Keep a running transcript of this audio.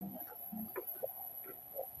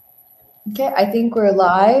Okay, I think we're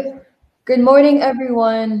live. Good morning,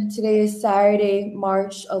 everyone. Today is Saturday,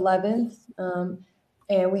 March 11th,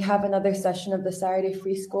 and we have another session of the Saturday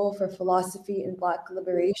Free School for Philosophy and Black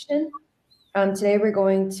Liberation. Today, we're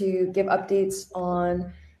going to give updates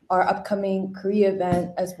on our upcoming Korea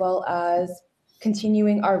event, as well as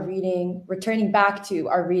continuing our reading, returning back to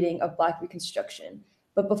our reading of Black Reconstruction.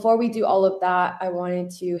 But before we do all of that, I wanted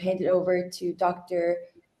to hand it over to Dr.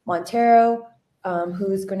 Montero,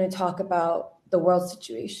 who's going to talk about the world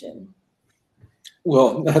situation.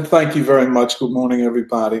 Well, thank you very much. Good morning,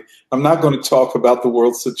 everybody. I'm not going to talk about the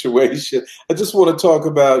world situation. I just want to talk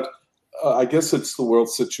about, I guess it's the world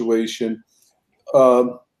situation,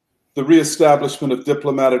 the reestablishment of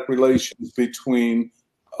diplomatic relations between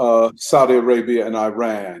Saudi Arabia and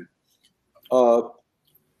Iran. And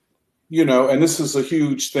this is a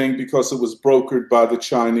huge thing because it was brokered by the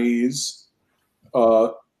Chinese.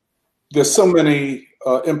 There's so many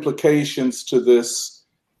implications to this.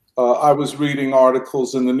 I was reading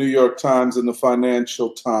articles in the New York Times and the Financial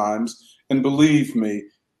Times, and believe me,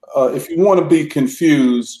 if you want to be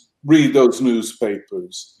confused, read those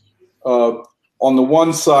newspapers. On the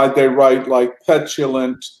one side, they write like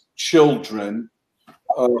petulant children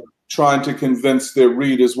trying to convince their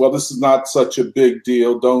readers, well, this is not such a big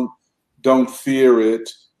deal. Don't fear it.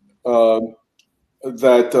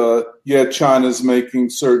 China's making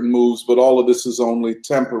certain moves, but all of this is only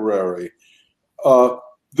temporary.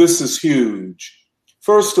 This is huge.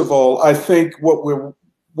 First of all, I think what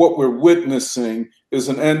we're witnessing is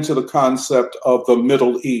an end to the concept of the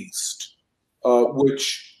Middle East,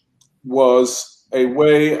 which was a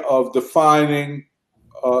way of defining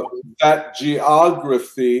that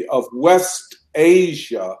geography of West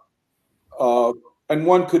Asia, and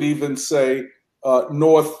one could even say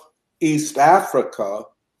Northeast Africa,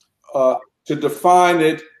 to define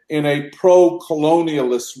it in a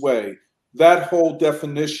pro-colonialist way. That whole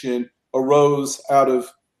definition arose out of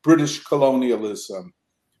British colonialism.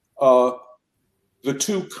 The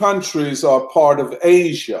two countries are part of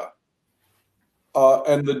Asia,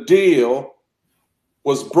 and the deal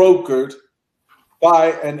was brokered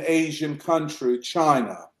by an Asian country,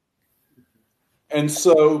 China. And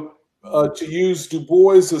so, to use Du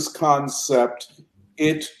Bois's concept,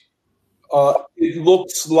 it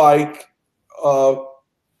looks like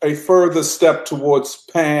a further step towards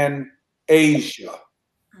Pan-Asia.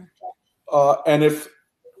 And if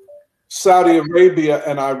Saudi Arabia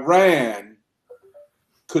and Iran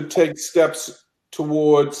could take steps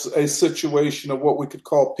towards a situation of what we could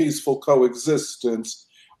call peaceful coexistence,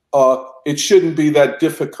 it shouldn't be that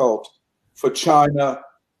difficult for China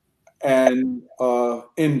and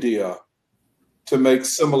India to make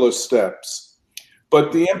similar steps.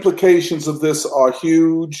 But the implications of this are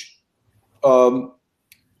huge.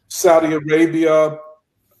 Saudi Arabia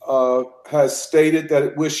has stated that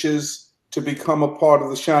it wishes to become a part of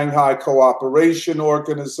the Shanghai Cooperation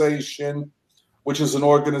Organization, which is an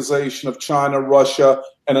organization of China, Russia,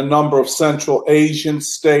 and a number of Central Asian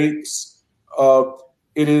states.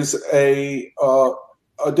 It is a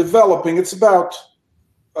developing, it's about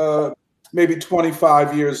maybe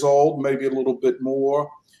 25 years old, maybe a little bit more.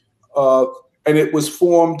 And it was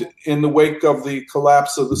formed in the wake of the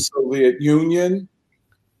collapse of the Soviet Union.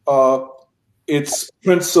 Its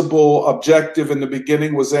principal objective in the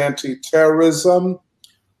beginning was anti-terrorism,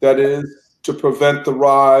 that is, to prevent the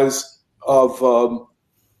rise of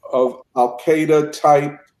Al-Qaeda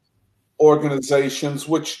type organizations,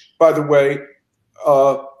 which, by the way,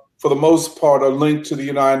 for the most part, are linked to the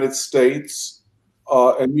United States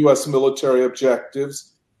and U.S. military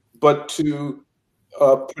objectives, but to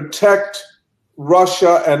protect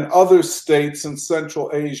Russia and other states in Central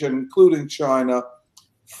Asia, including China,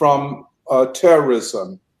 from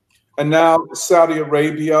terrorism. And now Saudi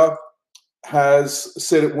Arabia has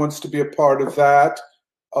said it wants to be a part of that.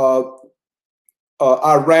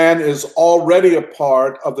 Iran is already a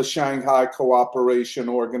part of the Shanghai Cooperation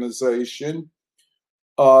Organization.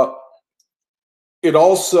 It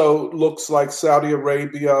also looks like Saudi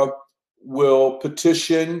Arabia will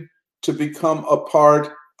petition to become a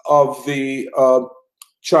part of the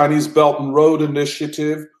Chinese Belt and Road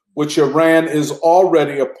Initiative, which Iran is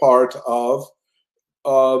already a part of.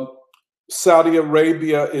 Saudi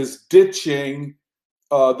Arabia is ditching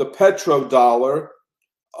the petrodollar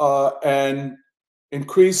and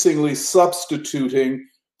increasingly substituting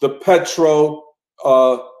the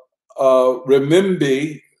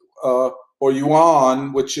renminbi or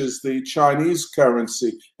yuan, which is the Chinese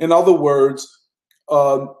currency. In other words,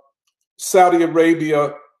 Saudi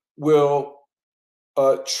Arabia will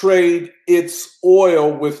trade its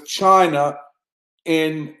oil with China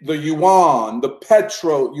in the yuan, the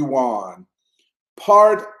petro yuan,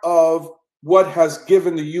 part of what has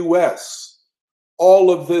given the U.S.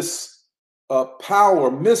 all of this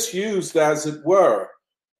power, misused as it were,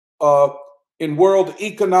 in world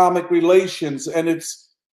economic relations, and its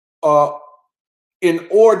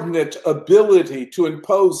inordinate ability to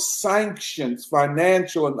impose sanctions,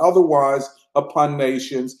 financial and otherwise, upon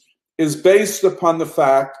nations, is based upon the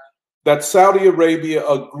fact that Saudi Arabia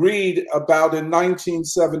agreed about in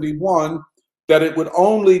 1971 that it would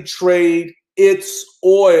only trade its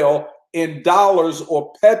oil in dollars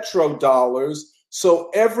or petrodollars. So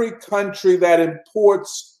every country that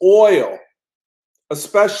imports oil,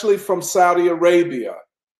 especially from Saudi Arabia,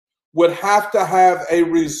 would have to have a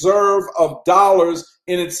reserve of dollars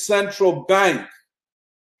in its central bank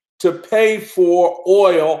to pay for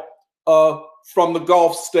oil from the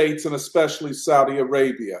Gulf states and especially Saudi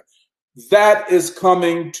Arabia. That is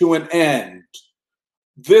coming to an end.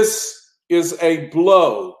 This is a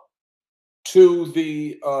blow to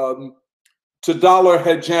the to dollar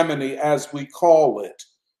hegemony, as we call it.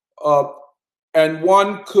 And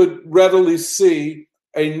one could readily see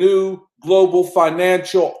a new global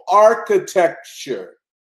financial architecture,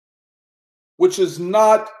 which is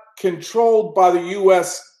not controlled by the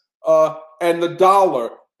U.S. And the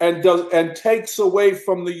dollar, and takes away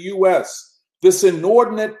from the U.S. this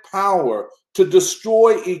inordinate power to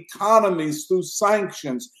destroy economies through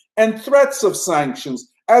sanctions and threats of sanctions,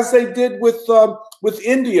 as they did with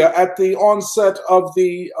India at the onset of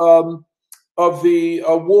the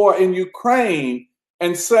war in Ukraine,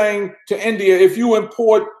 and saying to India, if you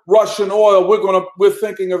import Russian oil, we're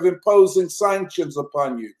thinking of imposing sanctions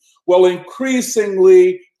upon you. Well,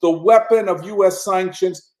 increasingly, the weapon of U.S.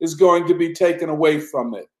 sanctions is going to be taken away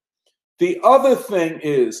from it. The other thing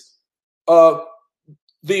is the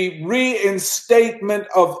reinstatement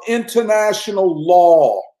of international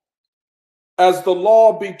law as the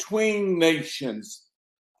law between nations,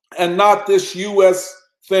 and not this U.S.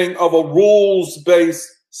 thing of a rules-based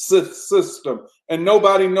system. And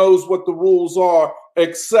nobody knows what the rules are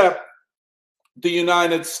except the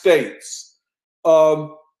United States.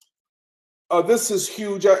 This is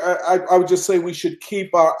huge. I would just say we should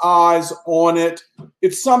keep our eyes on it.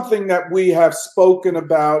 It's something that we have spoken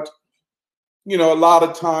about, a lot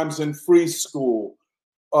of times in free school.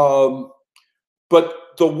 But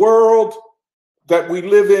the world that we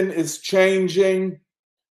live in is changing.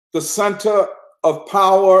 The center of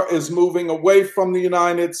power is moving away from the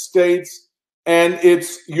United States and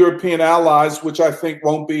its European allies, which I think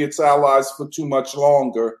won't be its allies for too much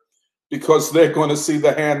longer, because they're going to see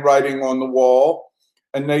the handwriting on the wall.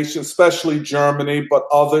 And nations, especially Germany, but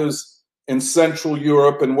others in Central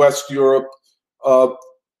Europe and West Europe,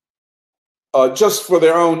 just for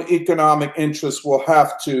their own economic interests, will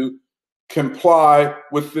have to comply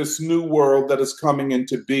with this new world that is coming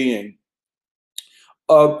into being.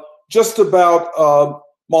 Just about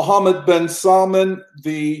Mohammed bin Salman,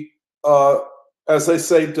 the, as they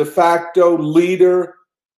say, de facto leader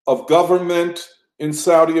of government in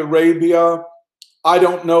Saudi Arabia. I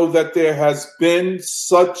don't know that there has been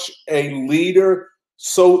such a leader,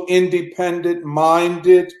 so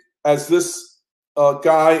independent-minded as this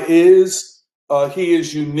guy is. He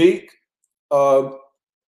is unique,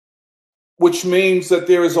 which means that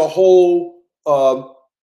there is a whole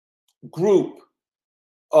group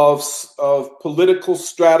of political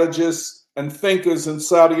strategists and thinkers in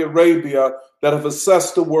Saudi Arabia that have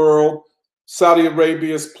assessed the world, Saudi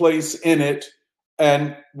Arabia's place in it,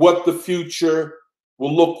 and what the future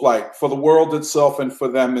will look like for the world itself and for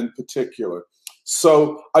them in particular.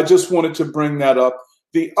 So I just wanted to bring that up.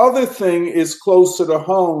 The other thing is closer to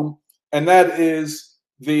home, and that is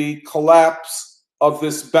the collapse of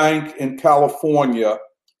this bank in California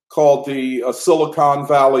called the Silicon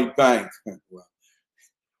Valley Bank,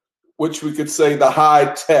 which we could say the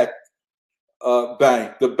high-tech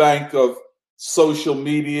bank, the bank of social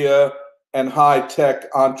media and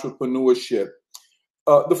high-tech entrepreneurship.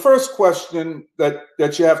 The first question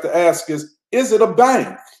that you have to ask is it a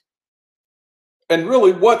bank? And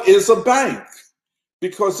really, what is a bank?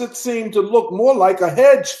 Because it seemed to look more like a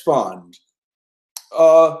hedge fund,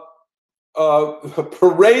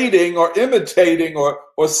 parading or imitating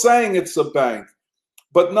or saying it's a bank.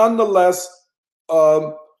 But nonetheless,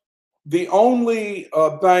 the only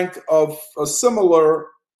bank of a similar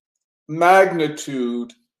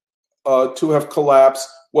magnitude to have collapsed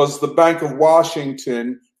was the Bank of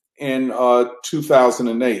Washington in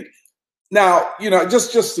 2008. Now,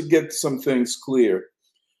 just to get some things clear,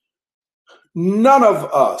 none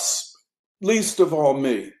of us, least of all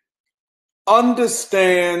me,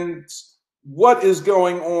 understands what is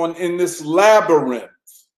going on in this labyrinth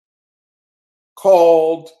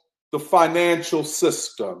called the financial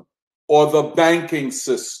system or the banking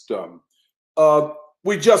system.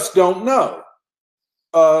 We just don't know.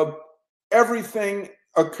 Everything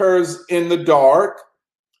occurs in the dark.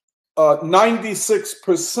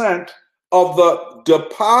 96% of the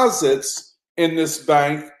deposits in this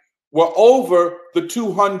bank were over the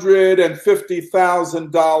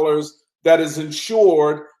 $250,000 that is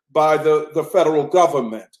insured by the federal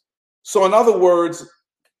government. So in other words,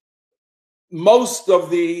 most of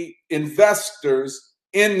the investors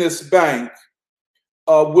in this bank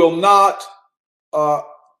will not,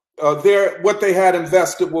 what they had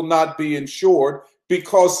invested will not be insured,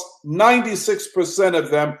 because 96%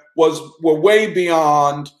 of them were way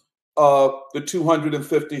beyond the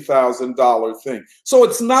 $250,000 thing. So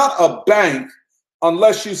it's not a bank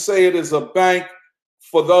unless you say it is a bank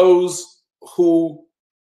for those who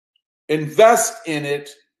invest in it,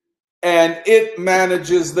 and it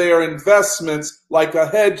manages their investments like a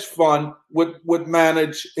hedge fund would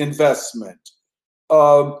manage investment.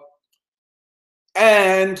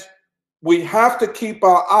 And we have to keep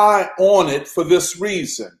our eye on it for this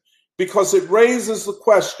reason, because it raises the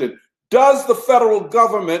question, does the federal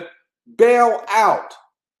government bail out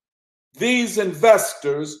these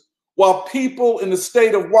investors while people in the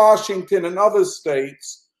state of Washington and other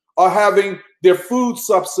states are having their food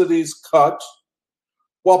subsidies cut,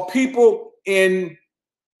 while people in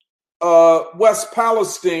West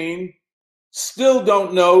Palestine still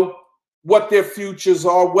don't know what their futures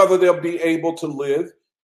are, whether they'll be able to live,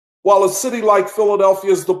 while a city like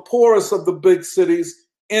Philadelphia is the poorest of the big cities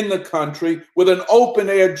in the country, with an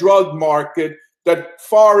open-air drug market that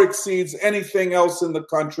far exceeds anything else in the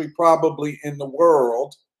country, probably in the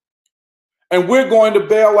world. And we're going to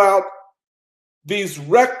bail out these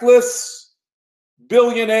reckless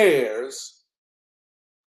billionaires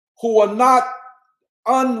who are not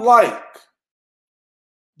unlike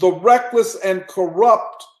the reckless and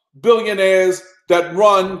corrupt billionaires that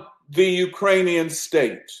run the Ukrainian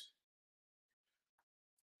state.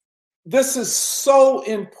 This is so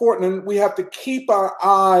important, and we have to keep our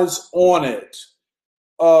eyes on it.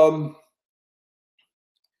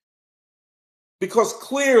 Because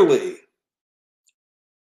clearly,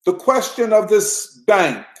 the question of this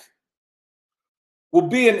bank will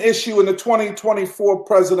be an issue in the 2024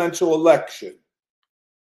 presidential election.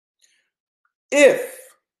 If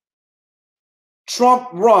Trump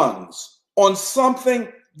runs on something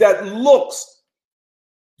that looks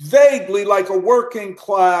vaguely like a working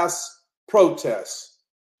class protest,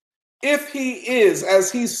 if he is,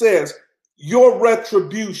 as he says, your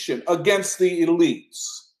retribution against the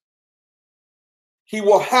elites, he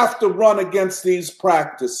will have to run against these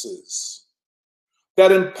practices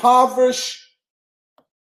that impoverish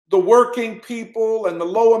the working people and the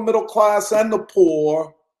lower middle class and the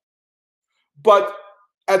poor. But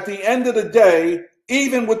at the end of the day,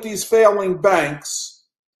 even with these failing banks,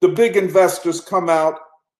 the big investors come out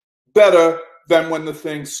better than when the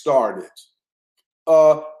thing started.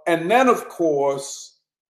 And then, of course,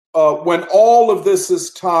 when all of this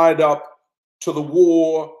is tied up to the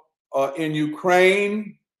war in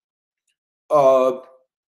Ukraine,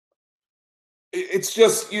 it's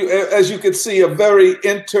just, as you can see, a very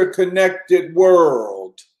interconnected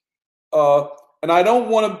world. And I don't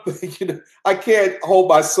want to, I can't hold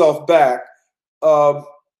myself back.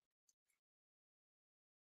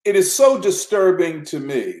 It is so disturbing to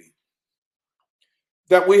me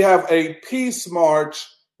that we have a peace march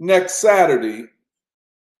next Saturday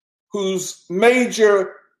whose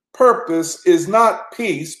major purpose is not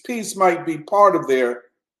peace. Peace might be part of their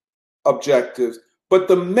objectives, but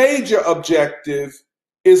the major objective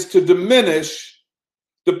is to diminish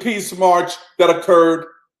the peace march that occurred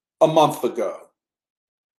a month ago.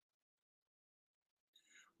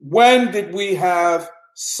 When did we have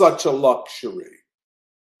such a luxury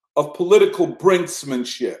of political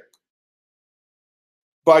brinksmanship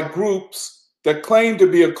by groups that claim to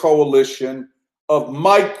be a coalition of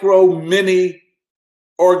micro, mini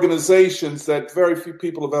organizations that very few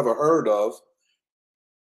people have ever heard of,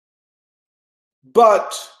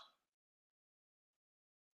 but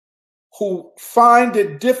who find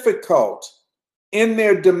it difficult in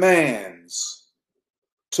their demands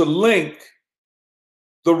to link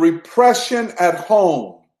the repression at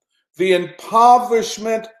home, the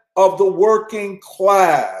impoverishment of the working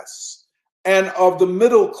class and of the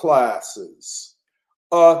middle classes,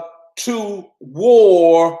 to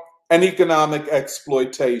war and economic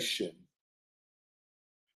exploitation.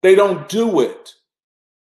 They don't do it.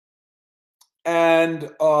 And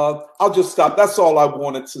I'll just stop. That's all I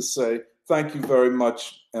wanted to say. Thank you very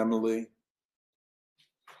much, Emily.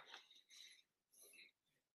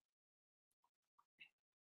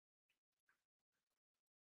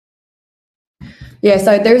 Yeah,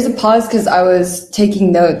 so there's a pause because I was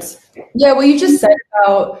taking notes. Yeah, what you just said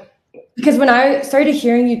about, because when I started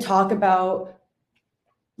hearing you talk about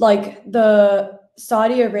like the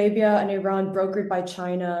Saudi Arabia and Iran brokered by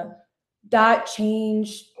China, that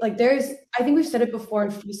change, like I think we've said it before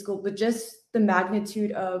in free school, but just the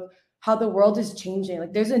magnitude of how the world is changing.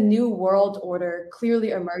 Like there's a new world order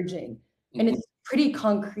clearly emerging, and it's pretty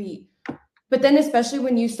concrete. But then, especially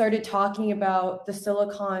when you started talking about the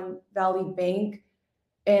Silicon Valley Bank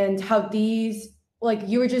and how these, like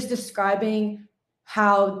you were just describing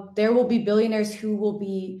how there will be billionaires who will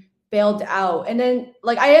be bailed out. And then,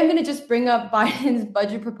 like, I am going to just bring up Biden's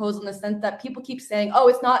budget proposal in the sense that people keep saying, oh,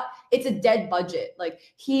 it's a dead budget. Like,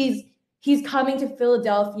 he's coming to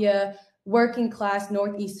Philadelphia, working class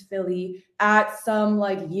Northeast Philly, at some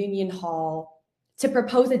like union hall to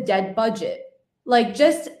propose a dead budget. Like,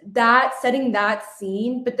 just that, setting that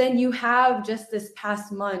scene. But then you have just this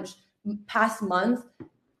past month,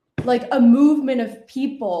 like a movement of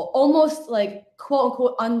people, almost like quote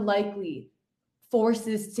unquote unlikely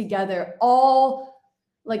forces together, all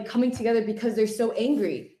like coming together because they're so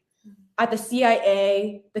angry at the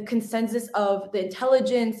CIA, the consensus of the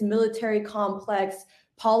intelligence, military complex,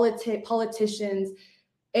 politicians.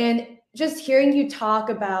 And just hearing you talk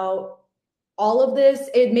about all of this,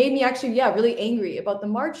 it made me actually, really angry about the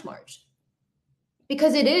March.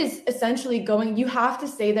 Because it is essentially you have to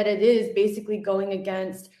say that it is basically going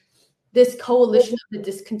against this coalition of the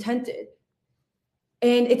discontented.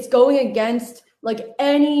 And it's going against like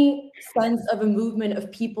any sense of a movement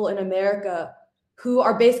of people in America who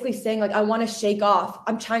are basically saying like, I'm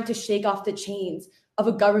trying to shake off the chains of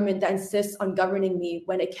a government that insists on governing me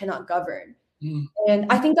when it cannot govern. And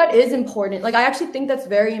I think that is important. Like, I actually think that's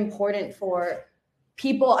very important for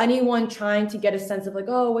people, anyone trying to get a sense of like,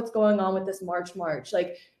 oh, what's going on with this March?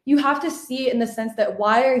 Like, you have to see it in the sense that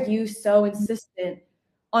why are you so insistent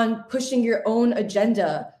on pushing your own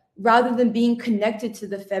agenda rather than being connected to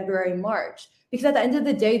the February March? Because at the end of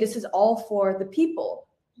the day, this is all for the people.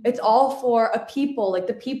 It's all for a people, like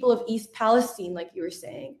the people of East Palestine, like you were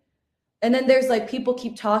saying. And then there's like people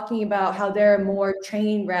keep talking about how there are more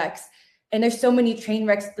train wrecks. And there's so many train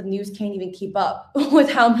wrecks the news can't even keep up with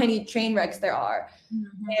how many train wrecks there are.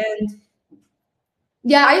 And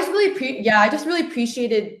I just really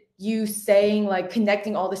appreciated you saying like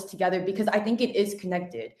connecting all this together, because I think it is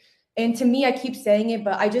connected. And to me, I keep saying it,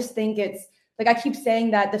 but I just think it's like I keep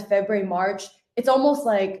saying that the February March, it's almost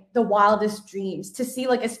like the wildest dreams to see,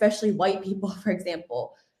 like, especially white people, for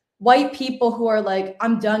example, white people who are like,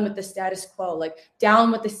 I'm done with the status quo, like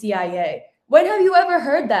down with the CIA. When have you ever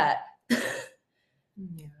heard that?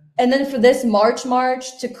 And then for this March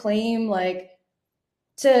to claim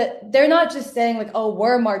they're not just saying like, oh,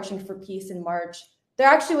 we're marching for peace in March. They're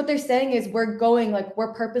actually, what they're saying is we're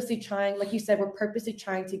purposely trying, like you said, we're purposely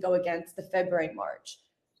trying to go against the February March.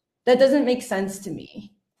 That doesn't make sense to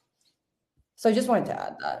me. So I just wanted to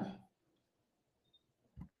add that.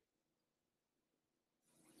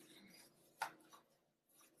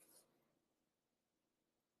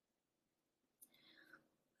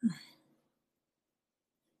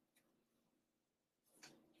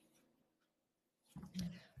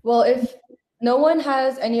 Well, if no one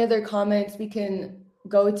has any other comments, we can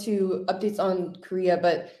go to updates on Korea,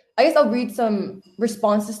 but I guess I'll read some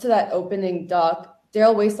responses to that opening doc.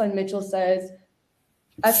 Daryl Waistline Mitchell says,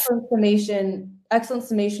 excellent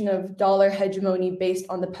summation of dollar hegemony based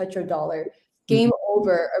on the petrodollar. Game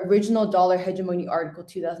over, original dollar hegemony article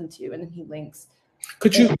 2002, and then he links.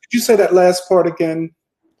 Could you say that last part again?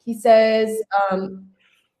 He says,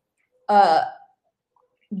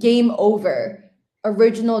 game over,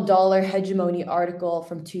 original dollar hegemony article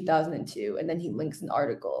from 2002, and then he links an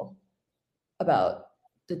article about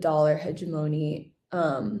the dollar hegemony.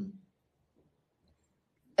 And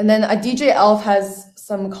then DJ Elf has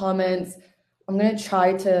some comments. I'm going to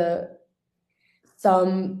try to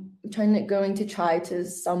sum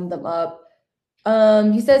them up.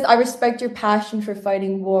 He says, I respect your passion for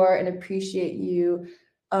fighting war and appreciate you.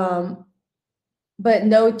 But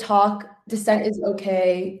no talk, dissent is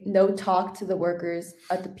okay. No talk to the workers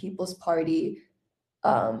at the People's Party.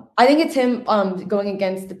 I think it's him going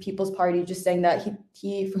against the People's Party, just saying that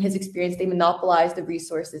he from his experience, they monopolize the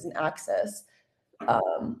resources and access.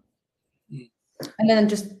 And then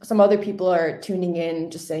just some other people are tuning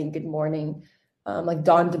in, just saying good morning, like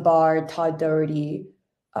Don DeBar, Todd Doherty,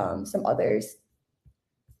 some others.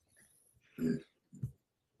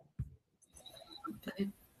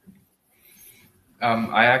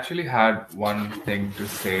 I actually had one thing to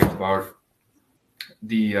say about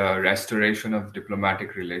the restoration of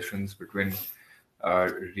diplomatic relations between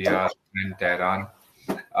Riyadh and Tehran.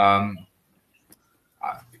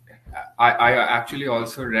 I actually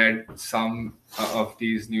also read some of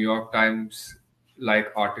these New York Times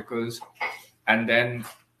like articles, and then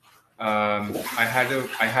I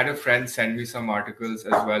had a friend send me some articles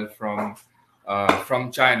as well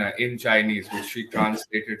from China in Chinese, which she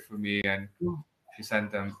translated for me, and she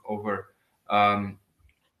sent them over.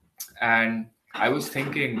 And I was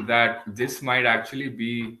thinking that this might actually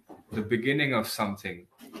be the beginning of something.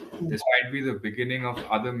 This might be the beginning of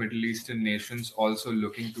other Middle Eastern nations also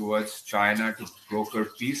looking towards China to broker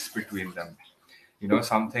peace between them.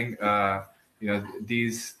 Something.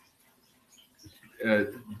 These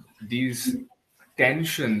these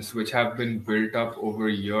tensions which have been built up over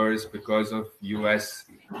years because of US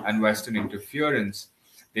and Western interference,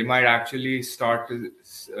 they might actually start to,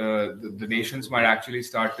 the nations might actually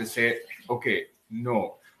start to say, okay,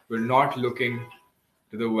 no, we're not looking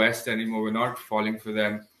to the West anymore. We're not falling for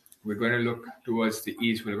them. We're going to look towards the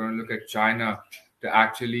East. We're going to look at China to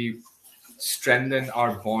actually strengthen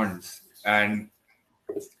our bonds. And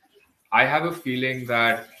I have a feeling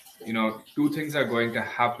that, two things are going to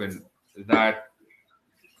happen, that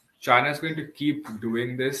China is going to keep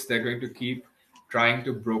doing this. They're going to keep trying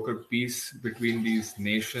to broker peace between these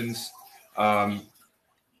nations,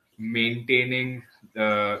 maintaining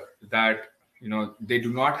that they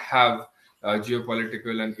do not have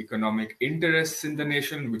geopolitical and economic interests in the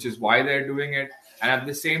nation, which is why they're doing it. And at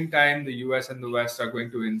the same time, the US and the West are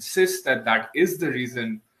going to insist that that is the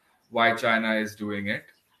reason why China is doing it.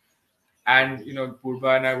 And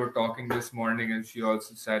Purba and I were talking this morning, and she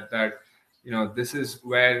also said that this is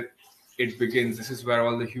where it begins. This is where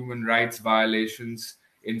all the human rights violations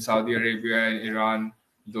in Saudi Arabia and Iran,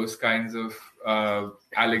 those kinds of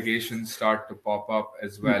allegations start to pop up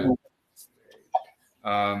as well.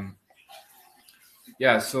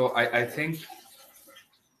 So I think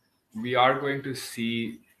we are going to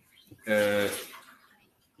see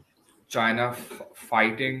China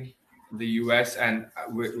fighting the US, and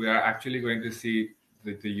we are actually going to see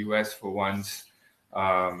the US for once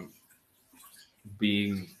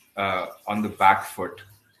being on the back foot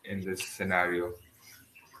in this scenario.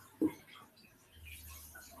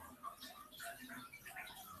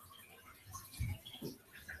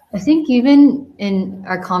 I think even in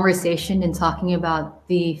our conversation and talking about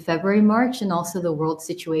the February March and also the world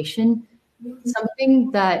situation,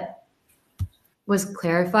 something that was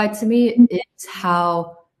clarified to me is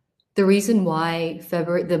how the reason why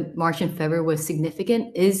the March in February was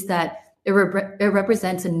significant is that it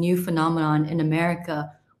represents a new phenomenon in America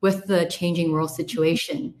with the changing world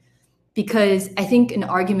situation. Because I think an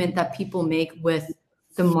argument that people make with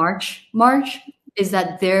the March is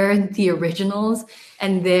that they're the originals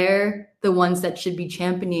and they're the ones that should be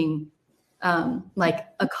championing like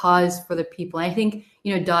a cause for the people. And I think,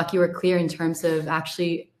 Doc, you were clear in terms of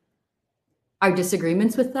actually our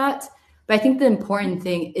disagreements with that. But I think the important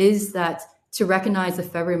thing is that to recognize the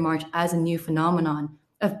February March as a new phenomenon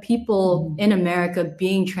of people in America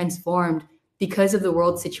being transformed because of the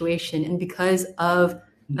world situation and because of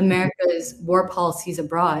America's war policies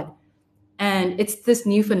abroad. And it's this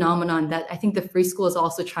new phenomenon that I think the free school is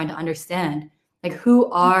also trying to understand. Who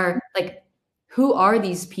are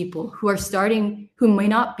these people who are starting, who may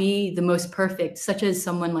not be the most perfect, such as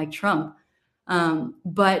someone like Trump,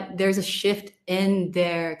 but there's a shift in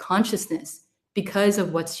their consciousness because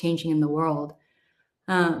of what's changing in the world.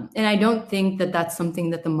 And I don't think that that's something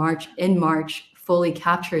that the March fully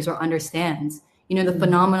captures or understands. The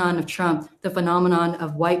phenomenon of Trump, the phenomenon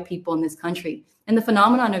of white people in this country, and the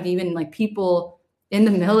phenomenon of even people in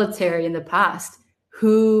the military in the past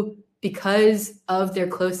who, because of their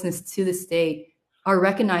closeness to the state, are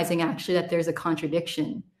recognizing actually that there's a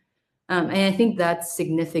contradiction. And I think that's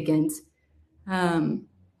significant. And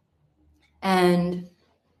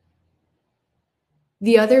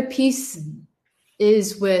the other piece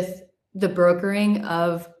is with the brokering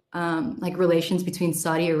of relations between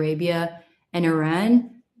Saudi Arabia and Iran.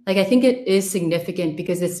 I think it is significant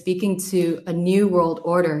because it's speaking to a new world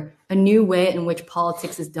order, a new way in which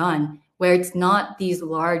politics is done, where it's not these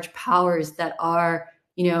large powers that are,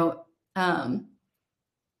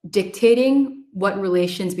 dictating what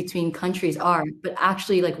relations between countries are, but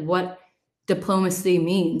actually what diplomacy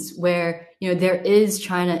means, where, there is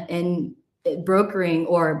China in brokering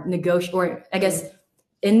or negotiate, or I guess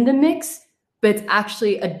in the mix, but it's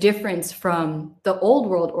actually a difference from the old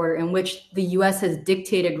world order in which the US has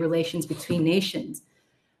dictated relations between nations.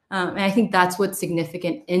 And I think that's what's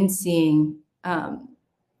significant in seeing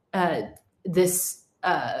this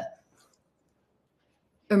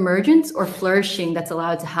emergence or flourishing that's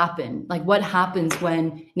allowed to happen. What happens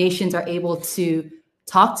when nations are able to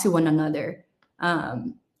talk to one another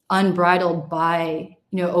unbridled by,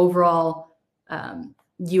 overall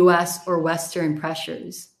U.S. or Western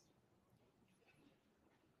pressures.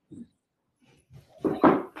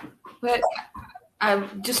 Well,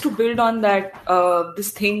 just to build on that,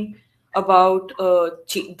 this thing about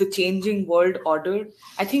the changing world order,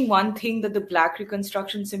 I think one thing that the Black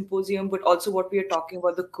Reconstruction Symposium, but also what we are talking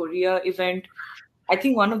about, the Korea event, I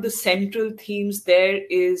think one of the central themes there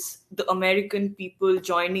is the American people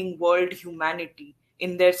joining world humanity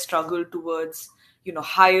in their struggle towards,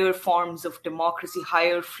 higher forms of democracy,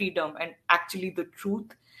 higher freedom, and actually the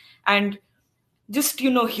truth. And just,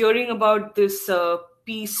 hearing about this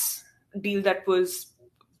peace deal that was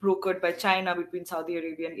brokered by China between Saudi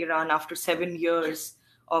Arabia and Iran after 7 years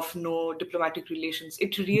of no diplomatic relations,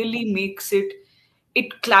 it really makes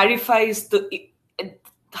it clarifies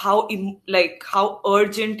how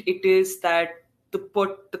urgent it is that the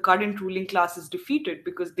current ruling class is defeated,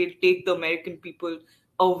 because they'll take the American people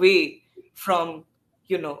away from,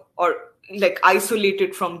 or like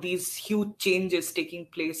isolated from these huge changes taking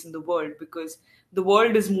place in the world, because the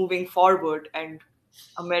world is moving forward and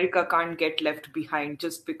America can't get left behind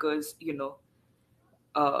just because,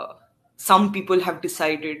 some people have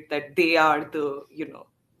decided that they are the,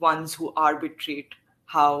 ones who arbitrate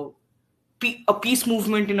how a peace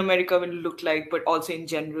movement in America will look like, but also in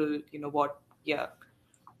general,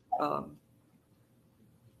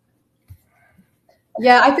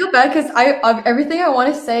 Yeah, I feel bad because everything I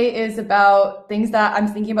want to say is about things that I'm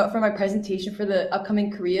thinking about for my presentation for the upcoming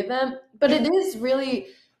Korea event. But it is really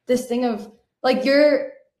this thing of like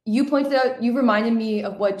you pointed out, you reminded me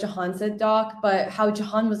of what Jahan said, Doc, but how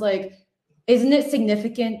Jahan was like, isn't it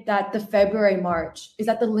significant that the February march is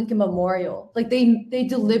at the Lincoln Memorial? Like they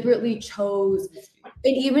deliberately chose,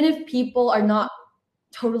 and even if people are not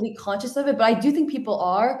totally conscious of it, but I do think people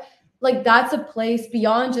are, like that's a place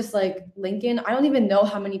beyond just like Lincoln. I don't even know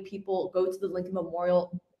how many people go to the Lincoln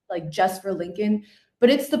Memorial like just for Lincoln, but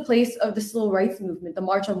it's the place of the civil rights movement, the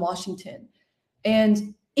March on Washington.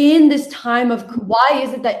 And in this time of, why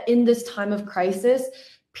is it that in this time of crisis,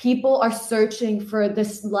 people are searching for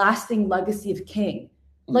this lasting legacy of King?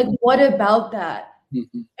 Like, what about that?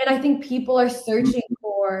 And I think people are searching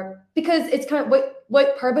for, because it's kind of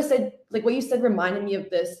what Purba said, like what you said reminded me of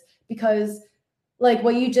this, because like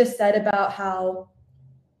what you just said about how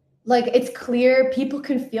like it's clear people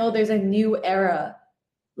can feel there's a new era,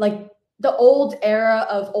 like the old era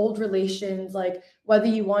of old relations, like whether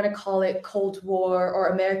you want to call it Cold War or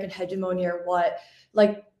American hegemony or what,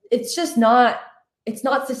 like it's just not, it's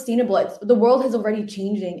not sustainable. The world is already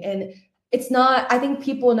changing, and it's not, I think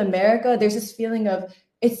people in America, there's this feeling of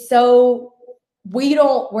it's so,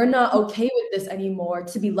 we're not okay with this anymore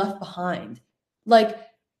to be left behind. Like,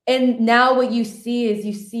 and now what you see is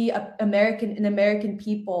you see American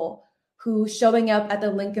people who showing up at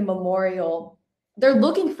the Lincoln Memorial. They're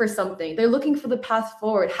looking for something. They're looking for the path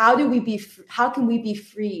forward. How can we be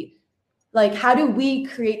free? Like, how do we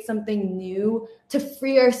create something new to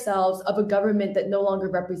free ourselves of a government that no longer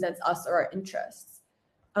represents us or our interests?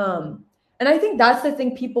 And I think that's the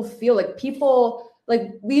thing people feel like. People,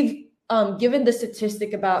 like, we've given the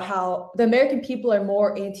statistic about how the American people are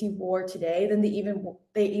more anti-war today than they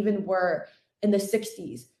even were in the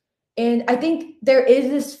 60s. And I think there is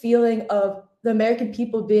this feeling of the American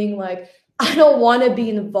people being like, I don't want to be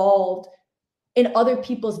involved in other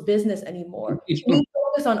people's business anymore. Can we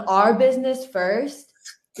focus on our business first?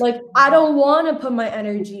 Like, I don't want to put my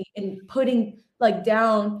energy in putting like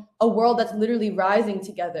down a world that's literally rising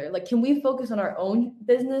together. Like, can we focus on our own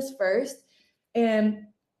business first? And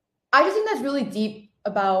I just think that's really deep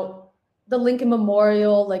about the Lincoln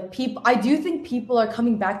Memorial. Like, I do think people are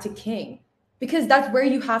coming back to King, because that's where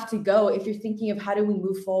you have to go if you're thinking of how do we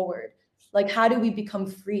move forward? Like, how do we become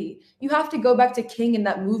free? You have to go back to King and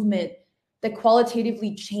that movement that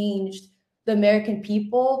qualitatively changed the American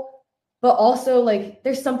people. But also, like,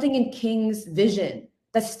 there's something in King's vision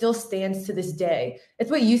that still stands to this day. It's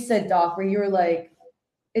what you said, Doc, where you were like,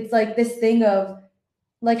 it's like this thing of,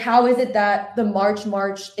 like, how is it that the March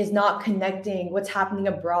is not connecting what's happening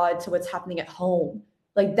abroad to what's happening at home?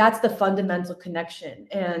 Like, that's the fundamental connection.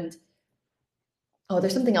 And, oh,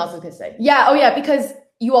 there's something else I was going to say. Yeah, oh yeah, because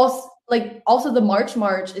you also, like, also the March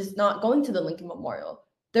is not going to the Lincoln Memorial.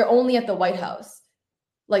 They're only at the White House.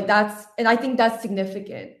 Like, and I think that's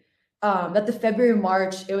significant. That the February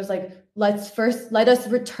March, it was like, let us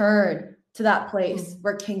return to that place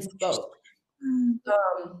where King spoke.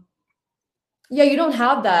 Yeah, you don't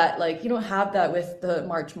have that. Like, you don't have that with the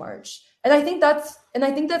March. And I think that's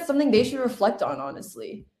something they should reflect on,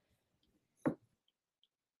 honestly.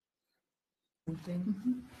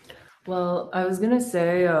 Well, I was gonna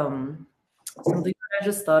say something that I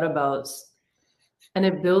just thought about, and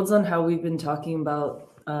it builds on how we've been talking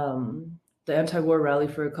about the anti-war rally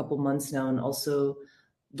for a couple months now, and also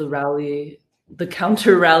the rally, the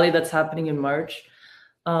counter rally that's happening in March.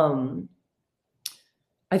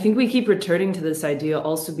 I think we keep returning to this idea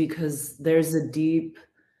also because there's a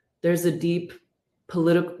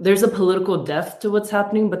political depth to what's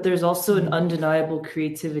happening, but there's also an undeniable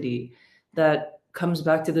creativity that comes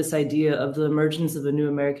back to this idea of the emergence of a new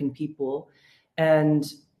American people. And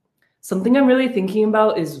something I'm really thinking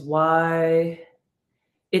about is why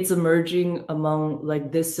it's emerging among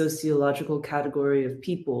like this sociological category of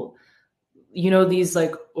people. You know, these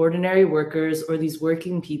like ordinary workers or these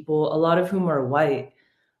working people, a lot of whom are white.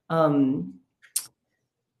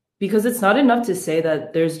 Because it's not enough to say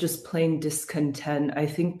that there's just plain discontent. I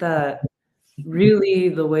think that really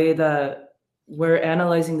the way that we're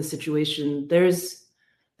analyzing the situation, there's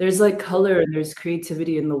like color and there's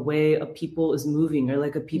creativity in the way a people is moving or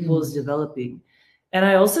like a people is developing. And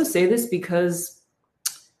I also say this because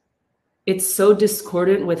it's so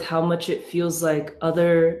discordant with how much it feels like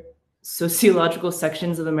other sociological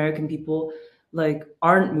sections of American people like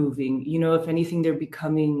aren't moving. You know, if anything, they're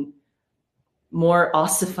becoming more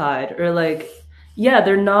ossified or like, yeah,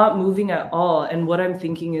 they're not moving at all. And what I'm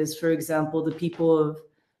thinking is, for example, the people of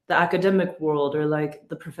the academic world or like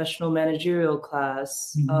the professional managerial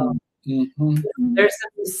class, their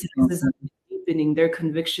sense of sexism is deepening, their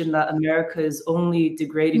conviction that America is only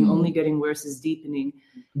degrading, only getting worse is deepening.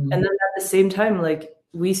 And then at the same time, like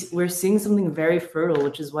we're seeing something very fertile,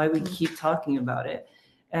 which is why we keep talking about it.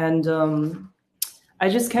 And I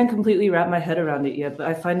just can't completely wrap my head around it yet, but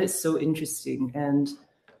I find it so interesting. And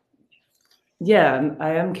yeah,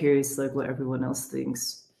 I am curious like what everyone else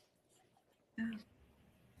thinks.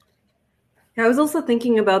 I was also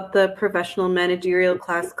thinking about the professional managerial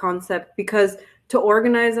class concept, because to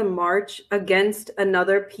organize a march against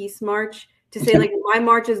another peace march, to say like my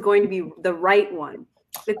march is going to be the right one,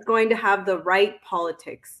 it's going to have the right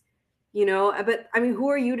politics, you know, but I mean, who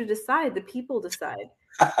are you to decide? The people decide.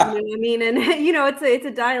 You know what I mean? And you know, it's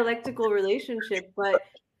a dialectical relationship, but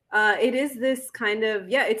it is this kind of,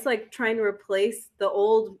 yeah, it's like trying to replace the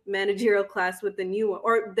old managerial class with the new one,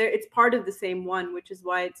 or it's part of the same one, which is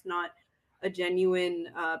why it's not a genuine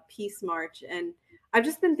peace march. And I've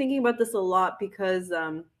just been thinking about this a lot because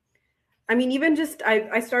I mean, even just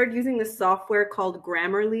I started using this software called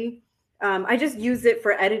Grammarly. I just use it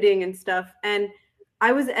for editing and stuff, and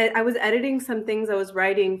I was editing some things I was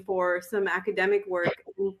writing for some academic work.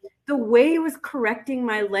 And the way it was correcting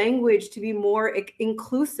my language to be more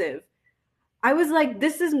inclusive, I was like,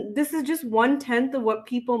 this is just 1/10 of what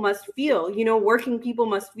people must feel. You know, working people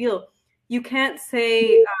must feel. You can't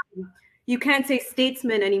say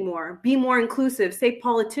statesmen anymore. Be more inclusive. Say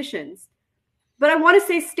politicians. But I want to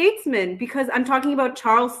say statesmen because I'm talking about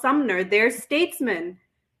Charles Sumner. They're statesmen.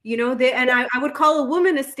 You know, I would call a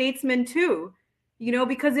woman a statesman too. You know,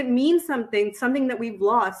 because it means something that we've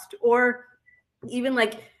lost. Or even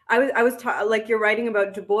like like you're writing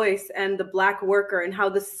about Du Bois and the black worker and how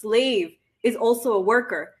the slave is also a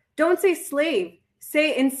worker. Don't say slave,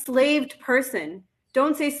 say enslaved person.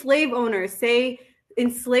 Don't say slave owner, say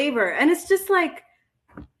enslaver. And it's just like,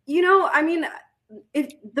 you know, I mean,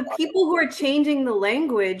 if the people who are changing the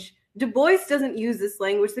language, Du Bois doesn't use this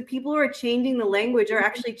language. The people who are changing the language are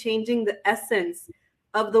actually changing the essence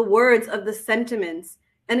of the words, of the sentiments.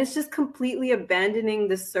 And it's just completely abandoning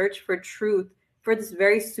the search for truth for this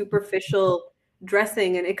very superficial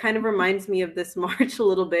dressing. And it kind of reminds me of this march a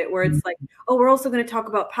little bit, where it's like, oh, we're also going to talk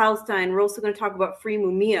about Palestine. We're also going to talk about Free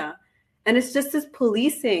Mumia. And it's just this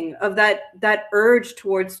policing of that urge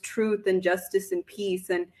towards truth and justice and peace.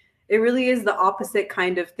 And it really is the opposite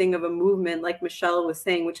kind of thing of a movement, like Michelle was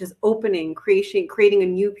saying, which is opening, creating a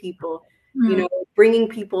new people, you know, bringing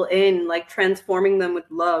people in, like transforming them with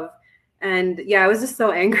love. And yeah, I was just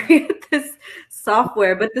so angry at this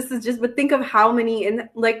software. But think of how many in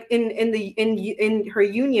her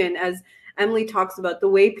union, as Emily talks about, the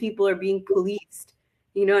way people are being policed,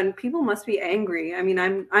 you know, and people must be angry. I mean,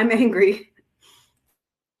 I'm angry.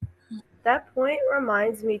 That point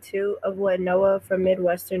reminds me too of what Noah from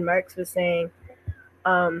Midwestern Marx was saying.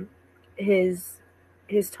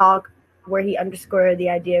 His talk where he underscored the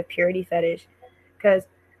idea of purity fetish, because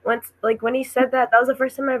when he said that was the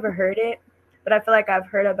first time I ever heard it. But I feel like I've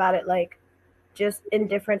heard about it like just in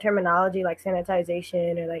different terminology, like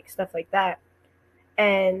sanitization or like stuff like that.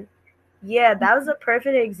 And yeah, that was a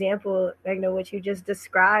perfect example, Magna, what you just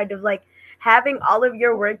described, of like having all of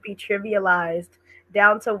your work be trivialized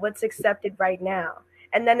down to what's accepted right now.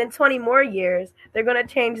 And then in 20 more years, they're going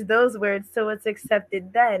to change those words so it's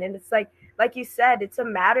accepted then. And it's like you said, it's a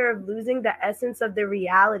matter of losing the essence of the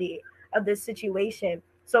reality of this situation.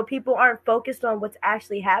 So people aren't focused on what's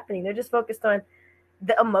actually happening. They're just focused on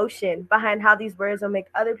the emotion behind how these words will make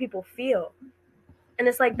other people feel. And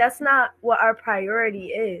it's like, that's not what our priority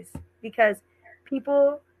is, because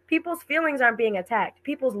people's feelings aren't being attacked.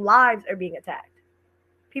 People's lives are being attacked.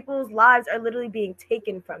 People's lives are literally being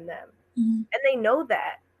taken from them. And they know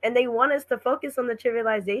that. And they want us to focus on the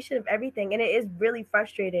trivialization of everything. And it is really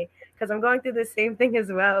frustrating, because I'm going through the same thing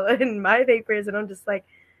as well in my papers. And I'm just like,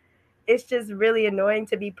 it's just really annoying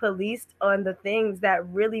to be policed on the things that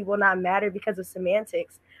really will not matter because of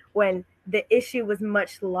semantics, when the issue was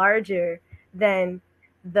much larger than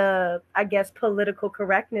the, I guess, political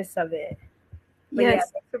correctness of it. But Yes. yeah,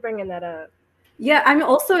 thanks for bringing that up. Yeah, I mean,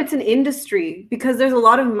 also it's an industry, because there's a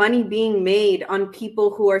lot of money being made on people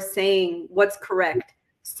who are saying what's correct,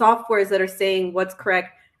 softwares that are saying what's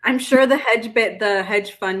correct. I'm sure the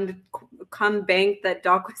hedge fund come bank that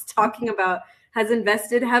Doc was talking about has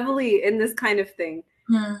invested heavily in this kind of thing,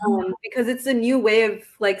 because it's a new way of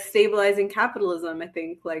like stabilizing capitalism. I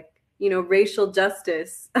think, like, you know, racial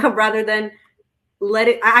justice rather than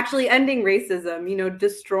actually ending racism, you know,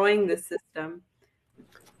 destroying the system.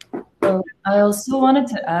 Well, I also wanted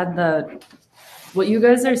to add that what you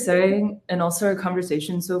guys are saying, and also our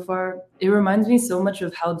conversation so far, it reminds me so much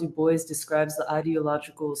of how Du Bois describes the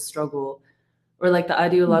ideological struggle, or like the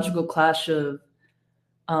ideological clash of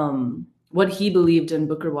what he believed and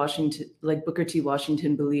Booker T.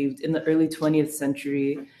 Washington believed in the early 20th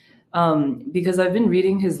century. Because I've been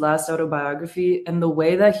reading his last autobiography, and the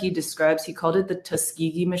way that he describes, he called it the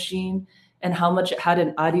Tuskegee machine, and how much it had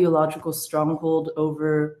an ideological stronghold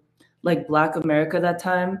over like Black America that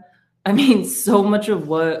time. I mean, so much of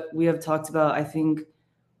what we have talked about, I think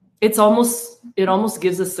it almost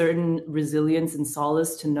gives a certain resilience and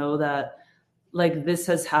solace to know that like this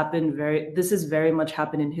has very much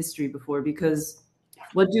happened in history before, because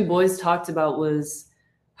what Du Bois talked about was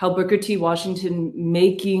how Booker T. Washington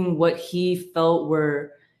making what he felt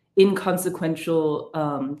were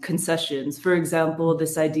inconsequential concessions. For example,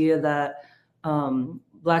 this idea that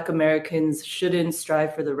Black Americans shouldn't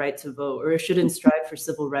strive for the right to vote, or shouldn't strive for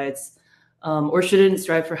civil rights, or shouldn't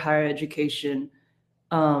strive for higher education,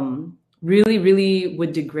 really, really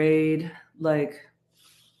would degrade like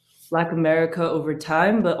Black America over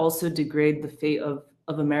time, but also degrade the fate of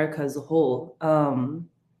America as a whole.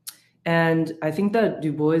 And I think that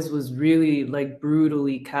Du Bois was really like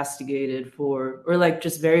brutally castigated for, or like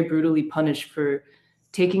just very brutally punished for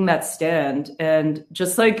taking that stand. And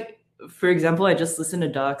just like, for example, I just listened to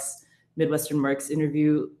Doc's Midwestern Marx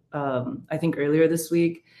interview, I think earlier this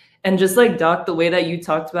week. And just like Doc, the way that you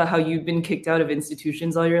talked about how you've been kicked out of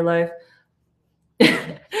institutions all your life.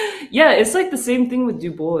 Yeah, it's like the same thing with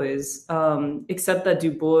Du Bois, except that Du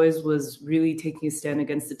Bois was really taking a stand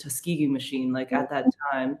against the Tuskegee machine, like at that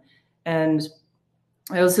time. And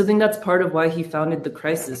I also think that's part of why he founded The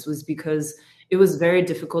Crisis, was because it was very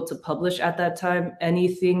difficult to publish at that time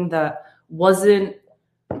anything that wasn't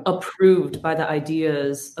approved by the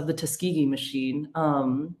ideas of the Tuskegee machine.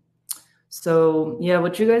 So yeah,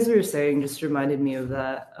 what you guys were saying just reminded me of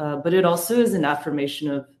that. But it also is an affirmation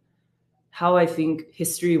of how I think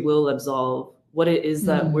history will absolve what it is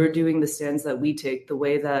that we're doing, the stands that we take, the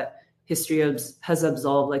way that history has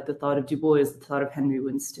absolved like the thought of Du Bois, the thought of Henry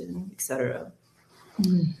Winston, etc.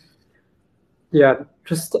 Yeah,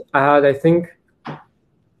 just to add, I think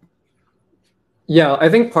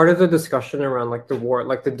part of the discussion around like the war,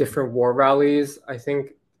 like the different war rallies, I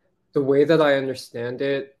think the way that I understand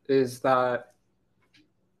it is that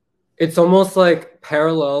it's almost like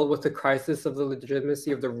parallel with the crisis of the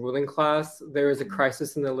legitimacy of the ruling class. There is a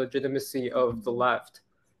crisis in the legitimacy of the left,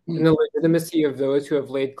 and the legitimacy of those who have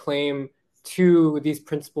laid claim to these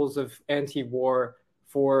principles of anti-war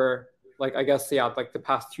for, like, I guess, like the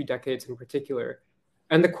past 2 decades in particular.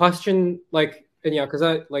 And the question, like, and yeah, because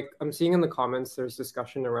I'm seeing in the comments there's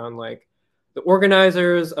discussion around like the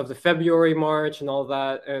organizers of the February March and all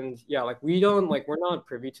that, and yeah, like we're not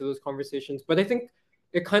privy to those conversations. But I think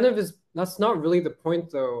it kind of is. That's not really the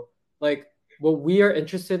point, though. Like, what we are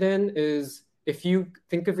interested in is, if you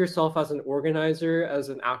think of yourself as an organizer, as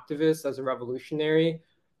an activist, as a revolutionary,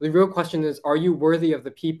 the real question is, are you worthy of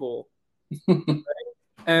the people? Right?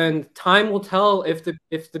 And time will tell if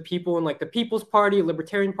the people in like the People's Party,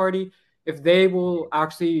 Libertarian Party, if they will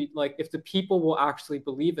actually, like, if the people will actually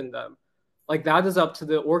believe in them. Like, that is up to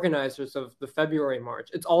the organizers of the February March.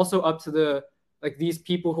 It's also up to these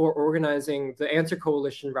people who are organizing the Answer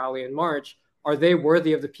Coalition rally in March. Are they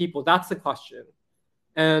worthy of the people? That's the question.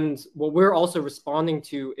 And what we're also responding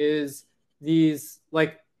to is these,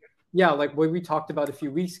 like, yeah, like what we talked about a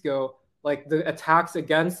few weeks ago, like the attacks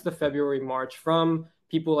against the February March from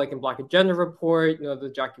people like in Black Agenda Report, you know, the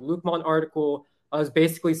Jackie Lukman article. I was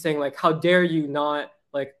basically saying, like, how dare you not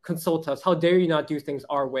like consult us? How dare you not do things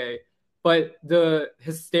our way? But the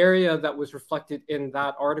hysteria that was reflected in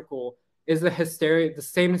that article is the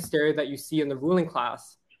same hysteria that you see in the ruling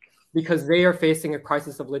class, because they are facing a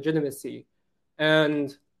crisis of legitimacy.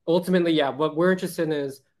 And ultimately, yeah, what we're interested in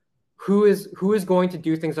is who is going to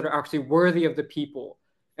do things that are actually worthy of the people.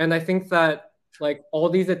 And I think that like all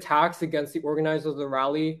these attacks against the organizers of the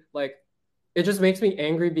rally, like it just makes me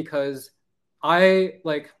angry, because I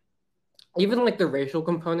like even like the racial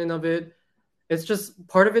component of it, it's just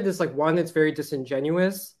part of it is like, one, it's very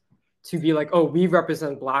disingenuous to be like, oh, we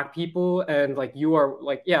represent Black people and like you are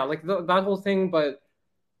like, yeah, like that whole thing. But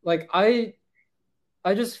like I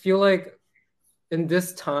just feel like in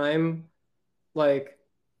this time, like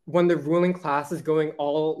when the ruling class is going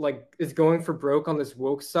for broke on this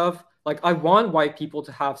woke stuff, like I want white people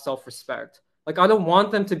to have self-respect. Like I don't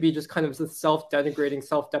want them to be just kind of this self-denigrating,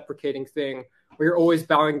 self-deprecating thing where you're always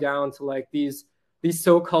bowing down to like these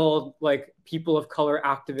so-called like people of color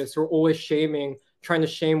activists who are always trying to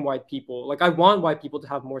shame white people. Like I want white people to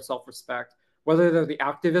have more self-respect, whether they're the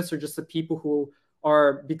activists or just the people who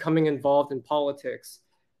are becoming involved in politics.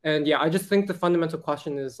 And yeah, I just think the fundamental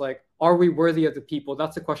question is like, are we worthy of the people?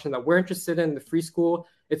 That's the question that we're interested in, the Free School.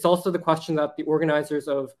 It's also the question that the organizers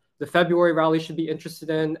of the February rally should be interested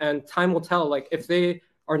in. And time will tell, like if they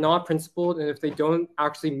are not principled and if they don't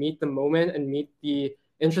actually meet the moment and meet the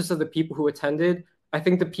interests of the people who attended, I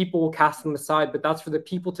think the people will cast them aside, but that's for the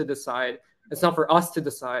people to decide. It's not for us to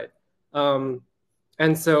decide. And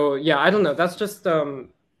so, yeah, I don't know. That's just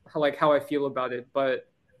how I feel about it. But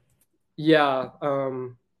yeah,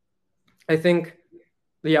 I think,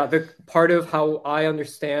 yeah, the part of how I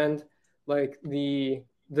understand like the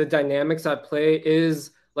dynamics at play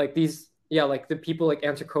is like these, yeah, like the people like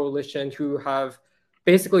Anti-Coalition who have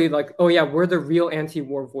basically like, oh yeah, we're the real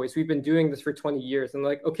anti-war voice. We've been doing this for 20 years. And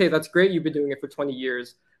like, okay, that's great. You've been doing it for 20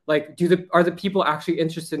 years. Like, are the people actually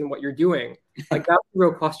interested in what you're doing? Like, that's the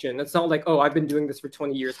real question. It's not like, oh, I've been doing this for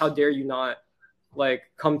 20 years. How dare you not like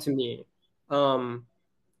come to me?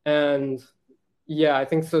 And yeah, I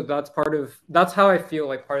think so. That's how I feel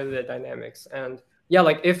like part of the dynamics. And yeah,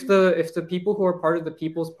 like if the people who are part of the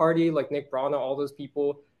People's Party, like Nick Brana, all those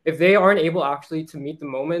people, if they aren't able actually to meet the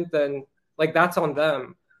moment, then like that's on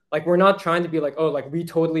them. Like we're not trying to be like, oh, like we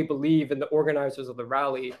totally believe in the organizers of the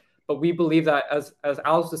rally, but we believe that as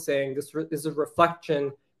Alice was saying, this is a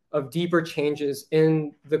reflection of deeper changes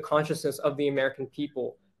in the consciousness of the American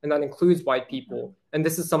people, and that includes white people. And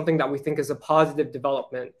this is something that we think is a positive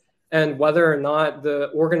development. And whether or not the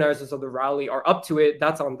organizers of the rally are up to it,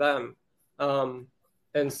 that's on them.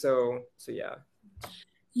 And so yeah.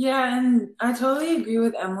 Yeah, and I totally agree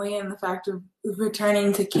with Emily in the fact of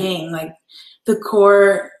returning to King, like the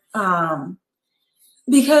core,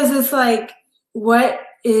 because it's like, what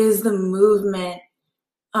is the movement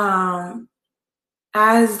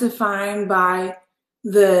as defined by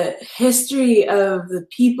the history of the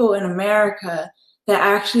people in America that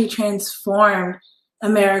actually transformed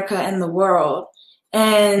America and the world?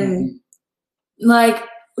 And like,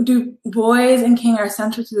 Du Bois and King are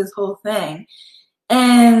central to this whole thing.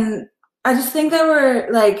 And I just think that we're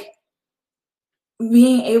like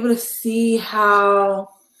being able to see how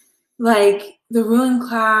like the ruling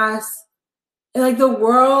class, like the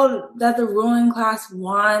world that the ruling class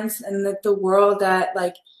wants, and that the world that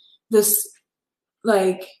like this,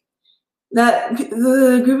 like that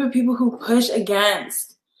the group of people who push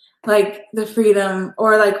against like the freedom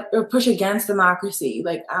or push against democracy.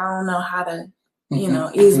 Like, I don't know how to,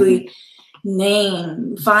 easily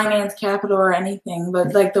name finance, capital, or anything,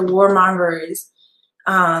 but like the warmongers,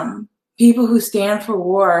 people who stand for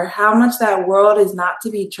war, how much that world is not to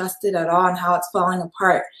be trusted at all and how it's falling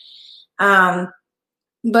apart.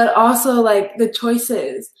 But also like the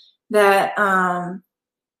choices that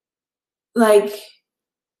like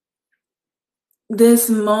this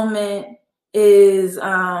moment is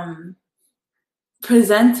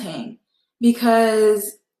presenting,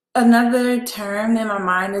 because another term in my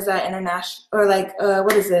mind is that international, or like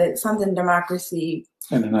what is it? Something democracy.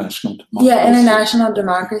 International democracy. Yeah, international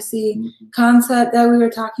democracy concept that we were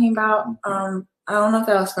talking about. I don't know if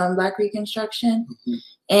that was from Black Reconstruction,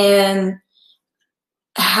 and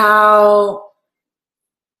how,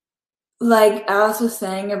 like Alice was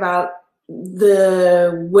saying about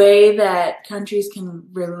the way that countries can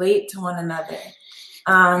relate to one another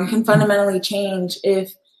can fundamentally change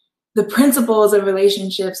if the principles of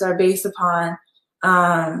relationships are based upon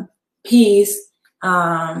peace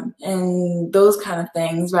and those kind of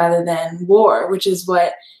things rather than war, which is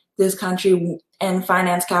what this country and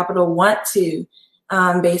finance capital want to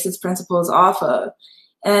base its principles off of.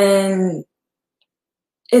 And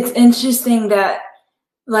it's interesting that,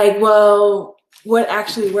 like, well, what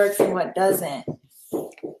actually works and what doesn't.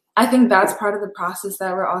 I think that's part of the process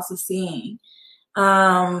that we're also seeing.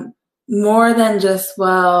 More than just,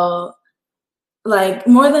 well, like,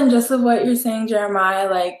 more than just of what you're saying, Jeremiah,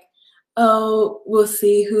 like, oh, we'll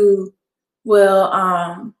see who will,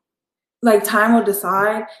 like, time will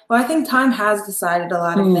decide. Well, I think time has decided a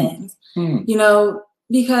lot of things, you know,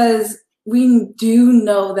 because we do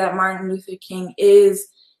know that Martin Luther King is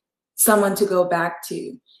someone to go back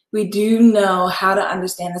to. We do know how to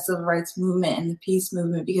understand the civil rights movement and the peace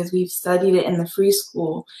movement because we've studied it in the free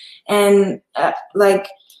school. And like,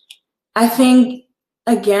 I think,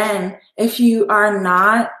 again, if you are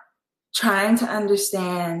not trying to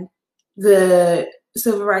understand the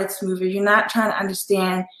civil rights movement, you're not trying to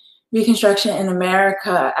understand Reconstruction in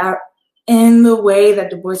America in the way that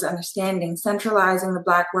Du Bois is understanding, centralizing the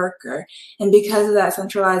Black worker, and because of that,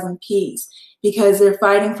 centralizing peace, because they're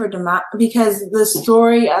fighting for because the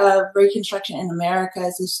story of Reconstruction in America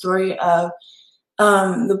is the story of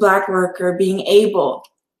the Black worker being able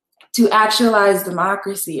to actualize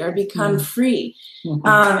democracy or become free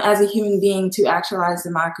as a human being to actualize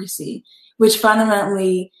democracy, which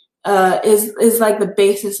fundamentally is like the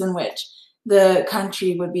basis in which the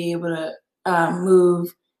country would be able to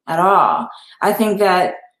move at all. I think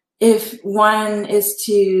that if one is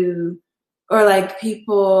to, or like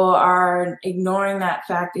people are ignoring that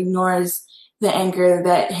fact, ignores the anchor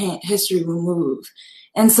that history will move.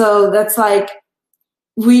 And so that's like,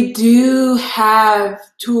 we do have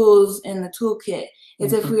tools in the toolkit.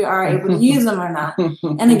 It's if we are able to use them or not.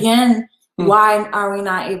 And again, why are we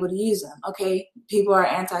not able to use them? Okay, people are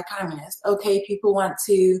anti-communist. Okay, people want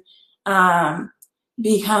to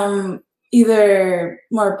become either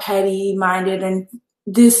more petty-minded and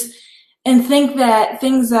think that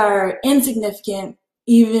things are insignificant,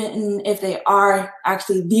 even if they are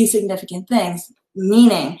actually the significant things.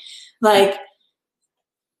 Meaning, like,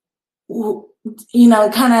 you know,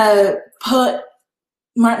 kind of put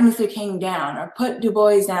Martin Luther King down or put Du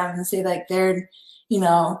Bois down and say, like, they're, you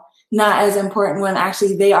know, not as important when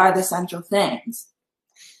actually they are the central things.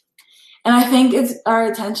 And I think it's our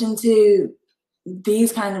attention to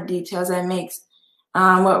these kind of details that makes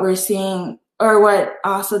what we're seeing, or what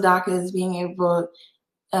also DACA is being able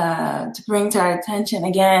to bring to our attention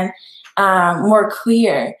again, more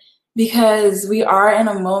clear, because we are in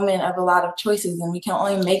a moment of a lot of choices and we can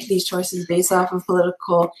only make these choices based off of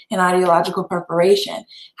political and ideological preparation.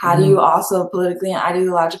 How do you also politically and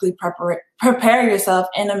ideologically prepare yourself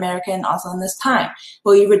in America and also in this time?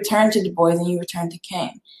 Well, you return to Du Bois and you return to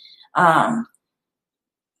King.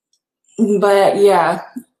 But yeah,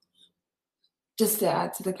 just to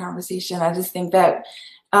add to the conversation, I just think that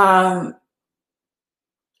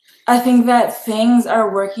things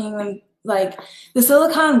are working, like the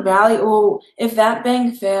Silicon Valley. Well, if that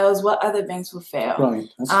bank fails, what other banks will fail? Right.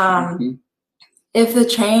 If the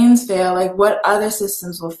trains fail, like what other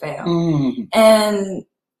systems will fail? And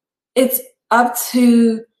it's up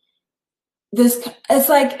to this. It's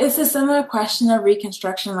like, it's a similar question of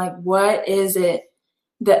Reconstruction. Like, what is it?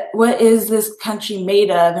 What is this country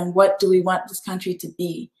made of, and what do we want this country to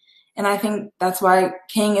be? And I think that's why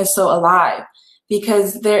King is so alive,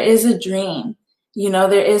 because there is a dream. You know,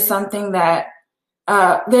 there is something that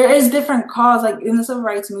there is different calls, like in the civil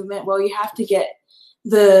rights movement. Well, you have to get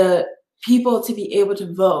the people to be able to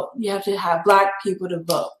vote. You have to have Black people to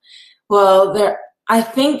vote. Well, I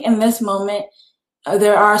think in this moment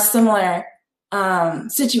there are similar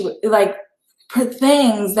things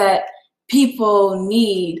that people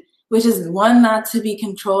need, which is one, not to be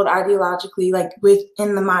controlled ideologically, like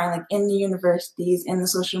within the mind, like in the universities, in the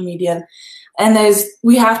social media. And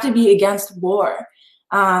we have to be against war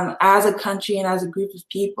as a country and as a group of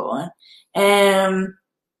people. And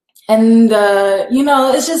you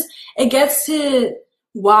know, it's just, it gets to,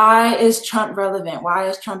 why is Trump relevant? Why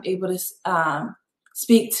is Trump able to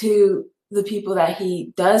speak to the people that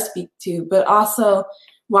he does speak to? But also,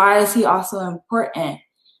 why is he also important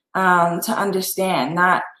to understand,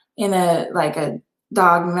 not in a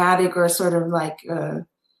dogmatic or sort of like you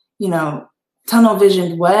know, tunnel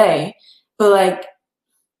visioned way, but like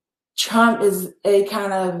Trump is a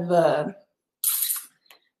kind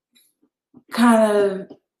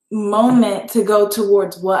of moment to go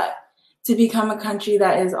towards what? To become a country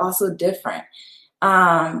that is also different.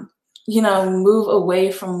 move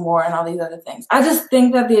away from war and all these other things. I just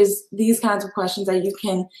think that there's these kinds of questions that you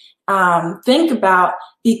can think about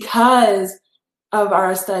because of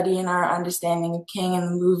our study and our understanding of King and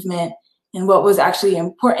the movement and what was actually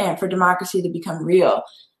important for democracy to become real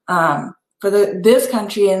for this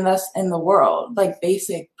country and thus in the world, like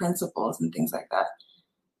basic principles and things like that.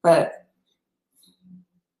 But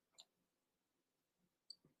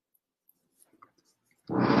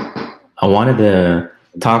I wanted to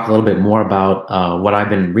talk a little bit more about what I've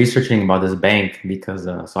been researching about this bank because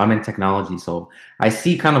so I'm in technology, so I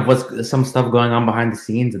see kind of what's some stuff going on behind the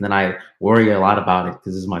scenes, and then I worry a lot about it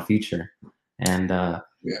because this is my future. And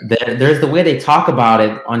there's the way they talk about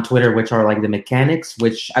it on Twitter, which are like the mechanics,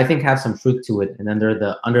 which I think have some truth to it, and then there are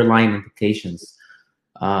the underlying implications.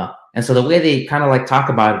 And so the way they kind of like talk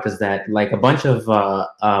about it is that like a bunch of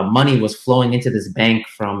money was flowing into this bank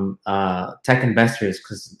from tech investors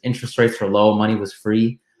because interest rates were low, money was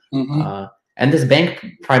free. And this bank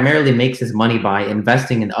primarily makes its money by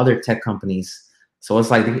investing in other tech companies. So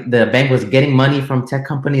it's like the bank was getting money from tech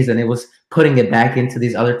companies and it was putting it back into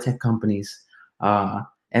these other tech companies.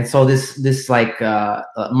 And so this like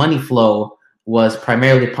money flow was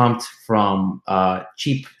primarily pumped from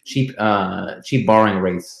cheap borrowing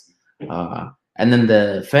rates. And then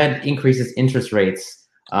the Fed increases interest rates,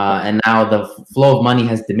 and now the flow of money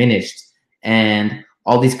has diminished. And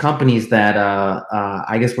all these companies that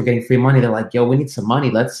I guess were getting free money, they're like, "Yo, we need some money.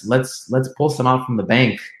 Let's pull some out from the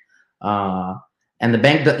bank." And the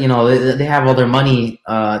bank, they have all their money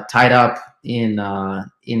tied up in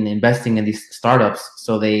investing in these startups.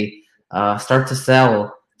 So they start to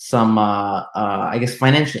sell some, I guess,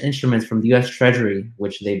 financial instruments from the U.S. Treasury,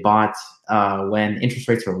 which they bought when interest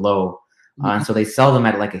rates were low. And so they sell them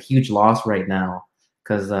at like a huge loss right now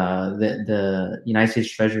because the United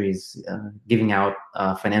States Treasury is giving out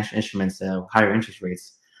financial instruments at higher interest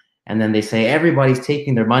rates. And then they say everybody's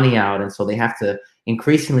taking their money out, and so they have to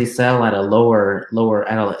increasingly sell at a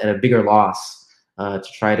at a bigger loss to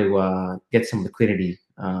try to get some liquidity.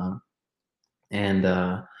 And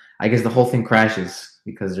I guess the whole thing crashes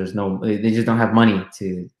because they just don't have money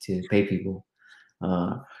to pay people.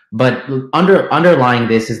 But underlying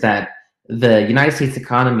this is that the United States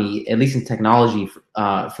economy, at least in technology,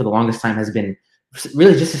 for the longest time has been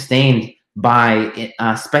really just sustained by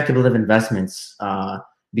speculative investments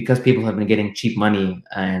because people have been getting cheap money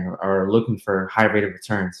and are looking for high rate of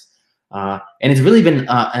returns. And it's really been,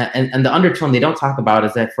 and the undertone they don't talk about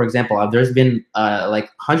is that, for example, there's been like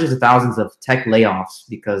hundreds of thousands of tech layoffs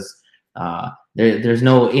because there's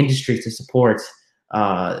no industry to support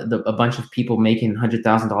a bunch of people making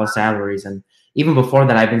 $100,000 salaries. And even before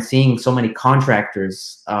that, I've been seeing so many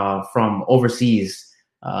contractors from overseas.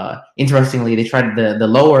 Interestingly, they tried the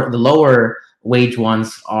lower wage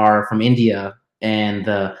ones are from India, and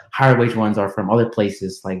the higher wage ones are from other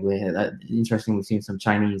places. Like interestingly, we've seen some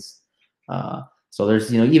Chinese. So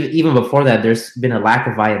there's even before that, there's been a lack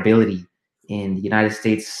of viability in the United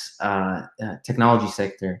States technology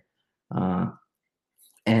sector.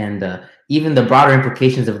 And even the broader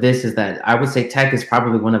implications of this is that I would say tech is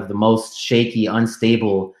probably one of the most shaky,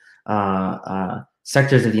 unstable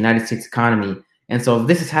sectors of the United States economy. And so if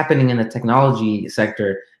this is happening in the technology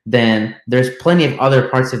sector, then there's plenty of other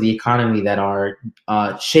parts of the economy that are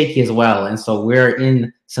shaky as well. And so we're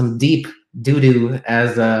in some deep doo-doo,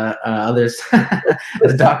 as others,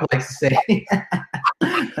 as Doc likes to say.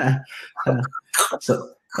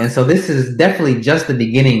 So this is definitely just the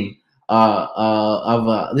beginning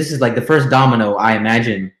of this is like the first domino, I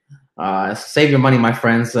imagine. Save your money, my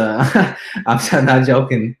friends. I'm not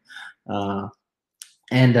joking.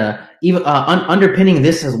 And even underpinning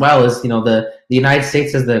this as well is, the United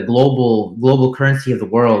States as the global currency of the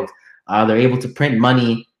world. They're able to print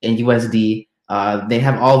money in USD. They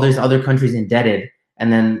have all these other countries indebted,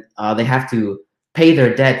 and then they have to pay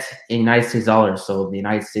their debt in United States dollars. So the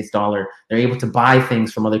United States dollar, they're able to buy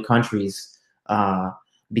things from other countries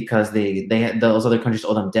because those other countries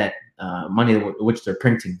owe them debt, money which they're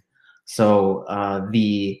printing. So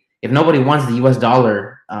if nobody wants the US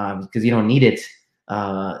dollar because you don't need it,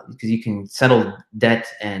 because you can settle debt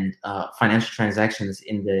and financial transactions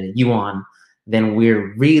in the yuan, then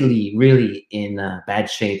we're really, really in bad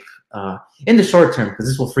shape in the short term, because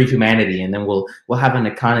this will free humanity, and then we'll have an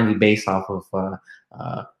economy based off of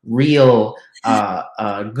real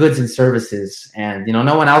goods and services, and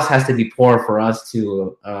no one else has to be poor for us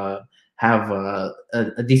to have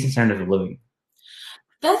a decent standard of living.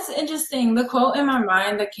 That's interesting. The quote in my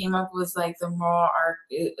mind that came up was like the moral arc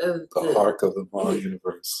of the arc of the moral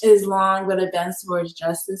universe is long, but it bends towards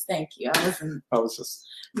justice. Thank you. I was just.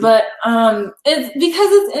 But it's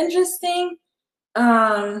because it's interesting.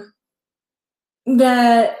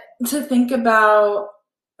 that to think about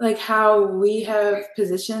like how we have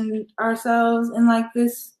positioned ourselves in like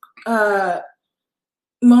this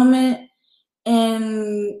moment,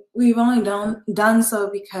 and we've only done so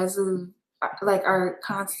because of like our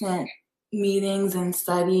constant meetings and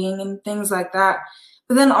studying and things like that.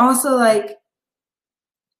 But then also like,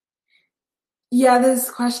 yeah, this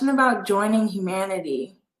question about joining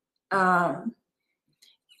humanity. Yeah,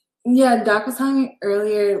 Doc was telling me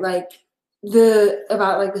earlier, like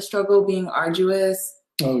about like the struggle being arduous.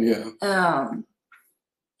 Oh yeah.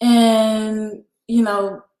 And you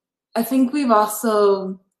know, I think we've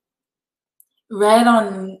also read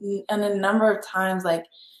on a number of times, like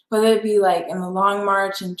whether it be like in the Long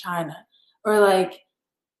March in China, or like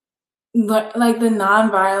the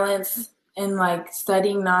nonviolence and like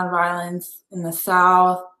studying nonviolence in the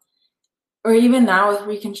South, or even now with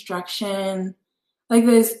Reconstruction, like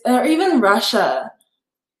this, or even Russia,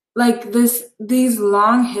 like these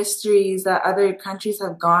long histories that other countries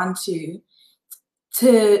have gone to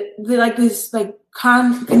like this like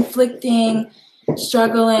conflicting,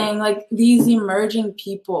 struggling, like these emerging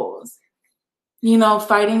peoples, you know,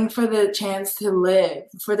 fighting for the chance to live,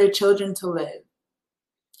 for their children to live.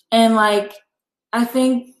 And like, I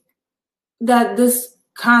think that this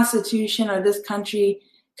constitution or this country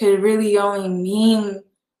could really only mean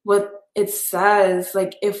what it says,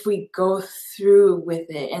 like if we go through with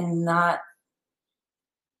it and not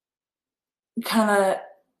kind of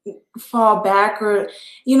fall back, or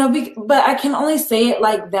you know, but I can only say it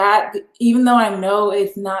like that, even though I know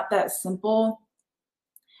it's not that simple,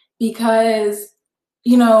 because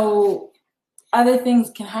you know, other things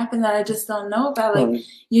can happen that I just don't know about, like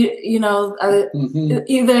you know,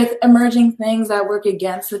 either emerging things that work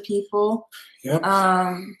against the people, yep.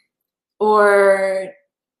 Or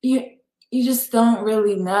you just don't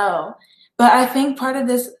really know. But I think part of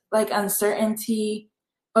this like uncertainty,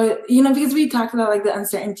 or you know, because we talked about like the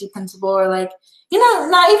uncertainty principle, or like, you know,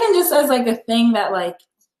 not even just as like a thing that like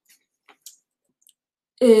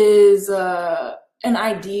is an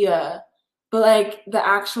idea, but like the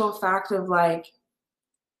actual fact of like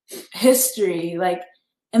history, like,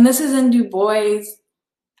 and this is in Du Bois,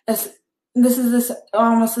 this is this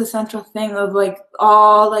almost the central thing of like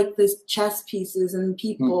all like this chess pieces and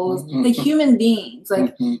peoples, like human beings,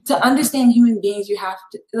 like to understand human beings, you have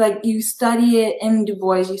to like, you study it in Du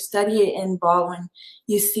Bois, you study it in Baldwin,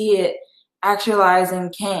 you see it actualized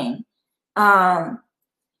in King.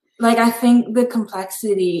 Like, I think the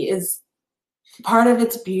complexity is part of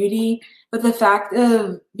its beauty, but the fact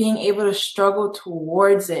of being able to struggle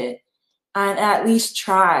towards it and at least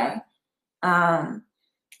try,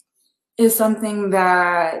 is something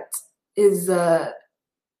that is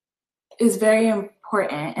very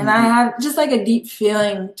important. And I have just like a deep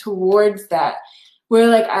feeling towards that, where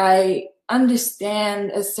like I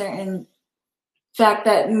understand a certain fact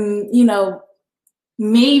that, you know,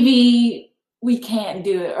 maybe we can't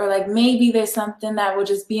do it, or like maybe there's something that will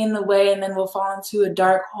just be in the way, and then we'll fall into a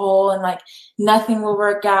dark hole, and like nothing will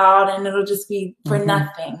work out, and it'll just be for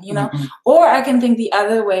nothing, you know. Or I can think the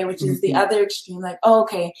other way, which is the other extreme, like, oh,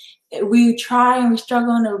 okay, we try and we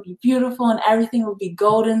struggle, and it will be beautiful, and everything will be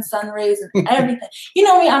golden sun rays and everything. You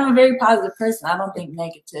know me, I'm a very positive person. I don't think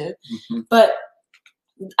negative, but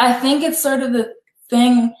I think it's sort of the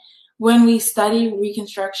thing when we study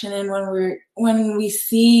Reconstruction, and when we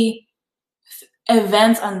see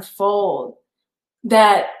events unfold,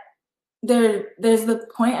 that there's the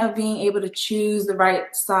point of being able to choose the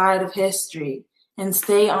right side of history and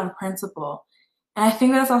stay on principle. And I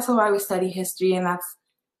think that's also why we study history, and that's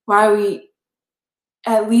why we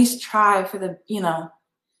at least try for the, you know,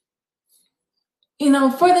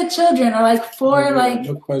 for the children, or like for like.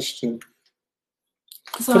 No question.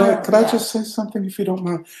 So, could I just say something, if you don't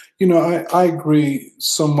mind? You know, I agree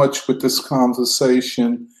so much with this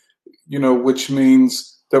conversation, you know, which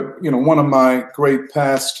means that, you know, one of my great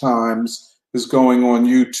pastimes is going on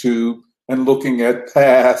YouTube and looking at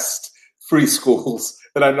past free schools.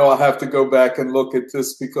 And I know I have to go back and look at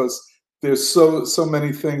this because there's so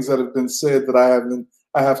many things that have been said that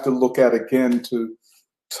I have to look at again to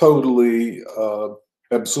totally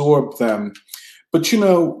absorb them. But, you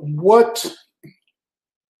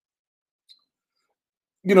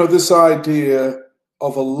know, this idea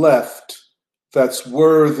of a left that's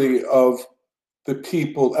worthy of the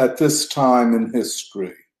people at this time in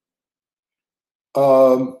history.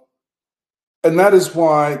 And that is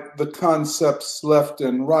why the concepts left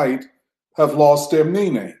and right have lost their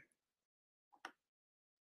meaning.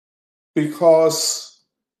 Because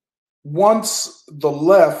once the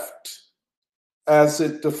left, as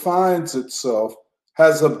it defines itself,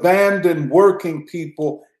 has abandoned working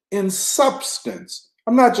people in substance.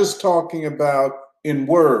 I'm not just talking about in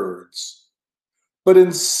words, but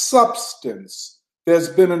in substance, there's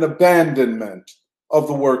been an abandonment of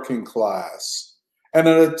the working class and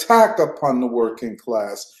an attack upon the working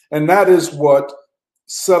class. And that is what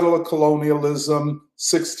settler colonialism,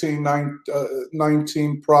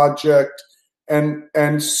 1619 Project,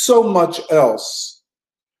 and so much else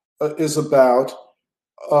is about.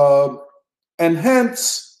 And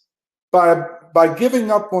hence, by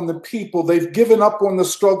giving up on the people, they've given up on the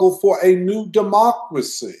struggle for a new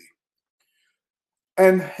democracy.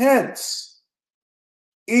 And hence,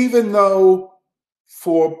 even though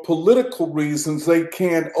for political reasons they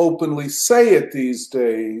can't openly say it these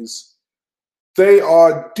days, they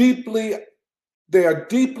are deeply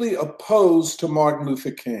opposed to Martin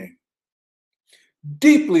Luther King.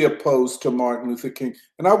 Deeply opposed to Martin Luther King.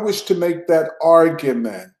 And I wish to make that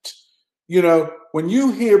argument. You know, when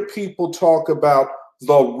you hear people talk about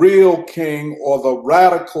the real king or the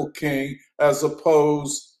radical king as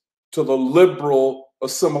opposed to the liberal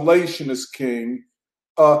assimilationist king,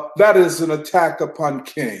 that is an attack upon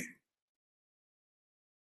King.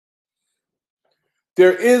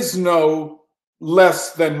 There is no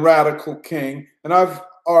less than radical king, and I've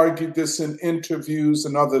argued this in interviews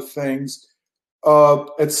and other things,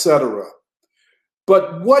 etc.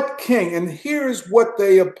 But what king, and here's what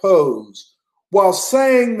they oppose, while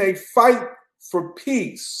saying they fight for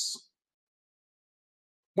peace,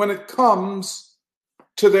 when it comes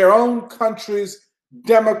to their own country's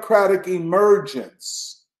democratic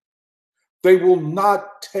emergence, they will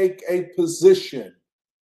not take a position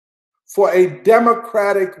for a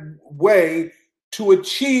democratic way to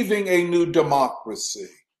achieving a new democracy.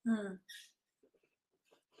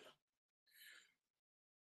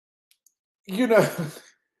 You know,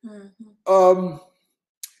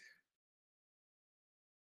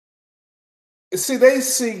 see, they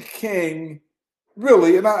see King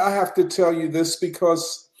really, and I have to tell you this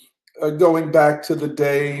because going back to the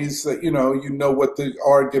days that, you know what the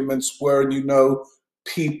arguments were, and you know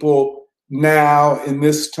people now in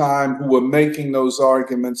this time who were making those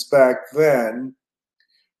arguments back then,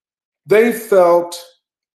 they felt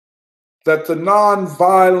that the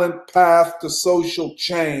nonviolent path to social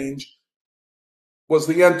change was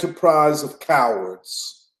the enterprise of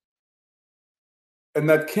cowards, and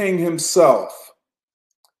that King himself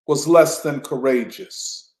was less than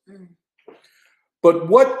courageous. But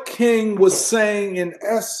what King was saying in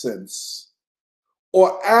essence,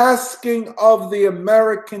 or asking of the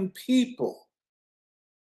American people,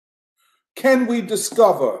 can we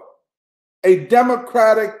discover a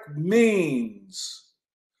democratic means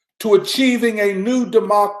to achieving a new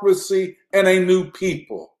democracy and a new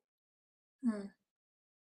people?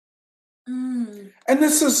 And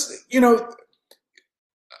this is,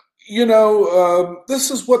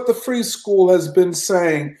 this is what the Free School has been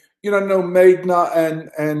saying. I know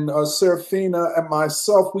Meghna and Serafina and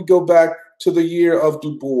myself, we go back to the year of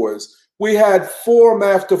Du Bois. We had forum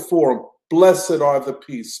after forum. Blessed are the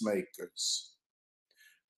peacemakers.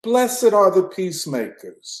 Blessed are the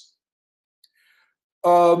peacemakers.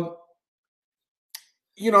 I'm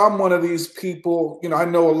one of these people, I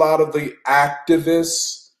know a lot of the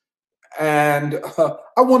activists, and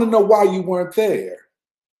I want to know why you weren't there.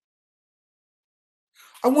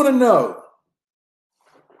 I want to know,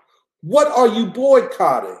 what are you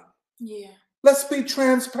boycotting? Yeah. Let's be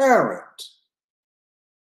transparent.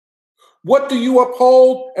 What do you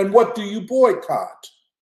uphold and what do you boycott?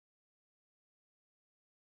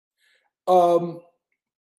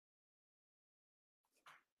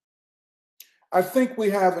 I think we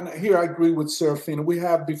have, and here I agree with Serafina, we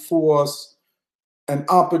have before us an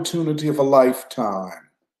opportunity of a lifetime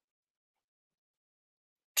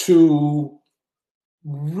to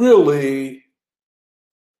really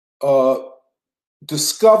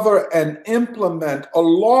discover and implement,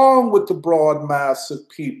 along with the broad mass of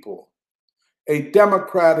people, a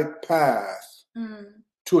democratic path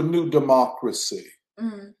to a new democracy.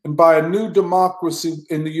 And by a new democracy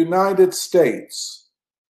in the United States,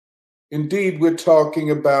 indeed, we're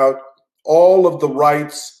talking about all of the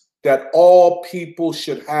rights that all people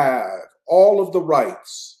should have, all of the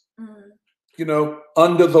rights,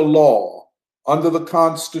 under the law, under the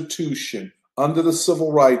Constitution, under the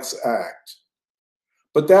Civil Rights Act.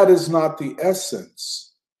 But that is not the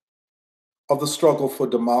essence of the struggle for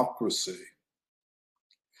democracy.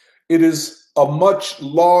 It is a much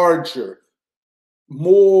larger,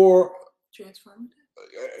 more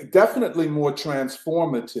transformative, definitely more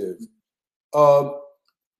transformative,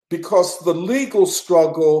 because the legal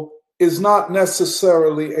struggle is not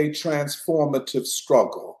necessarily a transformative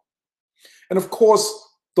struggle. And of course,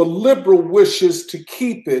 The liberal wishes to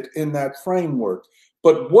keep it in that framework.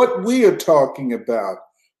 But what we are talking about,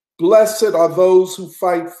 blessed are those who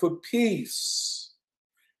fight for peace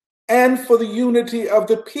and for the unity of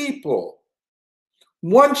the people.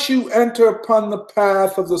 Once you enter upon the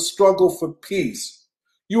path of the struggle for peace,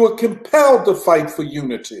 you are compelled to fight for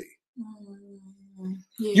unity.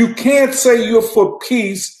 Yeah. You can't say you're for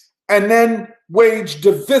peace and then wage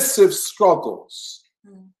divisive struggles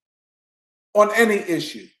on any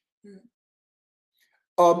issue.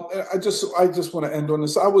 I just want to end on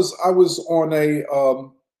this. I was on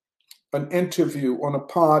an interview on a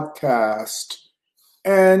podcast,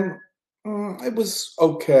 and it was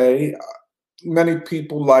okay. Many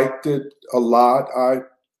people liked it a lot. I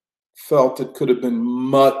felt it could have been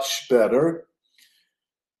much better.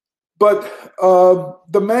 But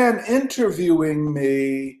the man interviewing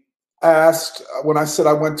me asked, when I said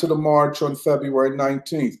I went to the march on February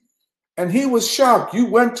 19th, and he was shocked. You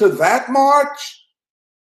went to that march?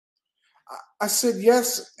 I said,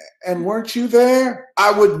 yes, and weren't you there?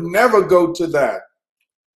 I would never go to that.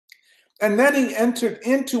 And then he entered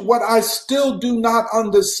into what I still do not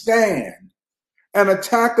understand, an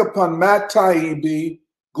attack upon Matt Taibbi,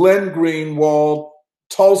 Glenn Greenwald,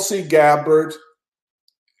 Tulsi Gabbard,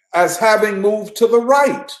 as having moved to the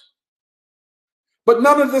right. But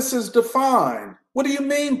none of this is defined. What do you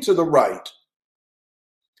mean to the right?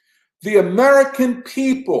 The American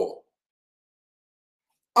people,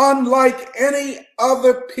 unlike any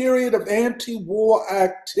other period of anti-war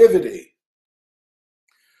activity,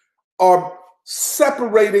 are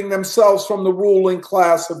separating themselves from the ruling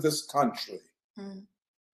class of this country.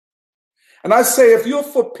 And I say, if you're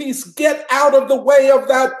for peace, get out of the way of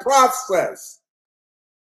that process.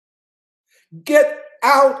 Get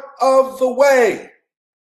out of the way.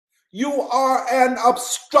 You are an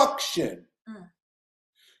obstruction.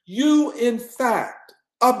 You, in fact,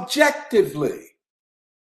 objectively,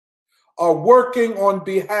 are working on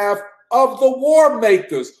behalf of the war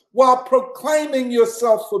makers while proclaiming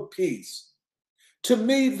yourself for peace. To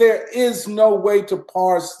me, there is no way to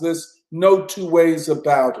parse this, no two ways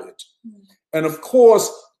about it. And of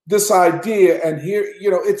course, this idea, and here,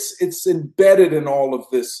 it's embedded in all of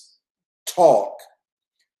this talk.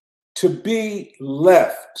 To be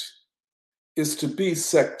left is to be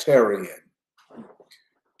sectarian.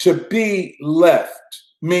 To be left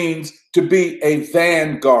means to be a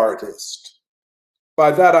vanguardist.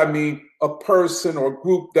 By that I mean a person or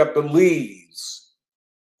group that believes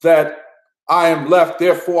that I am left,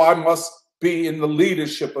 therefore I must be in the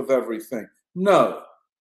leadership of everything. No.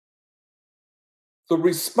 The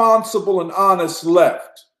responsible and honest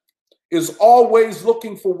left is always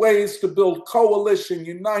looking for ways to build coalition,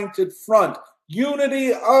 united front,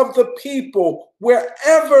 unity of the people,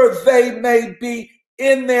 wherever they may be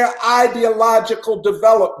in their ideological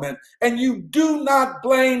development. And you do not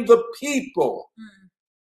blame the people.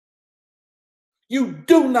 You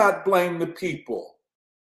do not blame the people.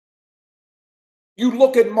 You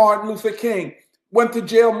look at Martin Luther King, went to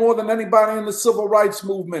jail more than anybody in the civil rights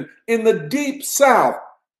movement. In the Deep South,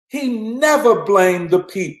 he never blamed the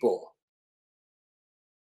people.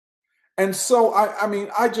 And so,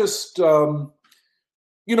 I just, we're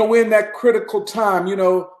in that critical time.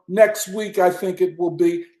 Next week, I think it will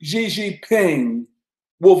be, Xi Jinping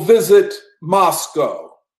will visit Moscow.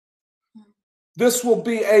 This will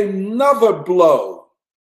be another blow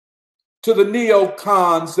to the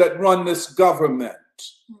neocons that run this government.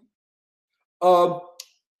 I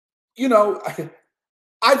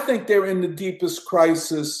think they're in the deepest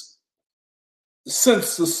crisis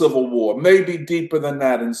since the Civil War, maybe deeper than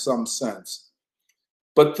that in some sense.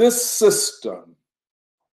 But this system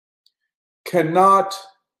cannot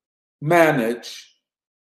manage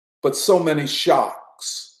but so many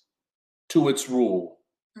shocks to its rule.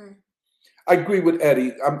 I agree with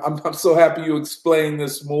Eddie. I'm so happy you explained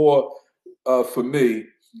this more for me.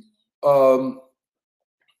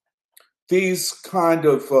 These kind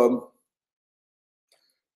of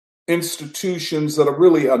institutions that are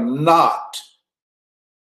really not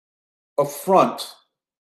a front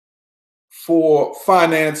for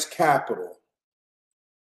finance capital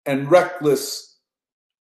and reckless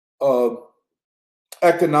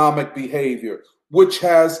economic behavior, which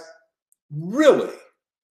has really,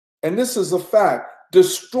 and this is a fact,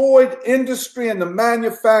 destroyed industry and the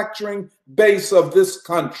manufacturing base of this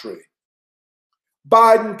country.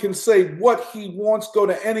 Biden can say what he wants, go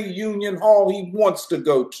to any union hall he wants to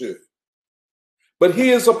go to. But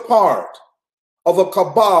he is a part of a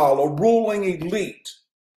cabal, a ruling elite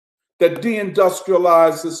that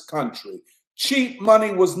deindustrialized this country. Cheap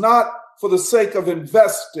money was not for the sake of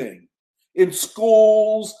investing in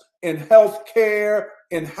schools, in health care,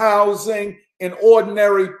 in housing, in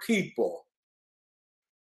ordinary people.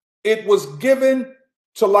 It was given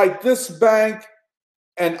to, like this bank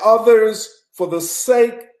and others, for the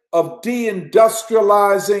sake of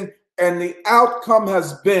deindustrializing, and the outcome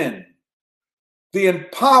has been the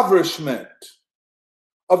impoverishment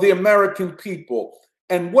of the American people.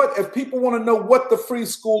 And what, if people want to know what the free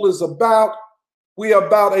school is about, we are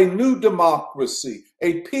about a new democracy,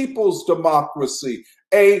 a people's democracy,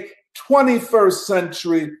 a 21st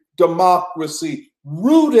century democracy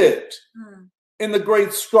rooted in the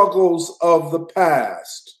great struggles of the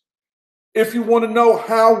past. If you want to know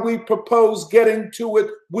how we propose getting to it,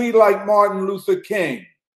 we, like Martin Luther King,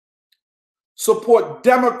 support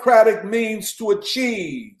democratic means to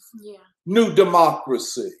achieve new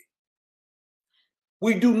democracy.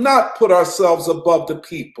 We do not put ourselves above the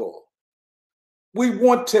people. We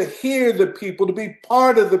want to hear the people, to be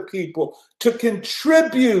part of the people, to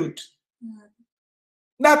contribute,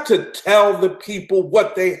 not to tell the people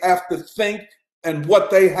what they have to think and what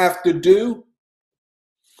they have to do.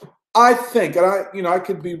 I think, and I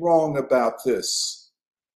could be wrong about this,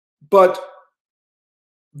 but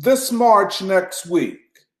this March next week,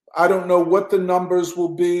 I don't know what the numbers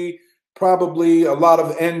will be. Probably a lot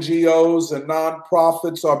of NGOs and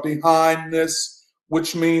nonprofits are behind this,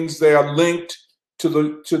 which means they are linked to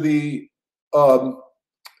the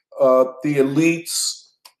elites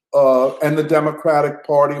and the Democratic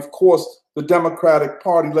Party. Of course, the Democratic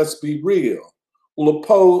Party, let's be real,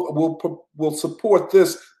 will support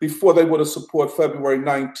this before they would have support February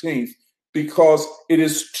 19th, because it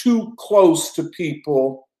is too close to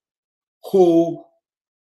people who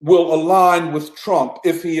will align with Trump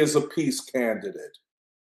if he is a peace candidate.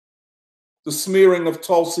 The smearing of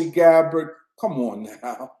Tulsi Gabbard, come on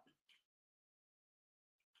now.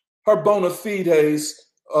 Her bona fides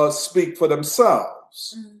speak for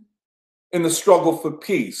themselves in the struggle for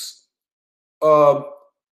peace. But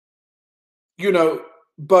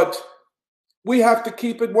we have to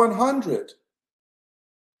keep it 100.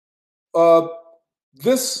 And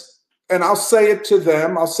I'll say it to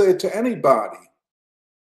them, I'll say it to anybody.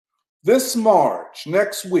 This March,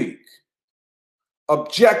 next week,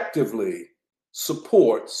 objectively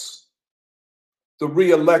supports the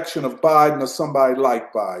re-election of Biden or somebody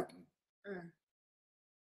like Biden.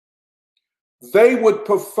 They would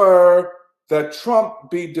prefer that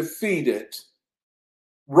Trump be defeated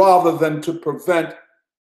rather than to prevent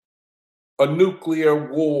a nuclear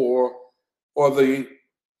war or the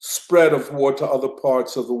spread of war to other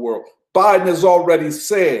parts of the world. Biden has already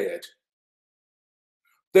said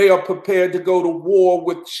they are prepared to go to war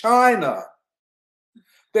with China.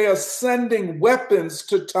 They are sending weapons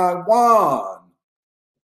to Taiwan.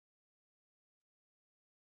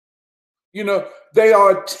 They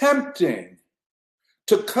are attempting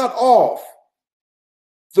to cut off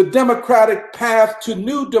the democratic path to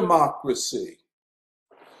new democracy.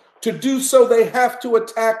 To do so, they have to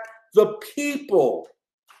attack the people.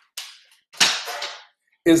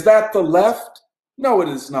 Is that the left? No, it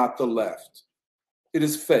is not the left. It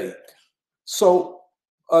is fake. So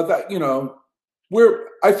I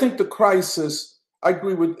think the crisis, I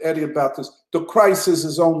agree with Eddie about this, the crisis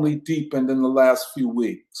is only deepened in the last few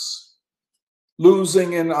weeks.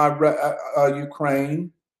 Losing in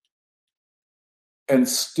Ukraine and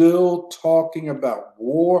still talking about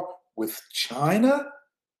war with China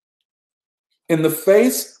in the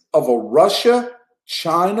face of a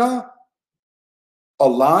Russia-China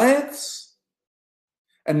alliance.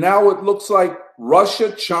 And now it looks like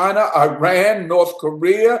Russia, China, Iran, North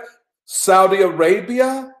Korea, Saudi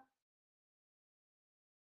Arabia.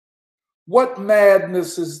 What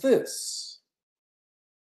madness is this?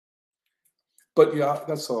 But yeah,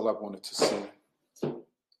 that's all I wanted to say.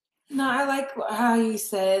 No, I like how you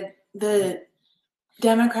said the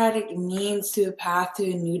democratic means to a path to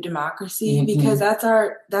a new democracy, because that's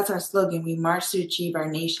our slogan. We march to achieve our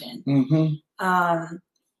nation. I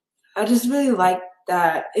just really like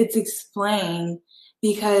that it's explained,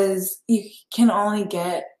 because you can only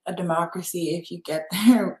get a democracy if you get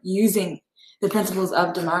there using the principles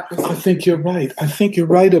of democracy. I think you're right. I think you're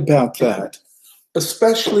right about that,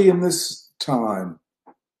 especially in this time.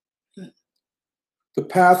 The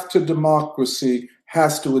path to democracy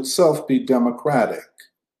has to itself be democratic,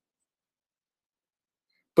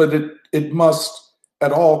 but it must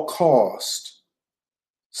at all cost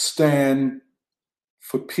stand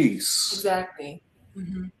for peace. Exactly.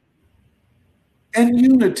 And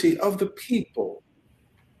unity of the people.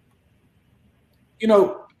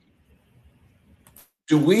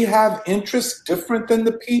 Do we have interests different than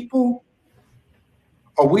the people?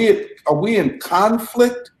 Are we in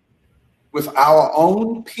conflict with our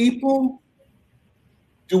own people?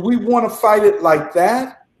 Do we want to fight it like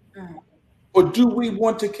that? Or do we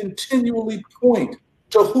want to continually point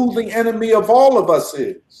to who the enemy of all of us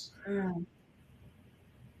is?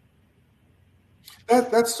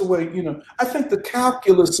 That's the way, I think the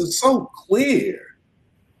calculus is so clear.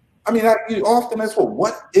 I mean, you often ask, well,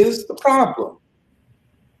 what is the problem?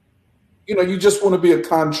 You just want to be a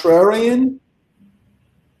contrarian?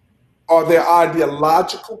 Are there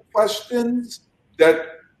ideological questions that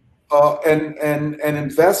and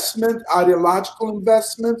ideological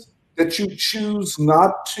investments that you choose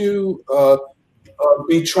not to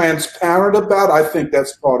be transparent about? I think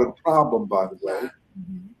that's part of the problem, by the way.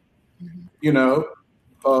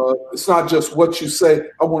 It's not just what you say.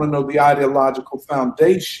 I want to know the ideological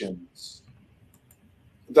foundations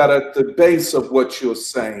that are at the base of what you're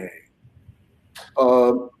saying,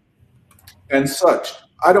 and such.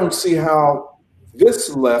 I don't see how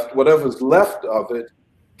this left, whatever's left of it,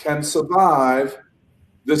 can survive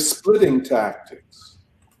the splitting tactics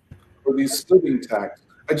or these splitting tactics.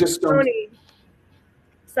 I just don't. Tony,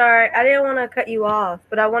 sorry, I didn't want to cut you off,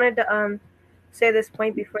 but I wanted to say this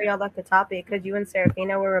point before y'all left the topic, because you and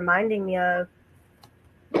Serafina were reminding me of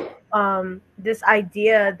this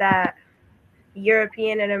idea that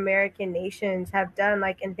European and American nations have done,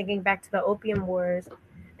 like in thinking back to the Opium Wars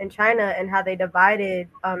in China and how they divided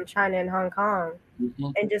China and Hong Kong,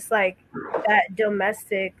 and just like that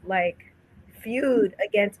domestic like feud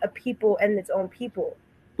against a people and its own people,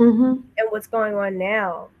 and what's going on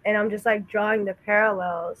now. And I'm just like drawing the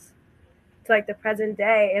parallels to like the present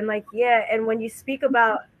day, and like and when you speak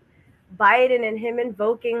about Biden and him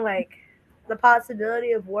invoking like the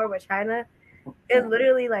possibility of war with China, it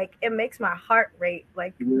literally like it makes my heart rate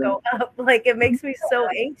like go up. Like it makes me so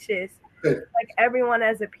anxious, like everyone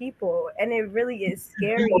as a people, and it really is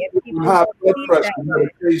scary. And people high blood see pressure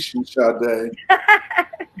that. medication, Sade.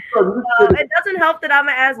 It doesn't help that I'm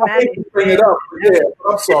an I asthmatic. hate to bring it up. Yeah,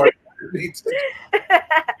 I'm sorry.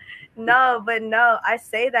 No, I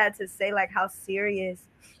say that to say like how serious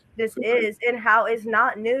this is and how it's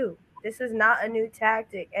not new. This is not a new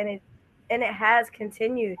tactic, and it has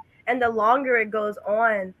continued. And the longer it goes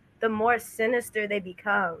on, the more sinister they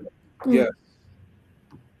become. Yeah.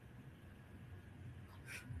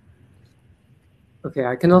 Okay,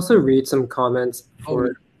 I can also read some comments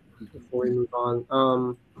before we move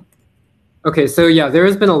on. Okay, so yeah, there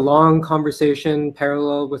has been a long conversation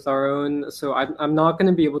parallel with our own. So I'm not going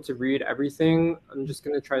to be able to read everything. I'm just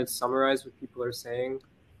going to try to summarize what people are saying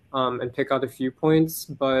and pick out a few points.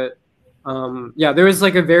 But yeah, there was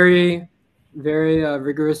like a very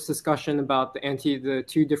rigorous discussion about the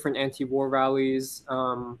two different anti-war rallies.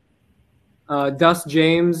 Dust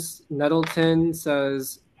James Nettleton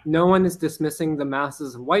says, no one is dismissing the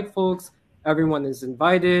masses of white folks. Everyone is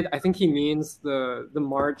invited. I think he means the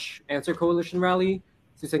March Answer Coalition rally.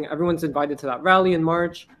 So he's saying everyone's invited to that rally in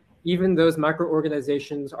March. Even those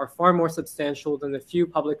micro-organizations are far more substantial than the few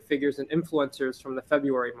public figures and influencers from the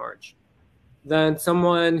February March. Then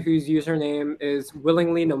someone whose username is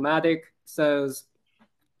Willingly Nomadic says,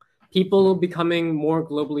 people becoming more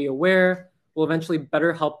globally aware will eventually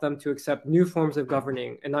better help them to accept new forms of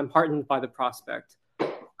governing, and I'm heartened by the prospect.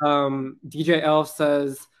 DJ Elf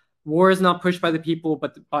says, war is not pushed by the people,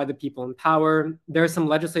 but by the people in power. There's some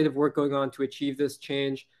legislative work going on to achieve this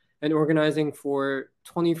change, and organizing for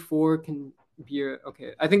 24 can be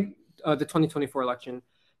I think the 2024 election.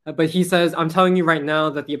 But he says, I'm telling you right now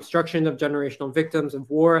that the obstruction of generational victims of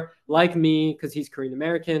war, like me, because he's Korean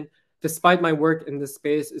American, despite my work in this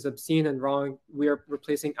space, is obscene and wrong. We are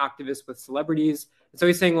replacing activists with celebrities. And so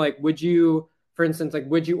he's saying, like, would you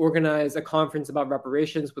organize a conference about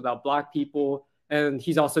reparations without Black people? And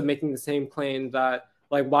he's also making the same claim that,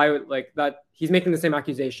 he's making the same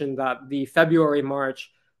accusation that the February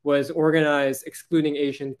March was organized excluding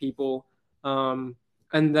Asian people.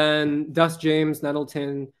 And then Dust James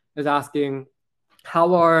Nettleton is asking,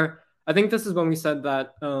 I think this is when we said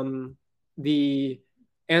that the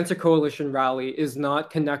Answer Coalition rally is not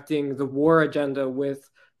connecting the war agenda with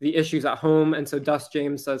the issues at home. And so Dust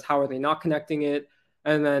James says, how are they not connecting it?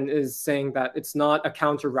 And then is saying that it's not a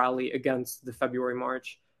counter rally against the February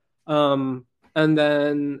March. And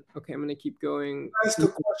then, okay, I'm going to keep going. Ask the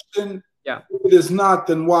question. Yeah. If it is not,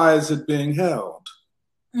 then why is it being held?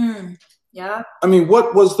 Yeah. I mean,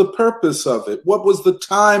 what was the purpose of it? What was the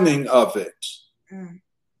timing of it?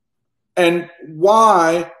 And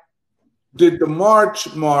why did the March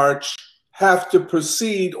have to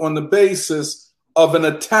proceed on the basis of an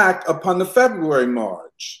attack upon the February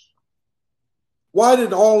March? Why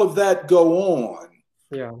did all of that go on?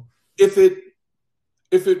 Yeah. If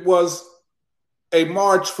it was a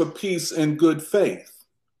march for peace and good faith.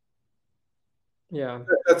 Yeah.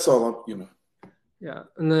 That's all I'm. Yeah.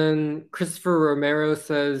 And then Christopher Romero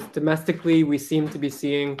says, domestically, we seem to be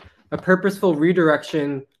seeing a purposeful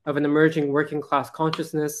redirection of an emerging working class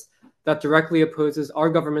consciousness that directly opposes our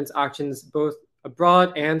government's actions both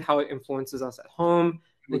abroad and how it influences us at home.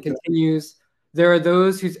 And continues, there are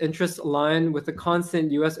those whose interests align with the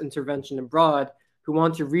constant US intervention abroad who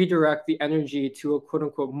want to redirect the energy to a quote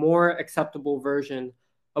unquote more acceptable version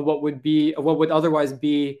of what would otherwise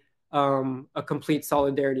be a complete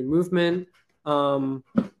solidarity movement. And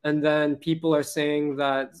then people are saying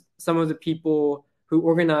that some of the people who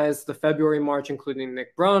organized the February march, including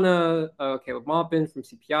Nick Brana, Caleb Maupin from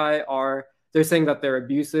CPI, they're saying that they're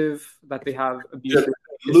abusive, that they have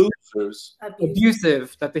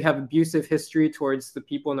that they have abusive history towards the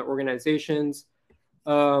people in the organizations.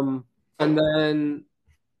 And then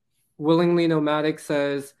Willingly Nomadic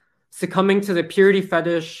says, succumbing to the purity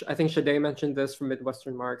fetish, I think Shade mentioned this from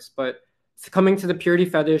Midwestern Marx, but succumbing to the purity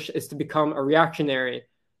fetish is to become a reactionary.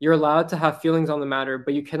 You're allowed to have feelings on the matter,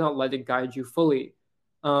 but you cannot let it guide you fully.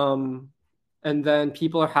 And then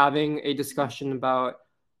people are having a discussion about,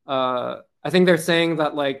 I think they're saying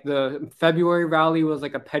that like the February rally was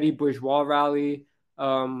like a petty bourgeois rally,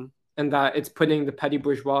 and that it's putting the petty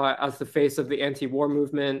bourgeois as the face of the anti-war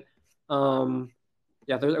movement.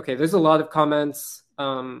 There's a lot of comments.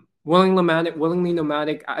 Willingly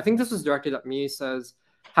Nomadic, I think this was directed at me, says,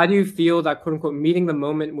 how do you feel that quote unquote meeting the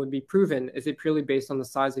moment would be proven? Is it purely based on the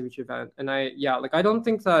size of each event? And I don't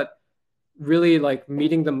think that really like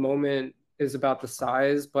meeting the moment is about the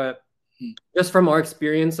size, but just from our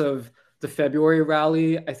experience of the February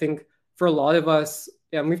rally, I think for a lot of us,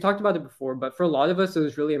 and we've talked about it before, but for a lot of us, it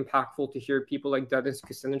was really impactful to hear people like Dennis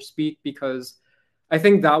Kucinich speak, because I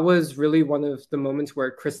think that was really one of the moments where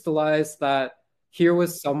it crystallized that here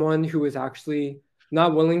was someone who was actually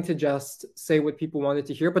not willing to just say what people wanted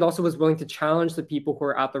to hear, but also was willing to challenge the people who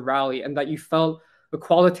were at the rally, and that you felt a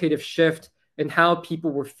qualitative shift in how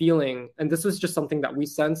people were feeling. And this was just something that we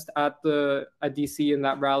sensed at DC in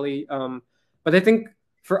that rally. But I think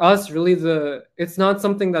for us, really, it's not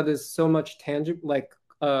something that is so much tangible, like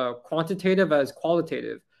quantitative as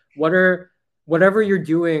qualitative. Whatever you're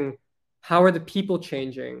doing, how are the people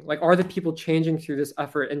changing? Like, are the people changing through this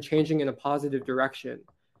effort and changing in a positive direction?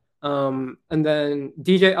 And then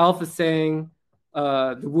DJ Alpha saying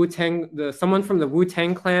someone from the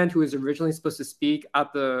Wu-Tang Clan who was originally supposed to speak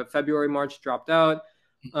at the February march dropped out.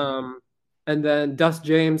 And then Dust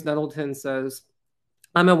James Nettleton says,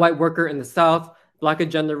 I'm a white worker in the South. Black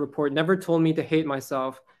Agenda Report never told me to hate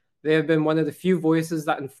myself. They have been one of the few voices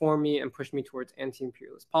that inform me and push me towards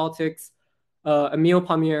anti-imperialist politics. Emile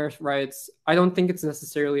Palmier writes, I don't think it's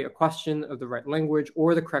necessarily a question of the right language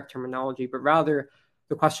or the correct terminology, but rather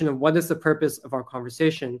the question of what is the purpose of our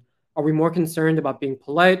conversation? Are we more concerned about being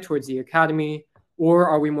polite towards the academy, or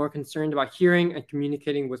are we more concerned about hearing and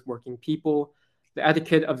communicating with working people, the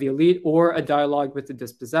etiquette of the elite, or a dialogue with the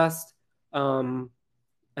dispossessed?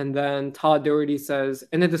 And then Todd Doherty says,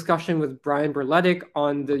 in a discussion with Brian Berletic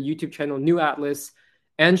on the YouTube channel New Atlas,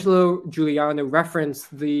 Angelo Giuliano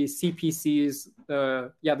referenced the CPC's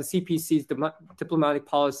diplomatic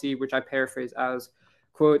policy, which I paraphrase as,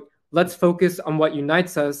 quote, let's focus on what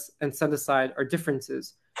unites us and set aside our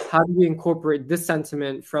differences. How do we incorporate this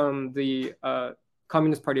sentiment from the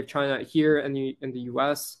Communist Party of China here in the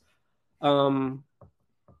US? And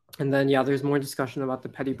then, there's more discussion about the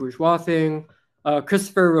petty bourgeois thing.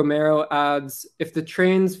 Christopher Romero adds, if the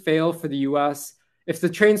trains fail, then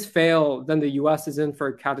the US is in for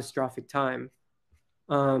a catastrophic time.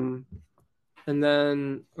 And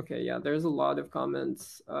then, there's a lot of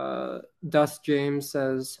comments. Dust James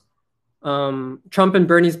says, Trump and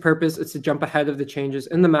Bernie's purpose is to jump ahead of the changes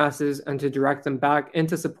in the masses and to direct them back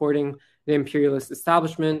into supporting the imperialist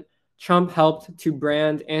establishment. Trump helped to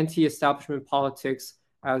brand anti-establishment politics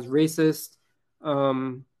as racist.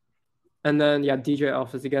 And then, DJ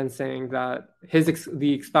Alpha is again saying that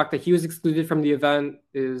the fact that he was excluded from the event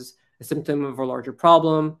is a symptom of a larger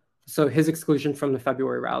problem. So his exclusion from the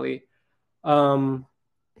February rally. More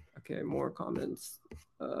comments.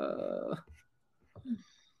 I'm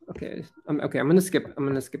gonna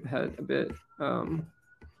skip ahead a bit. And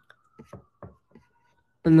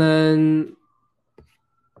then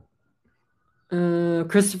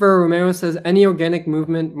Christopher Romero says any organic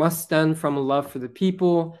movement must stem from a love for the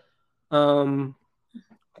people. Todd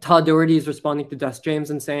Doherty is responding to Dust James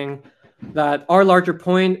and saying that our larger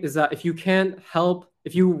point is that if you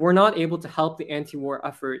were not able to help the anti-war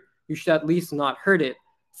effort, you should at least not hurt it.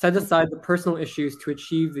 Set aside the personal issues to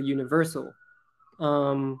achieve the universal.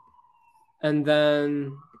 And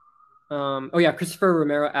then Christopher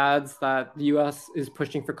Romero adds that the U.S. is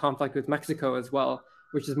pushing for conflict with Mexico as well,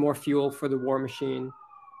 which is more fuel for the war machine.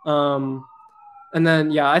 And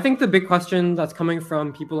then, I think the big question that's coming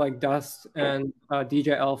from people like Dust and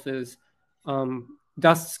DJ Elf is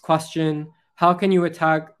Dust's question: how can you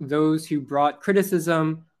attack those who brought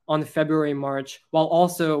criticism on the February march while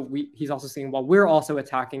also he's also saying while we're also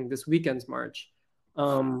attacking this weekend's march,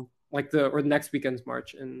 or the next weekend's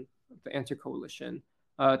march in the anti-coalition.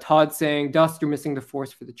 Todd saying, Dust, you're missing the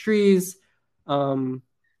forest for the trees. And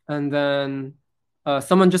then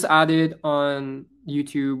someone just added on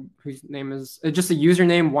YouTube, whose name is just a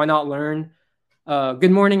username, Why Not Learn.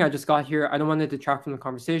 Good morning, I just got here. I don't want to detract from the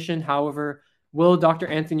conversation. However, will Dr.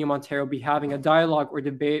 Anthony Monteiro be having a dialogue or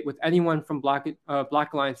debate with anyone from Black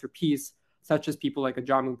Alliance for Peace, such as people like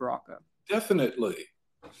Ajamu Baraka? Definitely.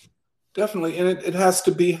 And it has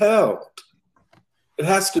to be held. It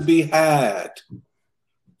has to be had.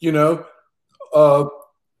 I don't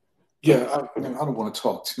want to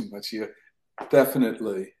talk too much here.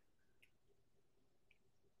 Definitely.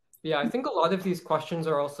 Yeah, I think a lot of these questions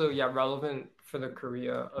are also relevant for the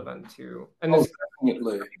Korea event too, and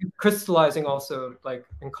definitely crystallizing also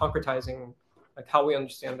and concretizing how we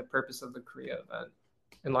understand the purpose of the Korea event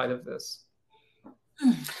in light of this.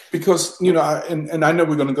 Because and I know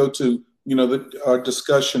we're going to go to our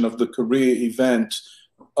discussion of the Korea event.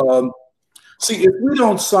 See, if we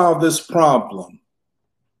don't solve this problem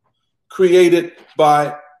created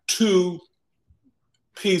by 2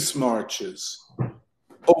 peace marches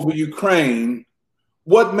over Ukraine,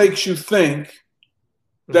 what makes you think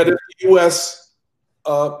that if the U.S.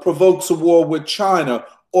 provokes a war with China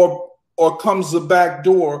or comes the back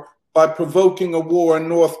door by provoking a war in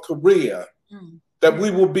North Korea, that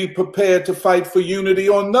we will be prepared to fight for unity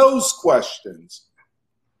on those questions?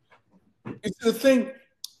 It's the thing.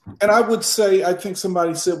 And I would say, I think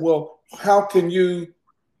somebody said, well, how can you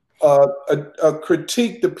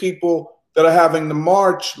critique the people that are having the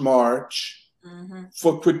March for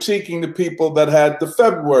critiquing the people that had the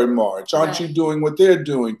February march? Aren't you doing what they're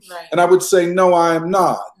doing? Right. And I would say, no, I am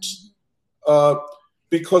not.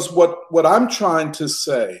 Because what I'm trying to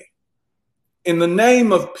say, in the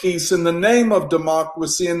name of peace, in the name of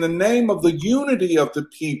democracy, in the name of the unity of the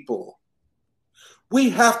people, we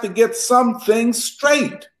have to get some things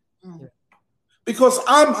straight. Because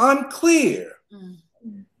I'm unclear.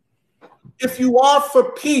 If you are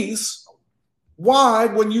for peace, why,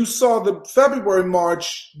 when you saw the February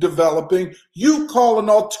march developing, you call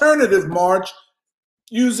an alternative march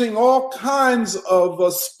using all kinds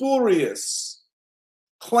of spurious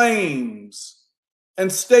claims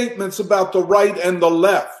and statements about the right and the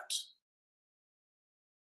left?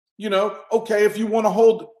 Okay, if you want to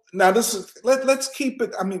hold, now this is, let's keep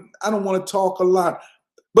it, I don't want to talk a lot,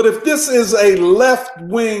 but if this is a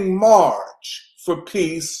left-wing march for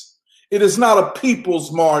peace, it is not a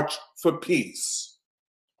people's march for peace.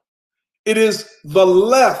 It is the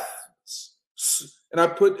left's, and I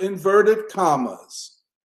put inverted commas,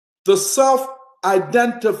 the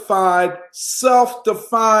self-identified,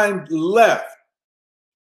 self-defined left,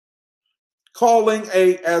 calling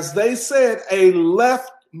as they said, a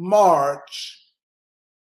left march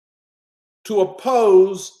to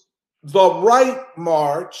oppose the right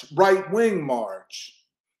march, right-wing march.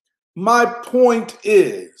 My point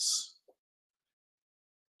is,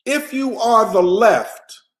 if you are the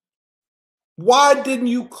left, why didn't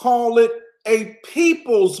you call it a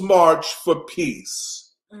people's march for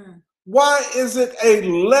peace? Why is it a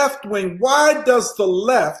left wing? Why does the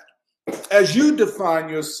left, as you define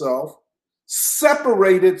yourself,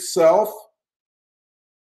 separate itself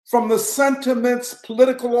from the sentiments,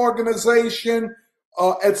 political organization,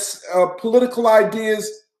 political ideas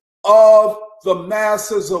of the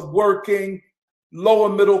masses of working, lower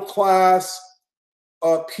middle class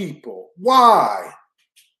people? Why?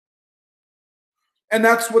 And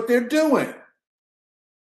that's what they're doing.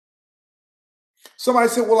 Somebody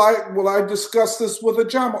said, will I discuss this with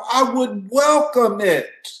Ajamu? I would welcome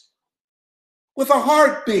it with a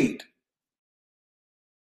heartbeat.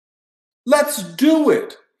 Let's do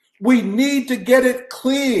it. We need to get it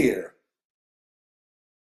clear.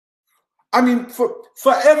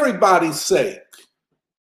 For everybody's sake.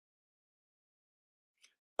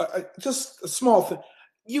 Just a small thing.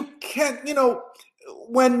 You can't,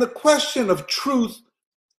 when the question of truth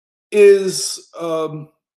is on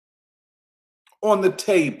the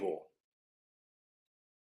table,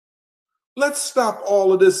 let's stop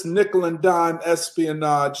all of this nickel and dime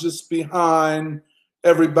espionage just behind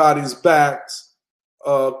everybody's backs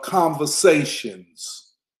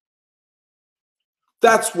conversations.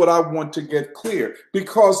 That's what I want to get clear,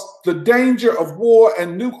 because the danger of war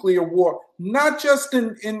and nuclear war, not just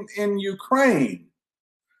in Ukraine,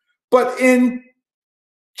 but in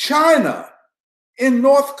China, in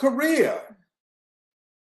North Korea.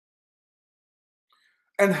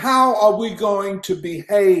 And how are we going to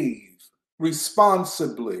behave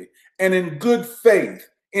responsibly and in good faith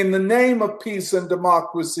in the name of peace and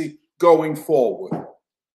democracy going forward?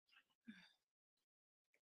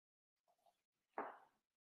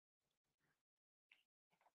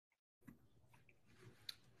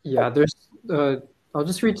 Yeah, there's. I'll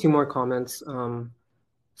just read two more comments.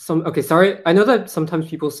 Okay, sorry. I know that sometimes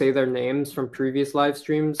people say their names from previous live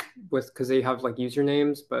streams because they have like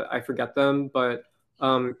usernames, but I forget them. But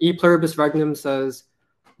E Pluribus Regnum says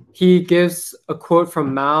he gives a quote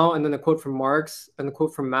from Mao and then a quote from Marx, and the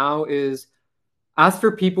quote from Mao is, "As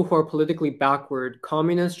for people who are politically backward,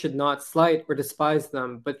 communists should not slight or despise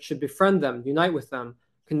them, but should befriend them, unite with them,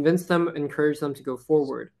 convince them, encourage them to go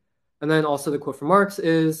forward." And then also the quote from Marx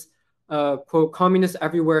is, quote, "Communists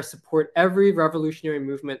everywhere support every revolutionary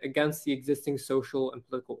movement against the existing social and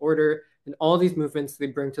political order. In all these movements, they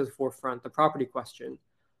bring to the forefront the property question."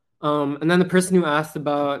 And then the person who asked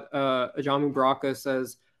about Ajamu Baraka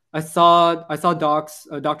says, I saw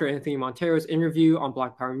Dr. Anthony Montero's interview on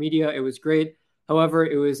Black Power Media. It was great. However,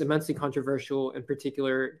 it was immensely controversial, in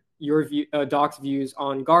particular, your view, Doc's views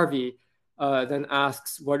on Garvey. Then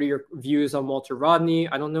asks, what are your views on Walter Rodney?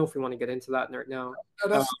 I don't know if we want to get into that right now.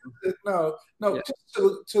 No, yeah.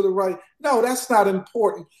 Just to the right. No, that's not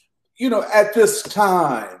important. At this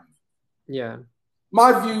time. Yeah.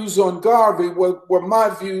 My views on Garvey were my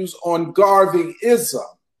views on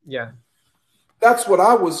Garveyism. Yeah. That's what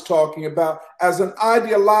I was talking about, as an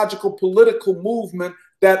ideological political movement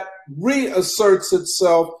that reasserts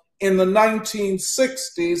itself in the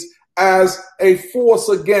 1960s as a force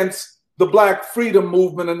against the Black freedom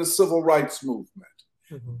movement and the civil rights movement.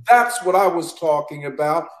 Mm-hmm. That's what I was talking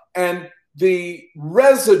about. And the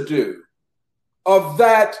residue of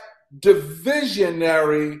that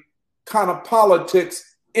divisionary kind of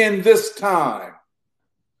politics in this time.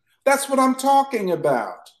 That's what I'm talking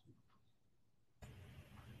about.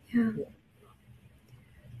 Yeah.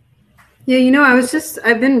 Yeah,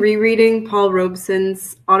 I've been rereading Paul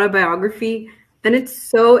Robeson's autobiography, and it's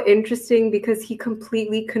so interesting because he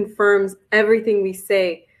completely confirms everything we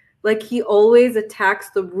say. Like, he always attacks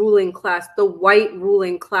the ruling class, the white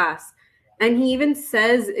ruling class. And he even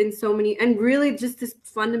says in so many, and really just this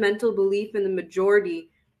fundamental belief in the majority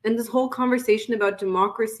and this whole conversation about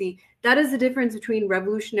democracy, that is the difference between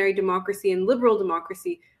revolutionary democracy and liberal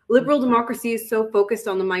democracy. Liberal democracy is so focused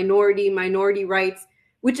on the minority rights,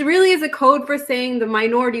 which really is a code for saying the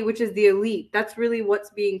minority, which is the elite. That's really what's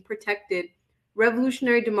being protected.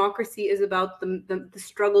 Revolutionary democracy is about the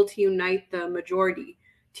struggle to unite the majority,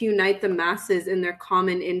 to unite the masses in their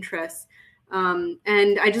common interests.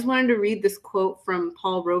 And I just wanted to read this quote from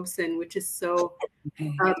Paul Robeson, which is so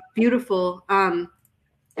beautiful. And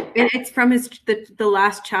it's from the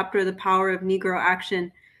last chapter, The Power of Negro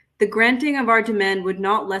Action. The granting of our demand would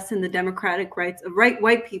not lessen the democratic rights of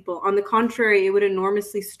white people. On the contrary, it would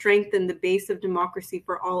enormously strengthen the base of democracy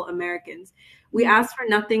for all Americans. We ask for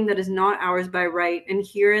nothing that is not ours by right, and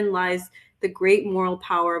herein lies the great moral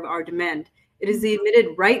power of our demand. It is the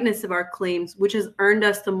admitted rightness of our claims which has earned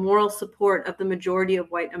us the moral support of the majority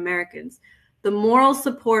of white Americans. The moral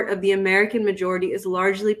support of the American majority is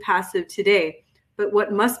largely passive today, but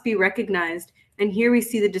what must be recognized, and here we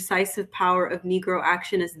see the decisive power of Negro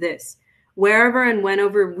action, is this: wherever and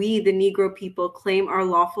whenever we, the Negro people, claim our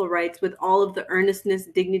lawful rights with all of the earnestness,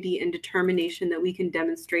 dignity, and determination that we can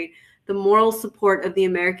demonstrate, the moral support of the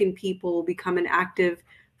American people will become an active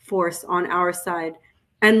force on our side.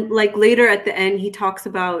 And like later at the end, he talks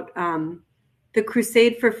about the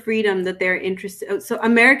crusade for freedom that they're interested in. So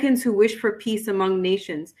Americans who wish for peace among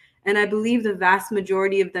nations, and I believe the vast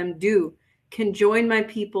majority of them do, can join my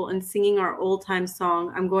people in singing our old-time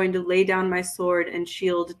song, I'm going to lay down my sword and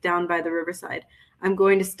shield down by the riverside. I'm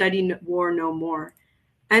going to study war no more.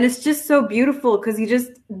 And it's just so beautiful because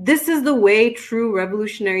this is the way true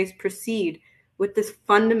revolutionaries proceed, with this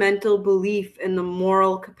fundamental belief in the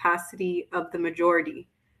moral capacity of the majority.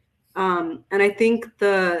 And I think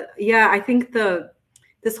this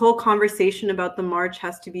whole conversation about the march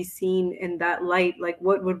has to be seen in that light. Like,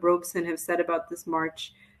 what would Robeson have said about this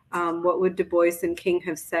march? What would Du Bois and King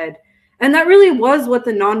have said? And that really was what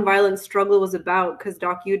the nonviolent struggle was about, because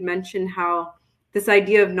Doc, you'd mentioned how this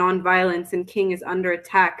idea of nonviolence and King is under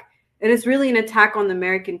attack. And it's really an attack on the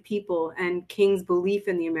American people and King's belief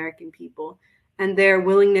in the American people and their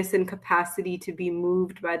willingness and capacity to be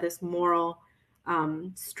moved by this moral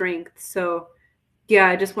strength. So Yeah,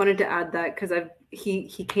 I just wanted to add that because he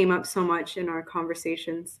came up so much in our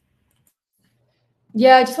conversations.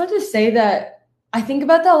 Yeah, I just wanted to say that I think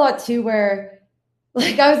about that a lot too, where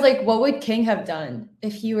like I was like, what would King have done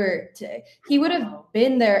if he were to he would have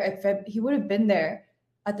been there he would have been there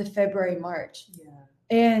at the February March. Yeah.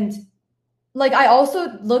 And like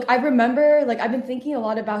I remember like I've been thinking a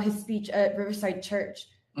lot about his speech at Riverside Church,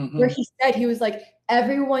 where he said he was like,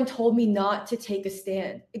 everyone told me not to take a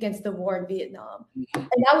stand against the war in Vietnam.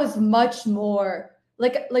 And that was much more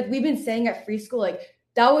like we've been saying at Free School, like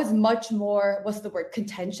that was much more, what's the word,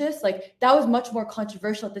 contentious. Like that was much more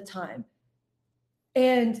controversial at the time.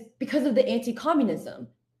 And because of the anti-communism.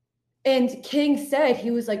 And King said,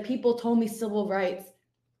 he was like, people told me civil rights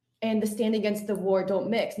and the stand against the war don't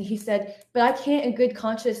mix. And he said, but I can't in good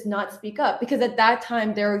conscience not speak up, because at that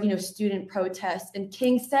time there were, student protests. And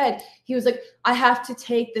King said, he was like, I have to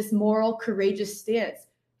take this moral, courageous stance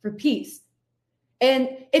for peace. And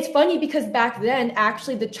it's funny because back then,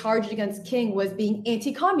 actually the charge against King was being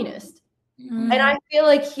anti-communist. And I feel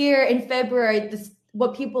like here in February,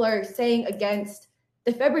 what people are saying against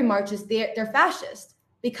the February March is they're fascist,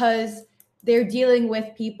 because they're dealing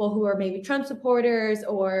with people who are maybe Trump supporters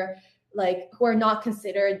or like who are not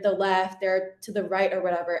considered the left, they're to the right or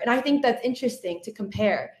whatever. And I think that's interesting to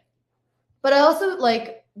compare. But I also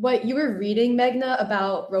like what you were reading, Meghna,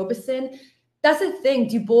 about Robeson. That's the thing.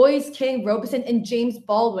 Du Bois, King, Robeson, and James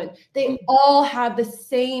Baldwin, they all say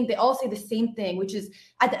the same thing, which is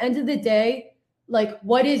at the end of the day, like,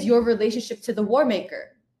 what is your relationship to the war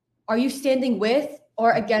maker? Are you standing with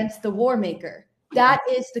or against the war maker? That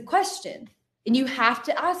is the question. And you have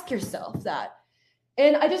to ask yourself that.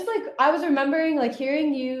 And I was remembering like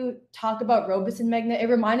hearing you talk about Robeson, Meghna, it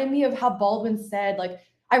reminded me of how Baldwin said, like,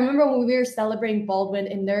 I remember when we were celebrating Baldwin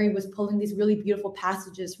and Nuri was pulling these really beautiful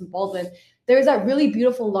passages from Baldwin. There was that really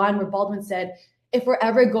beautiful line where Baldwin said, if we're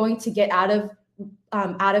ever going to get out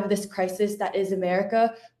of this crisis that is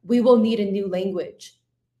America, we will need a new language.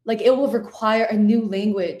 Like it will require a new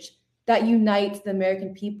language that unites the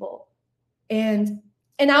American people. And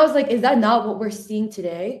I was like, is that not what we're seeing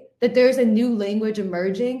today? That there's a new language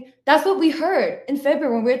emerging? That's what we heard in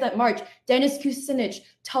February when we were at that march. Dennis Kucinich,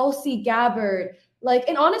 Tulsi Gabbard, like,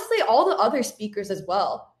 and honestly, all the other speakers as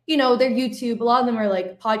well. They're YouTube. A lot of them are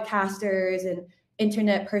like podcasters and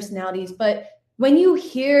internet personalities. But when you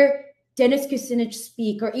hear Dennis Kucinich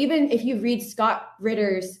speak, or even if you read Scott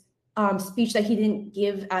Ritter's speech that he didn't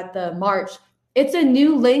give at the march, it's a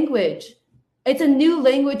new language. It's a new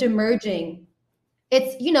language emerging.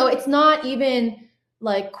 It's not even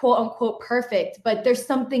like quote unquote perfect, but there's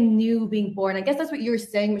something new being born. I guess that's what you were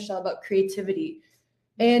saying, Michelle, about creativity.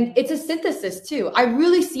 And it's a synthesis too. I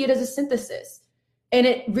really see it as a synthesis. And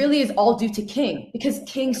it really is all due to King, because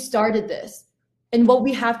King started this. And what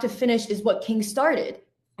we have to finish is what King started.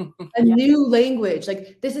 A new language.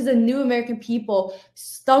 Like this is a new American people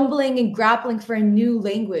stumbling and grappling for a new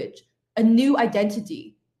language, a new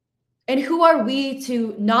identity. And who are we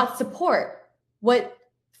to not support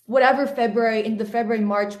whatever in the February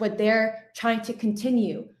March, what they're trying to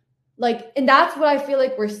continue? Like, and that's what I feel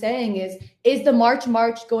like we're saying is the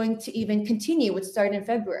March going to even continue what started in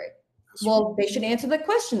February? Well, they should answer the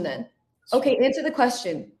question then. Okay, answer the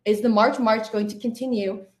question. Is the March going to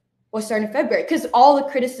continue what started in February? Because all the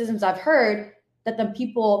criticisms I've heard that the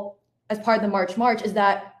people as part of the March is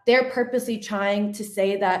that they're purposely trying to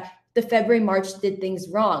say that the February March did things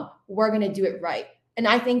wrong. We're going to do it right. And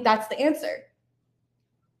I think that's the answer.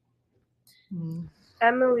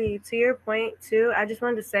 Emily, to your point too, I just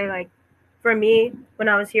wanted to say, like, for me, when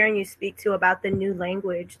I was hearing you speak too about the new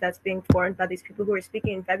language that's being formed by these people who are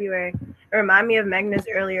speaking in February, it reminded me of Meghna's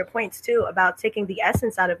earlier points too about taking the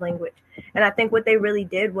essence out of language. And I think what they really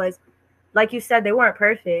did was, like you said, they weren't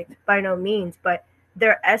perfect by no means, but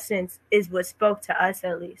their essence is what spoke to us,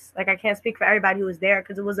 at least. Like, I can't speak for everybody who was there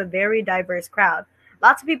because it was a very diverse crowd.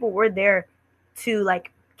 Lots of people were there to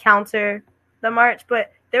like counter the march,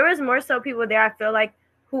 but there was more so people there, I feel like,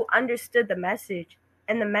 who understood the message.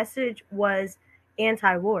 And the message was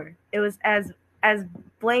anti-war. It was as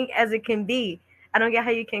blank as it can be. I don't get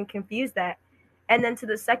how you can confuse that. And then to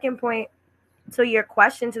the second point, to your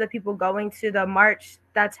question to the people going to the march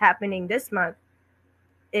that's happening this month,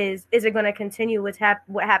 is it going to continue what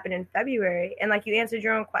happened in February? And like you answered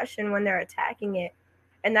your own question when they're attacking it.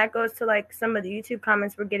 And that goes to like some of the YouTube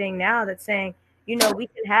comments we're getting now that's saying, we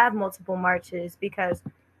can have multiple marches because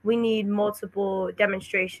we need multiple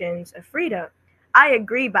demonstrations of freedom. I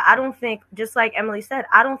agree, but I don't think, just like Emily said,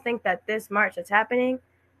 I don't think that this march that's happening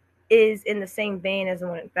is in the same vein as the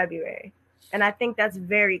one in February. And I think that's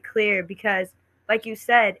very clear because, like you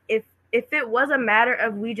said, if it was a matter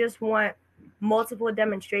of we just want multiple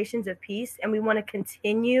demonstrations of peace and we want to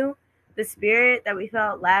continue the spirit that we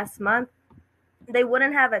felt last month, they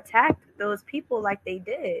wouldn't have attacked those people like they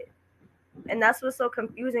did. And that's what's so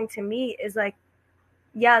confusing to me is like,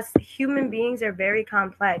 yes, human beings are very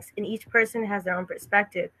complex and each person has their own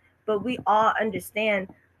perspective, but we all understand,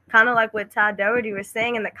 kind of like what Todd Doherty was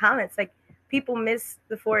saying in the comments, like people miss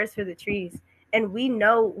the forest for the trees. And we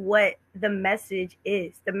know what the message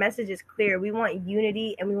is. The message is clear. We want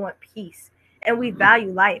unity and we want peace and we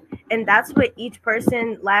value life. And that's what each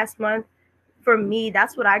person last month, for me,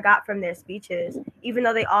 that's what I got from their speeches. Even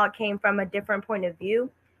though they all came from a different point of view,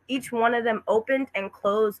 each one of them opened and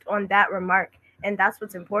closed on that remark. And that's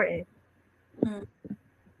what's important.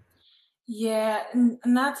 Yeah, and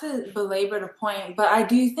not to belabor the point, but I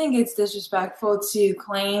do think it's disrespectful to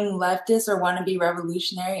claim leftists or want to be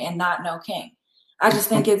revolutionary and not know King. I just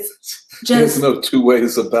think it's just... There's no two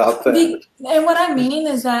ways about that. And what I mean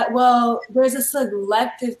is that, well, there's a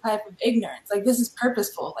selective type of ignorance. Like, this is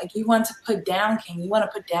purposeful. Like, you want to put down King. You want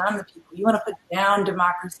to put down the people. You want to put down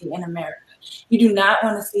democracy in America. You do not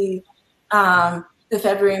want to see the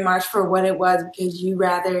February March for what it was because you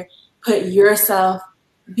rather put yourself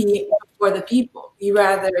be before the people. You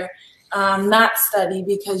rather not study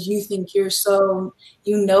because you think you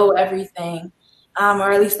know everything,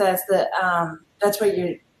 or at least that's what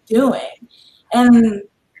you're doing. And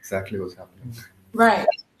exactly what's happening. Right.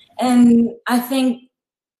 And I think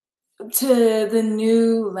to the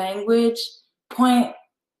new language point,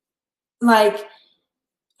 like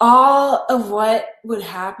all of what would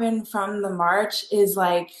happen from the march is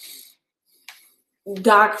like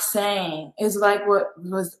Doc saying, is like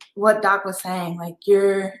what Doc was saying, like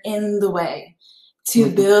you're in the way to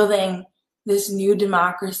building this new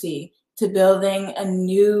democracy, to building a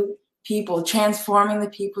new people, transforming the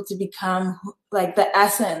people to become like the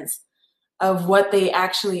essence of what they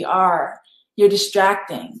actually are. You're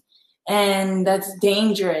distracting. And that's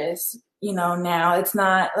dangerous. Now it's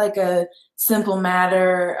not like a simple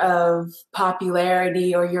matter of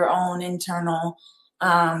popularity or your own internal,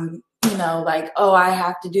 like, oh, I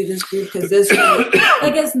have to do this group because this group.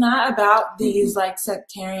 Like, it's not about these like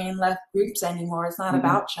sectarian left groups anymore. It's not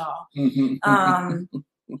about y'all.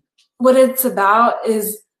 What it's about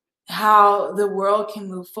is how the world can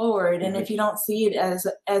move forward. And if you don't see it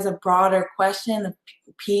as a broader question of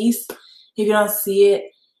peace, if you don't see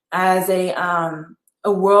it as a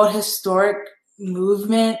world historic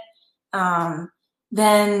movement,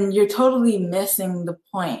 then you're totally missing the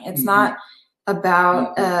point. It's not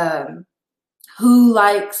about who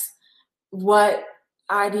likes what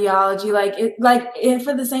ideology,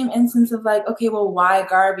 for the same instance of like, okay, well, why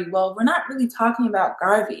Garvey? Well, we're not really talking about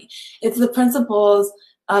Garvey. It's the principles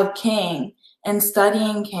of King and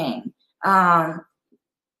studying King. The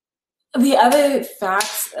other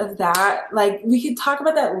facts of that, like we could talk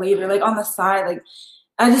about that later, like on the side. Like,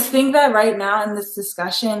 I just think that right now in this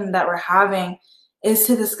discussion that we're having is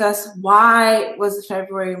to discuss why was the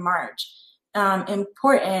February March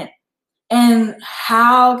important and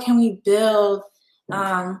how can we build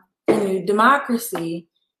a new democracy?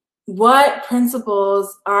 What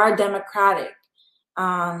principles are democratic?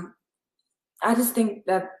 I just think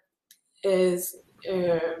that is,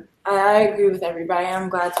 I agree with everybody. I'm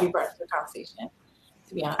glad to be brought to the conversation,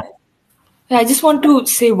 to be honest. I just want to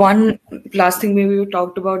say one last thing. Maybe we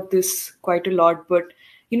talked about this quite a lot, but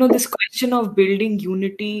this question of building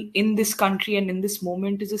unity in this country and in this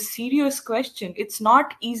moment is a serious question. It's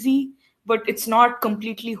not easy, but it's not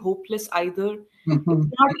completely hopeless either. It's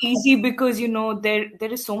not easy because, there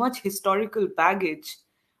is so much historical baggage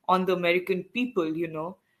on the American people,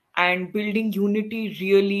 and building unity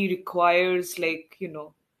really requires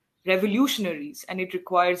revolutionaries, and it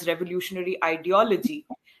requires revolutionary ideology.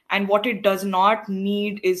 And what it does not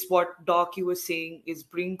need is what Doc, you were saying, is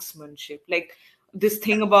brinksmanship. Like this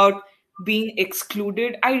thing about being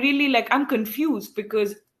excluded. I'm confused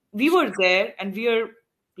because we were there and we are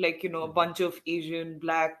a bunch of Asian,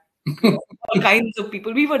 Black, all kinds of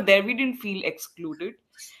people. We were there. We didn't feel excluded.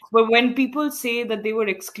 But when people say that they were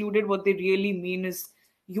excluded, what they really mean is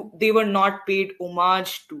they were not paid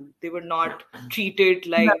homage to. They were not treated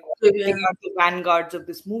like they are the vanguards of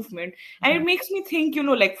this movement. And it makes me think,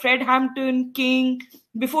 like Fred Hampton, King,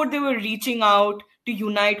 before they were reaching out to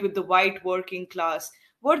unite with the white working class,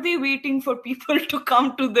 were they waiting for people to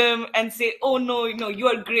come to them and say, oh, no, you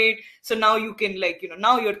are great. So now you can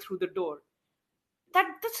now you're through the door. That's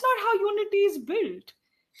not how unity is built.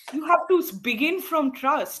 You have to begin from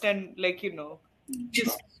trust and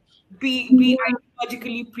just be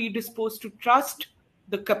ideologically predisposed to trust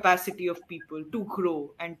the capacity of people to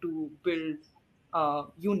grow and to build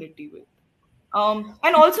unity with.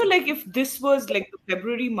 And also, like, if this was like the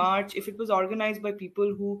February March, if it was organized by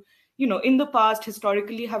people who, in the past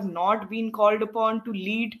historically have not been called upon to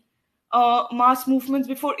lead mass movements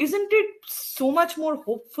before, isn't it so much more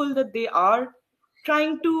hopeful that they are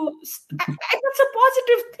trying to? That's a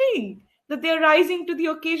positive thing that they're rising to the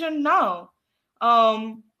occasion now.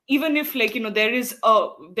 Even if, like, there is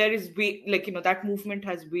way, like, that movement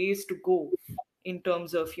has ways to go in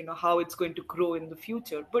terms of how it's going to grow in the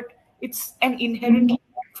future, but it's an inherently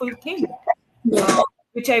hopeful thing,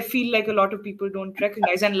 which I feel like a lot of people don't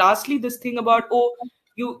recognize. And lastly, this thing about,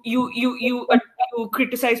 you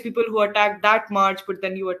criticize people who attack that march, but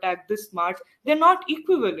then you attack this march. They're not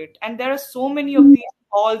equivalent, and there are so many of these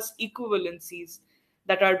false equivalencies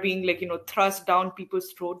that are being, like, thrust down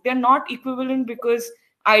people's throat. They're not equivalent because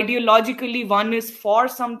ideologically one is for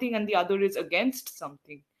something and the other is against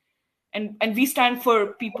something. And we stand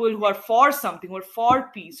for people who are for something, who are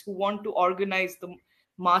for peace, who want to organize the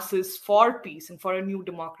masses for peace and for a new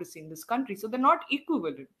democracy in this country. So they're not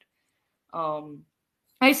equivalent.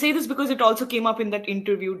 I say this because it also came up in that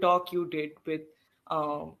interview doc you did with.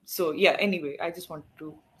 So yeah. Anyway, I just wanted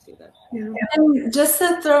to say that. Yeah. And just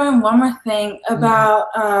to throw in one more thing about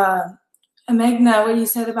Meghna, what you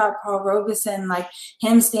said about Paul Robeson, like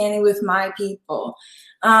him standing with my people.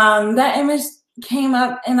 That image came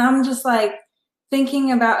up, and I'm just like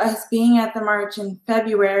thinking about us being at the march in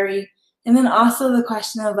February, and then also the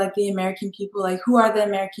question of like the American people, like who are the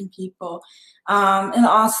American people, and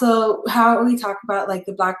also how we talk about like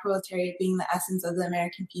the Black proletariat being the essence of the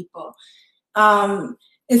American people.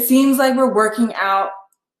 It seems like we're working out,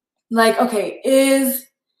 like, okay, is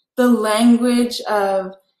the language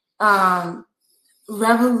of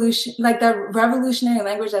revolution, like the revolutionary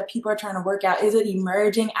language that people are trying to work out, is it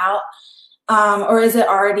emerging out? Or is it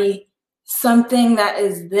already something that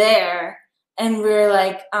is there, and we're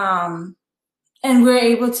like, and we're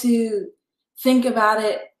able to think about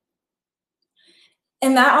it?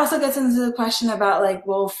 And that also gets into the question about like,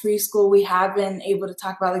 well, free school, we have been able to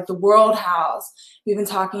talk about like the world house. We've been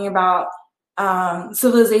talking about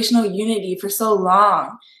civilizational unity for so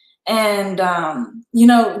long. And,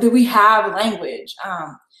 that we have language.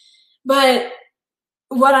 But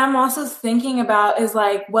what I'm also thinking about is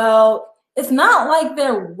like, well, it's not like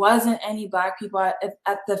there wasn't any Black people at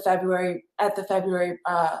the February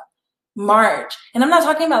march, and I'm not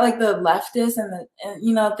talking about like the leftists and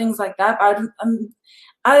things like that. But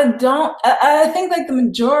I think like the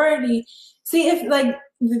majority. See, if like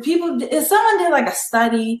the people, if someone did like a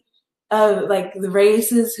study of like the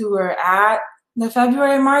races who were at the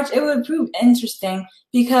February march, it would prove interesting,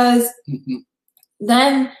 because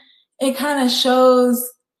then it kind of shows.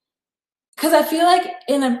 Because I feel like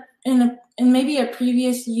in maybe a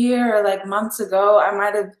previous year or like months ago, I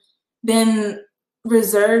might have been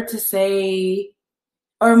reserved to say,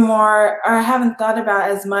 or I haven't thought about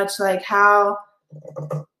as much like how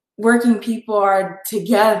working people are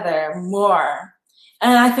together more.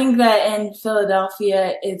 And I think that in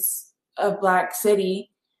Philadelphia, it's a Black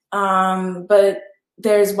city, but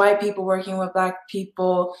there's white people working with Black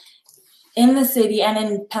people in the city and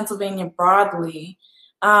in Pennsylvania broadly.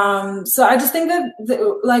 So I just think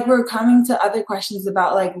that like we're coming to other questions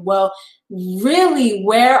about like, well, really,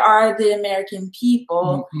 where are the American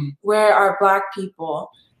people? Where are Black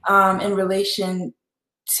people in relation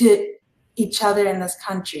to each other in this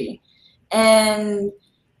country? And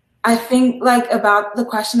I think like about the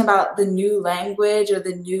question about the new language or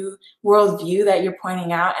the new worldview that you're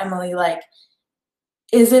pointing out, Emily, like,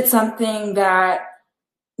 is it something that,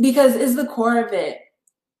 because is the core of it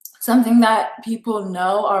something that people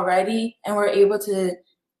know already and we're able to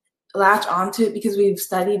latch onto it because we've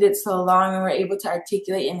studied it so long and we're able to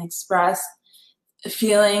articulate and express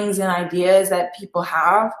feelings and ideas that people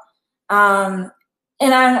have? And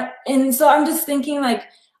so I'm just thinking like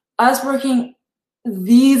us working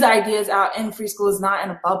these ideas out in free school is not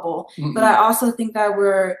in a bubble, but I also think that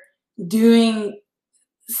we're doing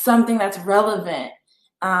something that's relevant,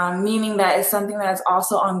 meaning that it's something that's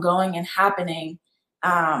also ongoing and happening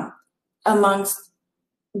amongst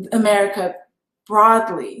America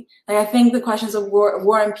broadly. Like I think the questions of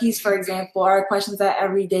war and peace, for example, are questions that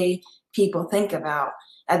everyday people think about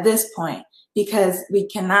at this point, because we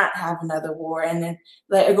cannot have another war, and then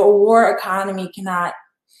like a war economy cannot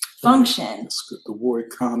function. The war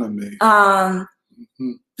economy.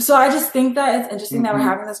 So I just think that it's interesting that we're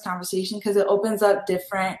having this conversation, because it opens up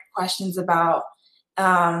different questions about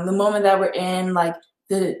the moment that we're in, like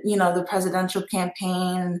the presidential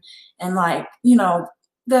campaign and like,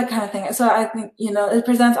 that kind of thing. So I think, it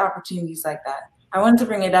presents opportunities like that. I wanted to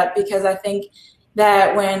bring it up because I think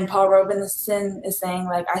that when Paul Robeson is saying,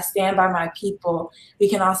 like, I stand by my people, we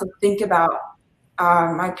can also think about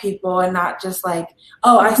my people and not just like,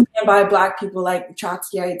 oh, I stand by Black people, like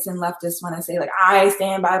Trotskyites and leftists when I say, like, I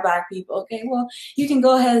stand by Black people. Okay, well, you can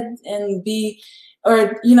go ahead and be,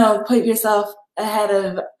 or, you know, put yourself ahead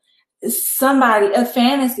of somebody, a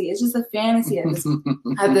fantasy. It's just a fantasy at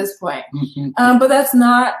this point. But that's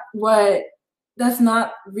not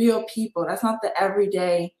real people. That's not the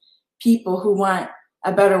everyday people who want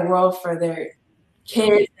a better world for their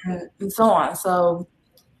kids and so on. So,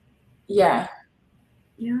 yeah.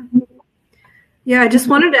 Yeah, I just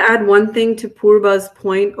wanted to add one thing to Purba's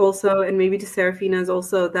point also, and maybe to Serafina's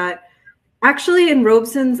also, that actually in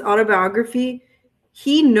Robeson's autobiography,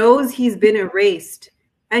 he knows he's been erased.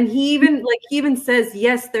 And he even says,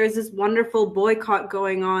 yes, there's this wonderful boycott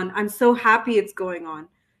going on. I'm so happy it's going on.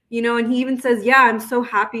 You know, and he even says, yeah, I'm so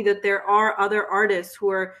happy that there are other artists who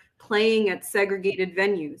are playing at segregated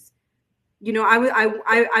venues. You know,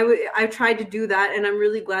 I tried to do that, and I'm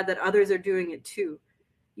really glad that others are doing it too.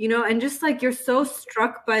 You know, and just like you're so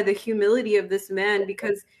struck by the humility of this man,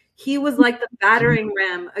 because he was like the battering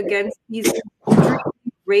ram against these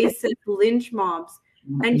racist lynch mobs,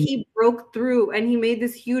 and he broke through and he made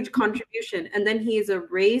this huge contribution, and then he is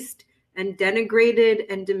erased and denigrated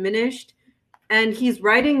and diminished, and he's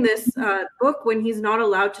writing this book when he's not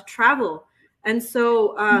allowed to travel. And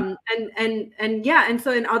so and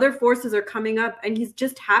so and other forces are coming up, and he's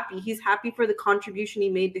just happy. He's happy for the contribution he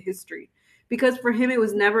made to history, because for him it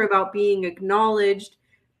was never about being acknowledged.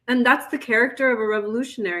 And that's the character of a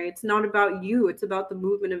revolutionary. It's not about you. It's about the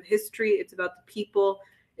movement of history. It's about the people.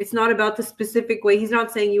 It's not about the specific way. He's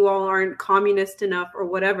not saying you all aren't communist enough or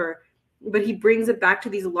whatever, but he brings it back to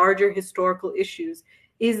these larger historical issues.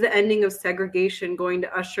 Is the ending of segregation going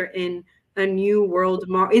to usher in a new world?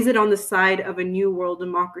 Is it on the side of a new world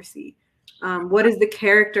democracy? What is the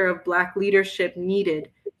character of Black leadership needed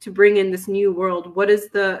to bring in this new world? What is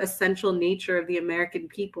the essential nature of the American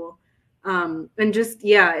people? And just,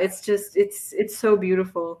 yeah, it's so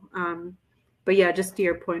beautiful. But yeah, just to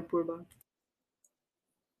your point, Purba.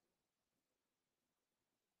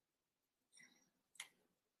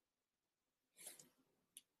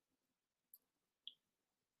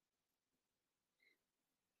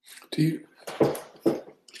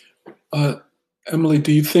 Emily,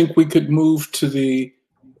 do you think we could move to the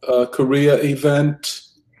Korea event?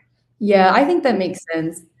 Yeah, I think that makes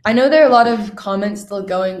sense. I know there are a lot of comments still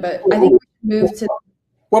going, but I think we should move to.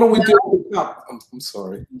 Why don't we do? I'm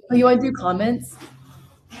sorry. Oh, you want to do comments?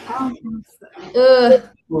 I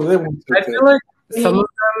feel like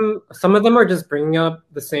some of them are just bringing up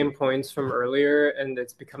the same points from earlier, and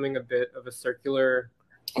it's becoming a bit of a circular.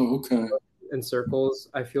 Oh, okay. In circles,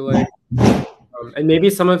 I feel like, and maybe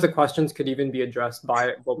some of the questions could even be addressed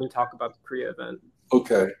by when we talk about the Korea event.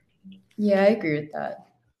 Okay. Yeah, I agree with that.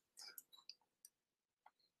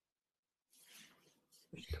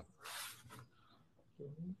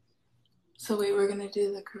 So wait, we're gonna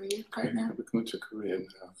do the Korea part now? We're going to Korea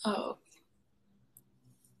now.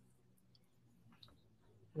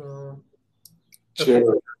 Oh. Okay.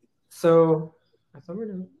 So I thought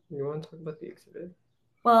you want to talk about the exhibit?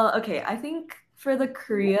 Well, okay, I think for the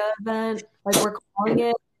Korea event, like we're calling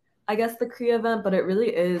it, I guess, the Korea event, but it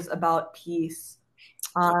really is about peace.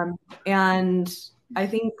 And I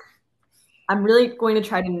think I'm really going to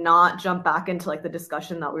try to not jump back into like the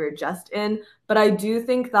discussion that we were just in, but I do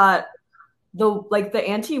think that the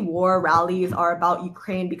anti-war rallies are about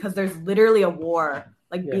Ukraine because there's literally a war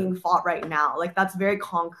being fought right now. Like that's very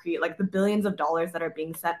concrete. Like the billions of dollars that are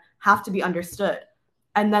being sent have to be understood.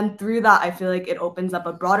 And then through that, I feel like it opens up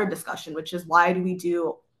a broader discussion, which is why do we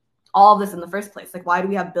do all of this in the first place? Like, why do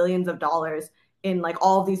we have billions of dollars in like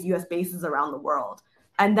all of these US bases around the world?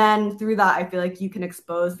 And then through that, I feel like you can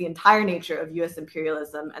expose the entire nature of US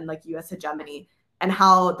imperialism and like US hegemony and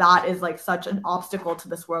how that is like such an obstacle to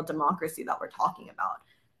this world democracy that we're talking about.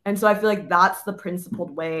 And so I feel like that's the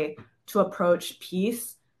principled way to approach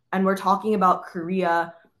peace. And we're talking about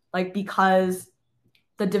Korea, like, because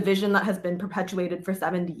the division that has been perpetuated for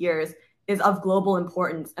 70 years is of global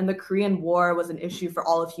importance. And the Korean War was an issue for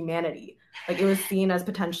all of humanity. Like it was seen as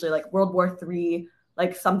potentially like World War III,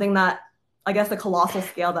 like something that, I guess, a colossal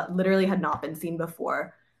scale that literally had not been seen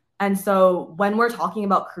before. And so when we're talking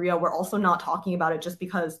about Korea, we're also not talking about it just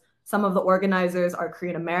because some of the organizers are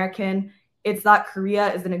Korean American. It's that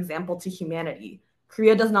Korea is an example to humanity.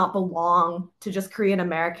 Korea does not belong to just Korean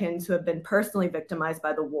Americans who have been personally victimized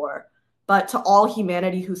by the war, but to all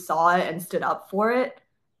humanity who saw it and stood up for it.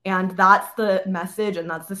 And that's the message and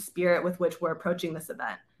that's the spirit with which we're approaching this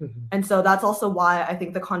event. Mm-hmm. And so that's also why I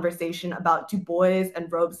think the conversation about Du Bois and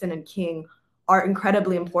Robeson and King are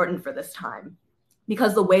incredibly important for this time.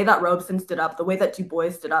 Because the way that Robeson stood up, the way that Du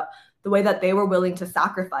Bois stood up, the way that they were willing to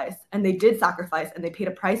sacrifice, and they did sacrifice and they paid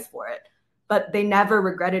a price for it, but they never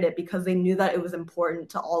regretted it because they knew that it was important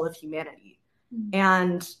to all of humanity.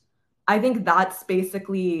 And I think that's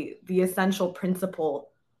basically the essential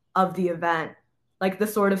principle of the event, like the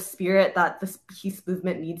sort of spirit that this peace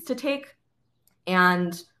movement needs to take,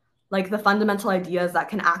 and like the fundamental ideas that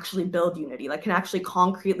can actually build unity, like can actually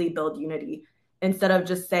concretely build unity, instead of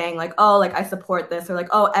just saying like, oh, like I support this, or like,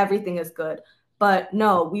 oh, everything is good. But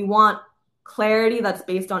no, we want clarity that's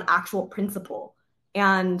based on actual principle.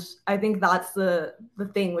 And I think that's the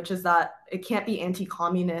thing, which is that it can't be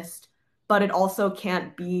anti-communist, but it also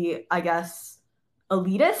can't be, I guess,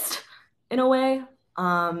 elitist in a way.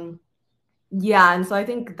 Yeah, and so I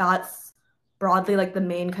think that's broadly like the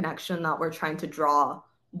main connection that we're trying to draw,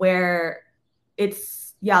 where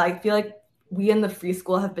it's, yeah, I feel like we in the Free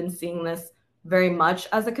School have been seeing this very much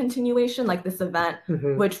as a continuation, like this event,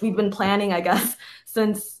 which we've been planning, I guess,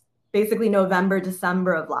 since basically November,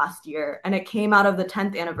 December of last year. And it came out of the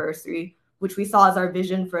 10th anniversary, which we saw as our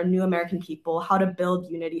vision for a new American people, how to build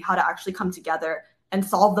unity, how to actually come together and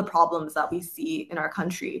solve the problems that we see in our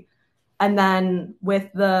country. And then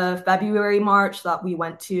with the February march that we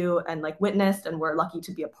went to and like witnessed and were lucky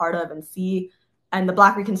to be a part of and see, and the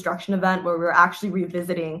Black Reconstruction event where we were actually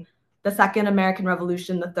revisiting the Second American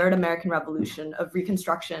Revolution, the Third American Revolution of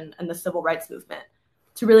Reconstruction and the Civil Rights Movement,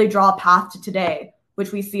 to really draw a path to today,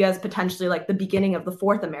 which we see as potentially like the beginning of the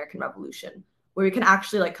Fourth American Revolution, where we can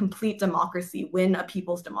actually like complete democracy, win a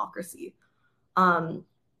people's democracy. And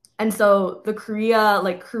so the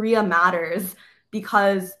Korea matters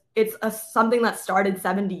because it's something that started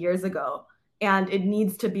 70 years ago, and it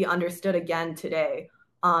needs to be understood again today.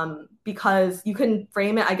 Because you can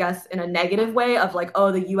frame it, I guess, in a negative way of like,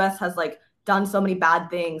 oh, the US has like done so many bad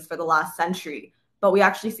things for the last century, but we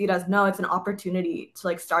actually see it as, no, it's an opportunity to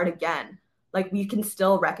like start again. Like we can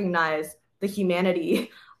still recognize the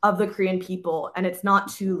humanity of the Korean people, and it's not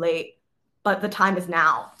too late, but the time is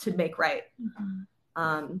now to make right.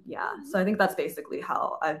 Yeah, so I think that's basically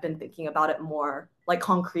how I've been thinking about it more like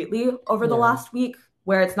concretely over the last week,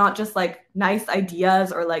 where it's not just like nice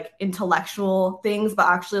ideas or like intellectual things, but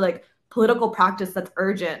actually like political practice that's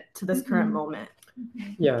urgent to this current moment.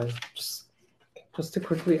 Yeah, just to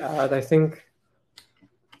quickly add, I think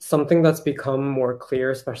something that's become more clear,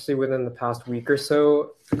 especially within the past week or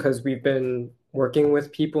so, because we've been working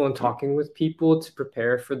with people and talking with people to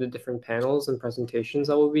prepare for the different panels and presentations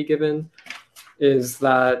that will be given, is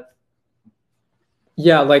that,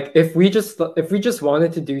 yeah, like if we just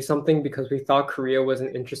wanted to do something because we thought Korea was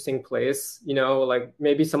an interesting place, you know, like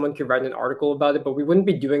maybe someone could write an article about it, but we wouldn't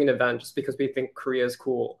be doing an event just because we think Korea is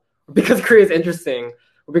cool, or because Korea is interesting,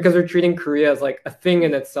 or because we're treating Korea as like a thing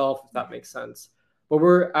in itself, if that makes sense. But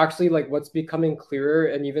we're actually like, what's becoming clearer,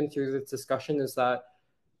 and even through this discussion, is that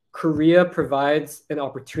Korea provides an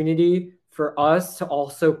opportunity for us to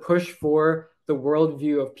also push for the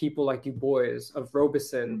worldview of people like Du Bois, of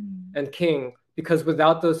Robeson and King, because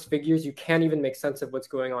without those figures, you can't even make sense of what's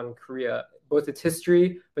going on in Korea, both its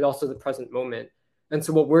history, but also the present moment. And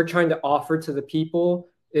so what we're trying to offer to the people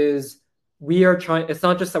is it's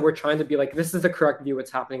not just that we're trying to be like, this is the correct view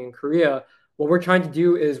what's happening in Korea. What we're trying to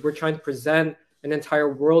do is we're trying to present an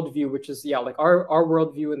entire worldview, which is, like our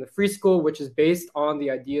worldview in the Free School, which is based on the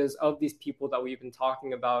ideas of these people that we've been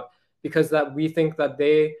talking about, because that we think that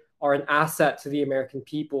they are an asset to the American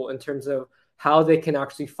people in terms of how they can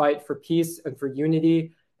actually fight for peace and for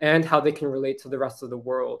unity, and how they can relate to the rest of the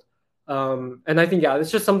world. And I think,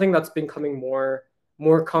 it's just something that's been coming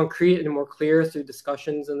more concrete and more clear through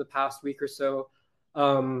discussions in the past week or so.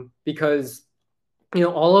 Because,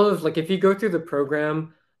 all of, like, if you go through the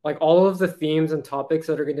program, like all of the themes and topics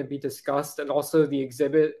that are going to be discussed, and also the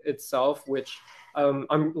exhibit itself, which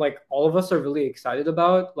I'm like, all of us are really excited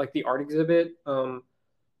about, like the art exhibit.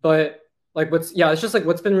 But like it's just like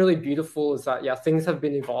what's been really beautiful is that, things have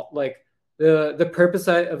been evolved. Like the purpose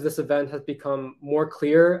of this event has become more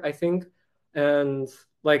clear, I think. And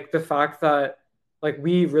like the fact that like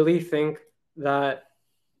we really think that,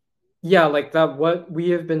 like that what we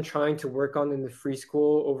have been trying to work on in the Free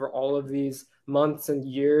School over all of these months and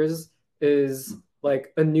years is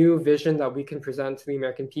like a new vision that we can present to the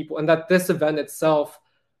American people. And that this event itself,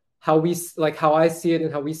 how I see it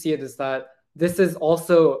and how we see it, is that this is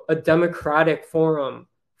also a democratic forum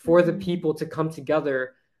for the people to come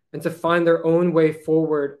together and to find their own way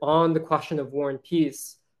forward on the question of war and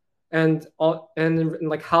peace, and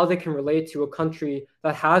like how they can relate to a country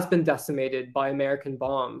that has been decimated by American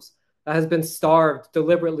bombs, that has been starved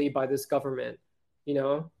deliberately by this government.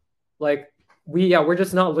 Like we're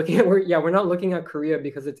just not looking at we're not looking at Korea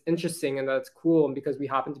because it's interesting and that's cool and because we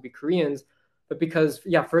happen to be Koreans, but because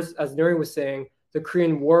first, as Nuri was saying, the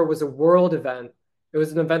Korean War was a world event. It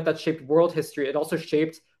was an event that shaped world history. It also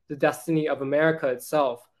shaped the destiny of America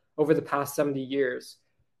itself over the past 70 years.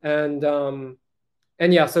 And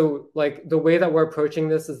so like the way that we're approaching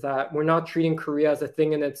this is that we're not treating Korea as a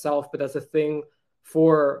thing in itself, but as a thing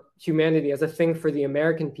for humanity, as a thing for the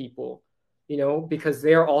American people, because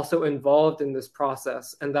they are also involved in this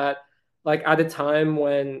process. And that like at a time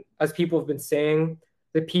when, as people have been saying,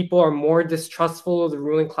 the people are more distrustful of the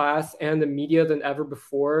ruling class and the media than ever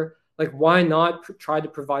before, like why not try to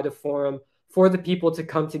provide a forum for the people to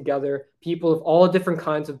come together, people of all different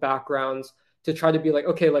kinds of backgrounds, to try to be like,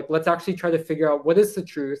 okay, like let's actually try to figure out what is the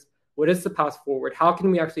truth, what is the path forward, how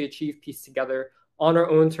can we actually achieve peace together on our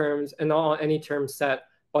own terms and not on any terms set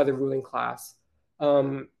by the ruling class.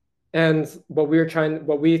 And what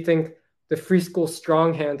we think the free school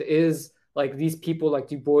strong hand is like these people like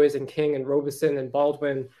Du Bois and King and Robeson and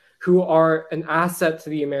Baldwin, who are an asset to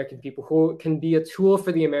the American people, who can be a tool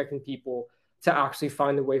for the American people to actually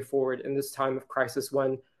find a way forward in this time of crisis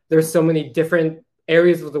when there's so many different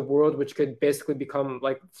areas of the world which could basically become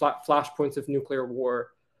like flashpoints of nuclear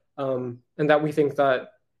war. And that we think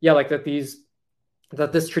that,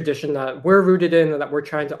 that this tradition that we're rooted in and that we're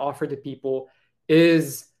trying to offer to people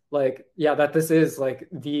is like, that this is like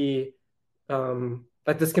that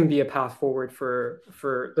this can be a path forward for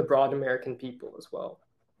the broad American people as well.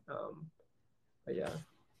 But yeah.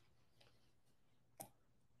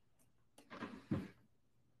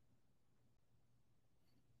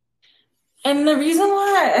 And the reason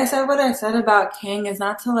why I said what I said about King is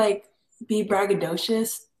not to like be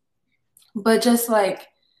braggadocious, but just like,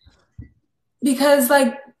 because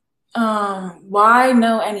like, why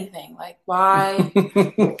know anything? Like why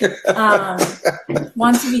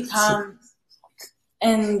want to become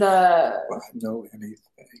in the why know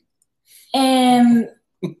anything? And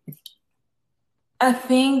I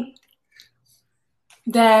think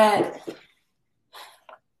that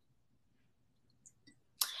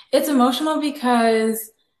it's emotional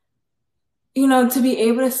because, to be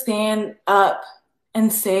able to stand up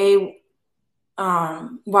and say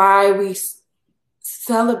why we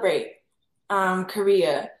celebrate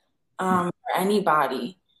Korea for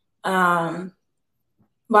anybody,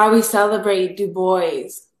 why we celebrate Du Bois,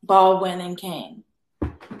 Baldwin, and King,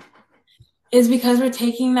 is because we're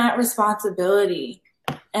taking that responsibility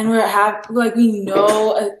and we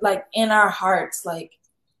know like in our hearts, like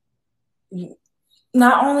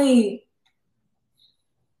not only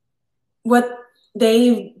what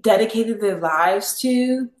they've dedicated their lives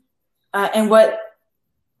to and what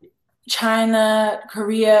China,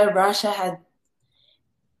 Korea, Russia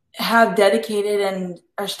have dedicated and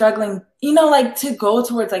are struggling, like to go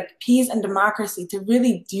towards like peace and democracy, to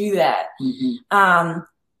really do that. Mm-hmm.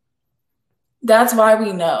 That's why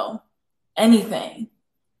we know anything.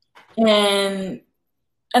 And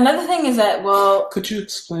another thing is that, could you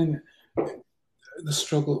explain the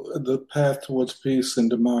struggle, the path towards peace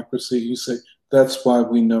and democracy? You say that's why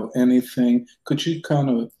we know anything. Could you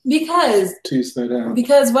kind of tease that out?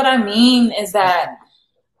 Because what I mean is that,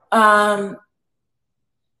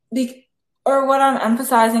 or what I'm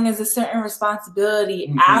emphasizing is a certain responsibility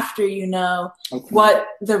mm-hmm. after you know what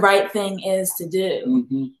the right thing is to do.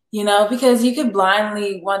 Mm-hmm. Because you could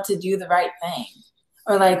blindly want to do the right thing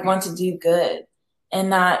or like want to do good and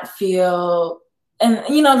not feel, and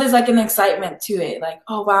there's like an excitement to it, like,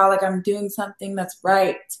 oh wow, like I'm doing something that's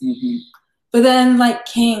right. Mm-hmm. But then like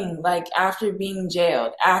King, like after being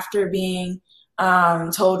jailed, after being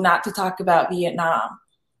told not to talk about Vietnam,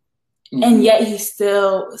 mm-hmm. and yet he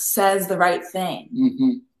still says the right thing.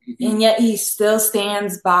 Mm-hmm. Mm-hmm. And yet he still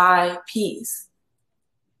stands by peace.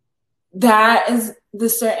 That is the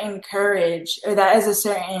certain courage, or that is a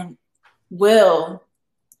certain will,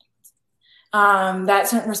 that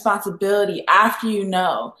certain responsibility after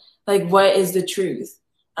like what is the truth,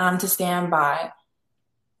 to stand by.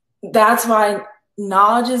 That's why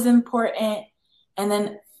knowledge is important, and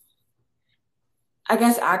then I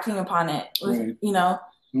guess acting upon it, right.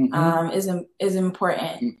 Mm-hmm. is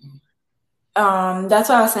important. Mm-hmm. That's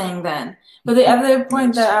what I was saying then. But the other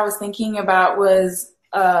point that I was thinking about was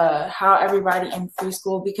how everybody in free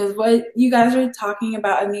school, because what you guys are talking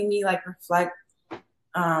about, it made me like reflect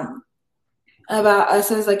about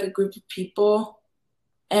us as like a group of people.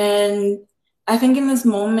 And I think in this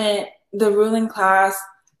moment, the ruling class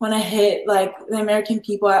want to hit like the American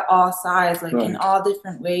people at all sides, like right. in all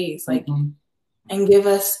different ways, like, mm-hmm. and give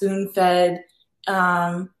us spoon-fed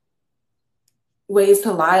ways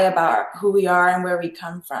to lie about who we are and where we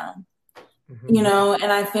come from. Mm-hmm.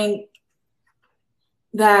 And I think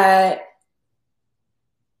that,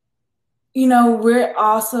 you know, we're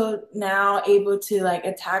also now able to like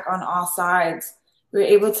attack on all sides. We're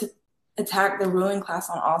able to attack the ruling class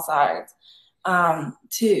on all sides,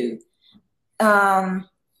 too.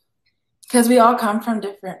 Because we all come from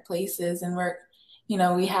different places and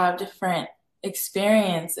we have different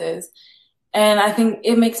experiences. And I think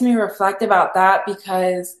it makes me reflect about that,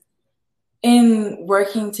 because in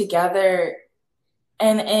working together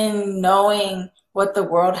and in knowing what the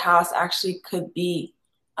World House actually could be,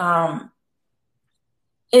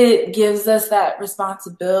 it gives us that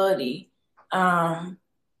responsibility to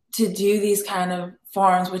do these kind of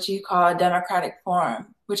forums, which you call a democratic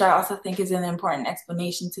forum, which I also think is an important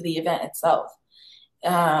explanation to the event itself.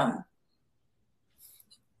 And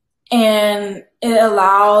it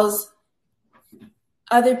allows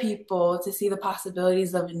other people to see the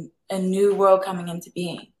possibilities of a new world coming into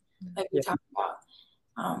being, like we talked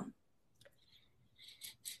about.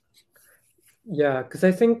 Yeah, because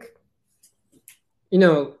I think,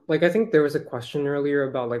 I think there was a question earlier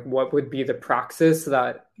about like what would be the praxis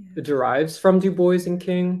that derives from Du Bois and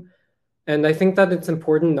King. And I think that it's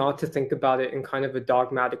important not to think about it in kind of a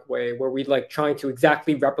dogmatic way where we like trying to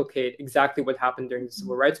exactly replicate exactly what happened during the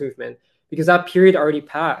civil rights movement, because that period already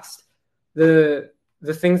passed. The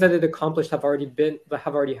things that it accomplished have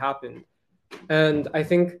already happened. And I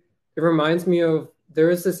think it reminds me of, there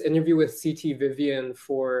is this interview with C.T. Vivian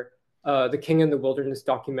for the King in the Wilderness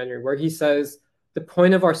documentary, where he says the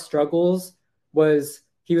point of our struggles was,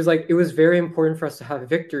 he was like, it was very important for us to have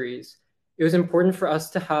victories. It was important for us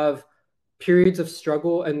to have periods of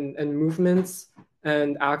struggle and movements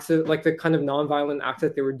and acts of like the kind of nonviolent acts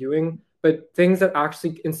that they were doing, but things that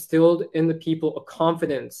actually instilled in the people a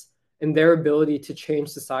confidence in their ability to change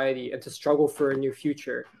society and to struggle for a new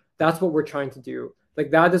future. That's what we're trying to do. Like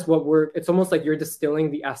that is what it's almost like you're distilling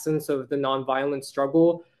the essence of the nonviolent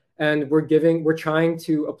struggle, and we're trying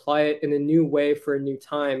to apply it in a new way for a new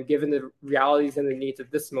time, given the realities and the needs of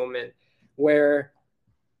this moment, where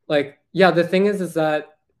like, yeah, the thing is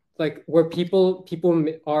that like where people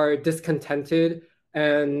are discontented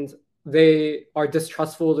and they are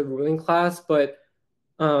distrustful of the ruling class, but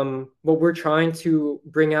what we're trying to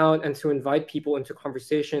bring out and to invite people into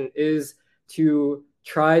conversation is to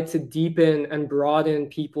try to deepen and broaden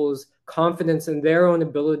people's confidence in their own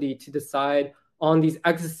ability to decide on these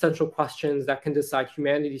existential questions that can decide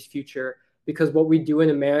humanity's future, because what we do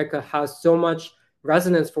in America has so much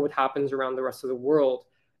resonance for what happens around the rest of the world.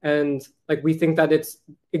 And like we think that it's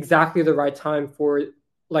exactly the right time for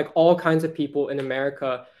like all kinds of people in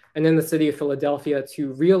America and in the city of Philadelphia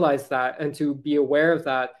to realize that and to be aware of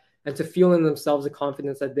that and to feel in themselves the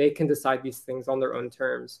confidence that they can decide these things on their own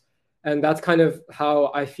terms. And that's kind of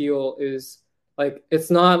how I feel is like, it's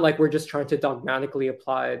not like we're just trying to dogmatically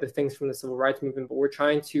apply the things from the civil rights movement, but we're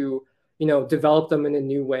trying to, develop them in a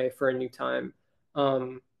new way for a new time.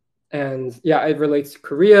 And yeah, it relates to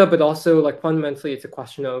Korea, but also like fundamentally, it's a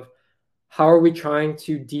question of how are we trying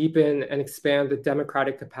to deepen and expand the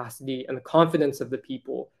democratic capacity and the confidence of the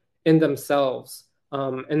people in themselves,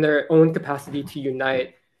 in their own capacity to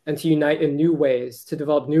unite and to unite in new ways, to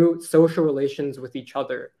develop new social relations with each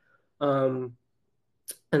other.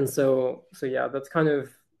 And so yeah, that's kind of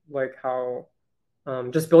like how,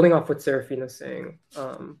 just building off what Seraphina's saying,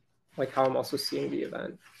 like how I'm also seeing the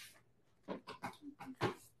event.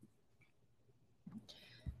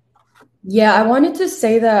 Yeah, I wanted to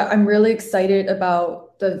say that I'm really excited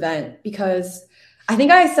about the event because I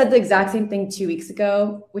think I said the exact same thing 2 weeks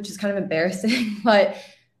ago, which is kind of embarrassing, but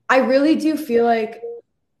I really do feel like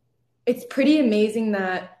it's pretty amazing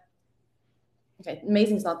that, okay,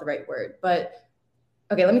 amazing is not the right word, but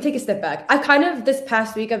okay, let me take a step back. I've kind of, this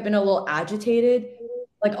past week, I've been a little agitated,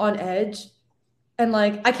 like on edge. And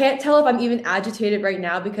like, I can't tell if I'm even agitated right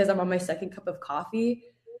now because I'm on my second cup of coffee,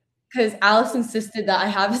 because Alice insisted that I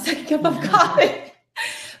have a second cup of coffee.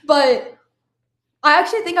 But I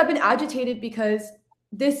actually think I've been agitated because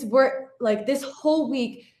this whole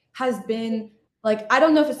week has been like, I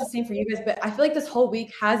don't know if it's the same for you guys, but I feel like this whole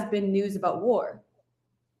week has been news about war.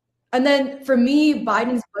 And then for me,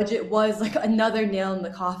 Biden's budget was like another nail in the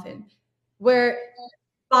coffin, where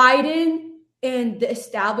Biden and the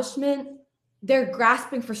establishment, they're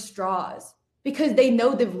grasping for straws because they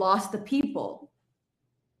know they've lost the people.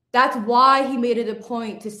 That's why he made it a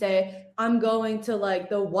point to say, I'm going to like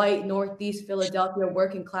the white Northeast Philadelphia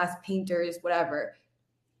working class painters, whatever,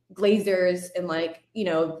 glazers, and like,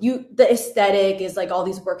 the aesthetic is like all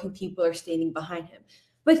these working people are standing behind him.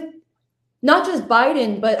 But not just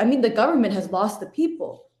Biden, but I mean, the government has lost the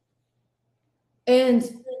people. And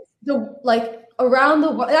around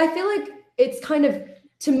the world, I feel like it's kind of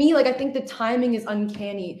to me, like, I think the timing is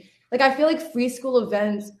uncanny. Like, I feel like free school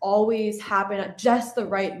events always happen at just the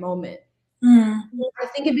right moment. I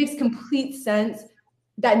think it makes complete sense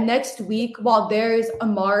that next week, while there's a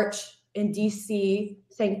march in DC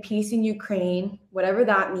saying peace in Ukraine, whatever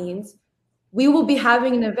that means, we will be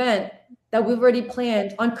having an event that we've already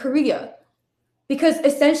planned on Korea. Because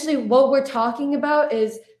essentially what we're talking about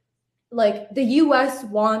is, like, the US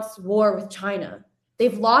wants war with China.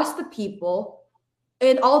 They've lost the people,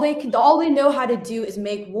 and all they know how to do is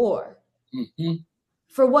make war.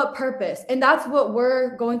 For what purpose? And that's what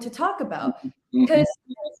we're going to talk about. Because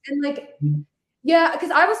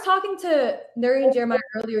I was talking to Nuri and Jeremiah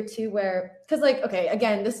earlier too, okay,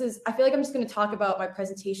 again, I feel like I'm just going to talk about my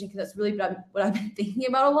presentation because that's really what I've been thinking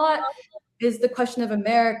about a lot, is the question of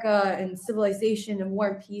America and civilization and war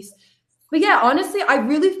and peace. But yeah, honestly, I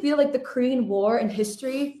really feel like the Korean War in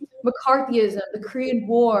history, McCarthyism, the Korean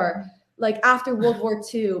War, like after World War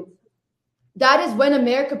II, that is when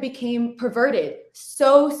America became perverted,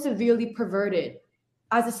 so severely perverted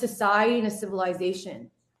as a society and a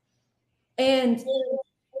civilization. And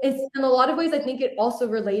in a lot of ways, I think it also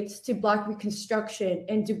relates to Black Reconstruction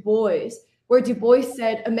and Du Bois, where Du Bois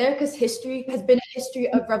said America's history has been a history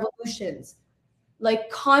of revolutions, like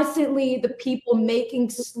constantly the people making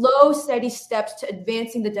slow, steady steps to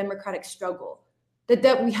advancing the democratic struggle,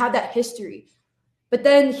 that we have that history. But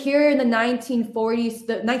then here in the 1940s,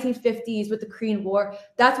 the 1950s with the Korean War,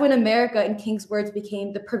 that's when America, in King's words,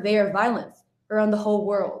 became the purveyor of violence around the whole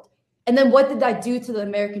world. And then what did that do to the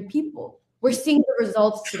American people? We're seeing the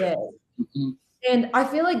results today. And I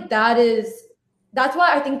feel like that's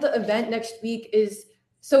why I think the event next week is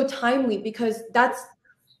so timely, because that's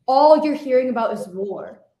all you're hearing about is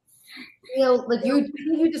war. You know, like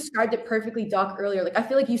you described it perfectly, Doc, earlier. Like, I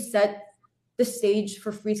feel like you set the stage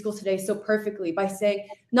for Free School Today so perfectly by saying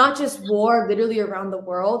not just war literally around the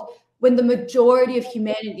world, when the majority of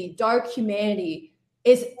humanity, dark humanity,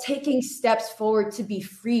 is taking steps forward to be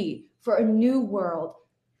free for a new world.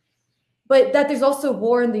 But that there's also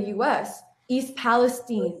war in the US, East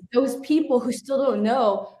Palestine, those people who still don't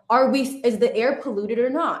know, is the air polluted or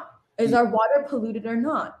not? Is our water polluted or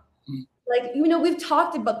not? Like, you know, we've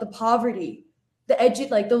talked about the poverty,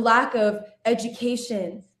 the lack of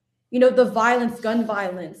education, you know, the violence, gun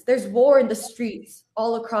violence. There's war in the streets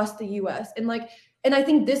all across the US. And I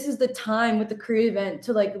think this is the time with the Korea event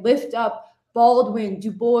to like lift up Baldwin,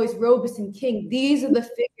 Du Bois, Robeson, King. These are the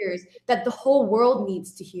figures that the whole world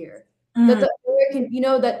needs to hear. That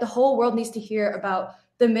the whole world needs to hear about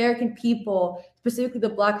the American people, specifically the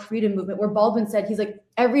Black freedom movement, where Baldwin said, he's like,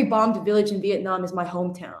 every bombed village in Vietnam is my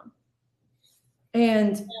hometown.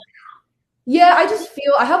 And yeah,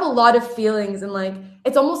 I have a lot of feelings, and like,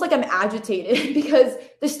 it's almost like I'm agitated because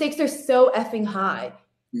the stakes are so effing high.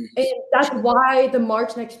 And that's why the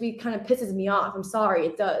march next week kind of pisses me off. I'm sorry,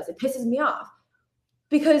 it does. It pisses me off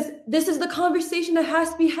because this is the conversation that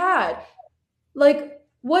has to be had. Like,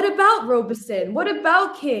 what about Robeson? What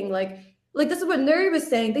about King? Like this is what Nuri was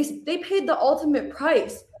saying. They paid the ultimate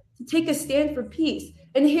price to take a stand for peace.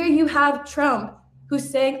 And here you have Trump who's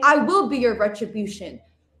saying, I will be your retribution.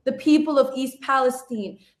 The people of East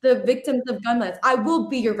Palestine, the victims of gun violence, I will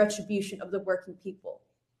be your retribution of the working people.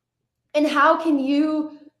 And how can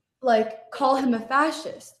you like call him a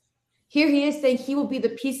fascist? Here he is saying he will be the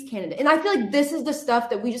peace candidate. And I feel like this is the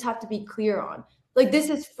stuff that we just have to be clear on. Like, this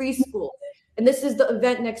is Free School. And this is the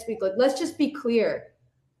event next week. Like, let's just be clear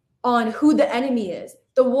on who the enemy is.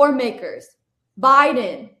 The war makers,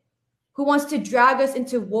 Biden, who wants to drag us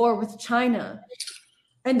into war with China.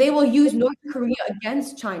 And they will use North Korea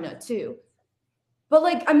against China too. But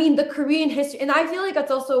like, I mean, the Korean history, and I feel like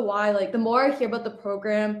that's also why, like, the more I hear about the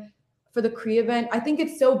program for the Korea event, I think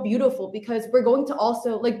it's so beautiful because we're going to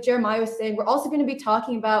also, like Jeremiah was saying, we're also going to be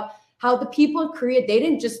talking about how the people in Korea, they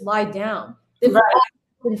didn't just lie down. They've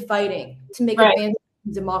been fighting to make advances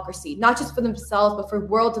in democracy, not just for themselves, but for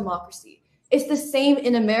world democracy. It's the same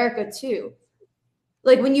in America too.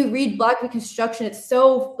 Like, when you read Black Reconstruction, it's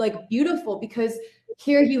so like beautiful because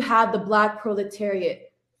here you have the Black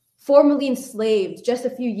proletariat, formerly enslaved just a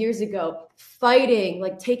few years ago, fighting,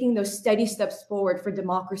 like taking those steady steps forward for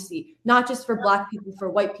democracy, not just for Black people, for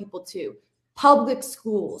white people too. Public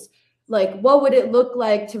schools, like what would it look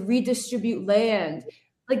like to redistribute land?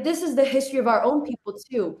 Like, this is the history of our own people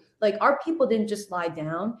too. Like, our people didn't just lie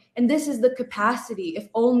down. And this is the capacity, if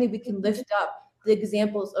only we can lift up the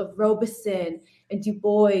examples of Robeson and Du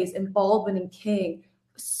Bois and Baldwin and King.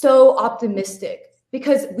 So optimistic.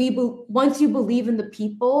 Because once you believe in the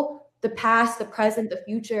people, the past, the present, the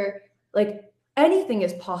future, like anything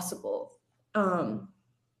is possible.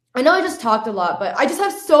 I know I just talked a lot, but I just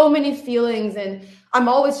have so many feelings, and I'm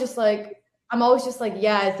always just like,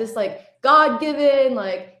 yeah, is this like God given?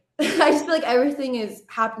 Like, I just feel like everything is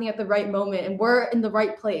happening at the right moment, and we're in the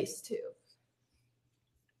right place too.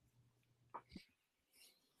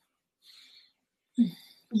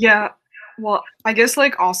 Yeah. Well, I guess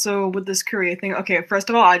like also with this Korea thing, okay, first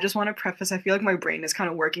of all, I just want to preface, I feel like my brain is kind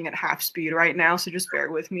of working at half speed right now, so just bear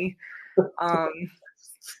with me.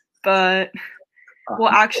 But well,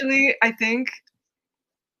 actually, I think,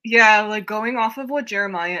 yeah, like going off of what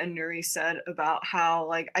Jeremiah and Nuri said about how,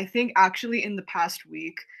 like, I think actually in the past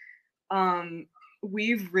week,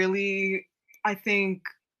 we've really, I think,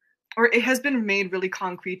 or it has been made really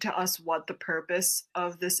concrete to us what the purpose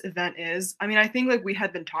of this event is. I mean, I think like we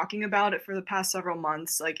had been talking about it for the past several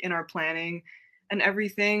months, like in our planning and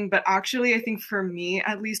everything. But actually, I think for me,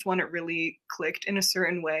 at least when it really clicked in a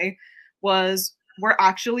certain way, was we're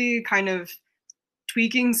actually kind of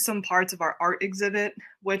tweaking some parts of our art exhibit,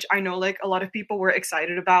 which I know like a lot of people were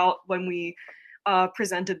excited about when we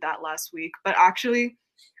presented that last week. But actually,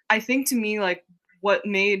 I think to me, like what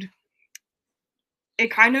made it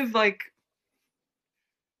kind of like,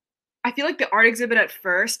 I feel like the art exhibit at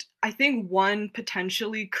first, I think one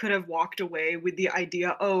potentially could have walked away with the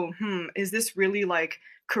idea, is this really like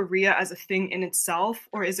Korea as a thing in itself,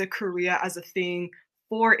 or is it Korea as a thing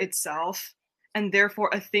for itself, and therefore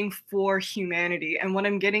a thing for humanity? And what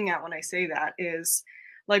I'm getting at when I say that is,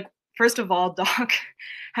 like, first of all, Doc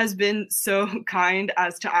has been so kind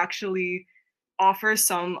as to actually offer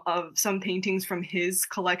some paintings from his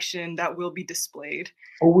collection that will be displayed.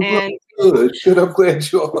 Oh, and good. I'm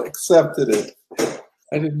glad you all accepted it.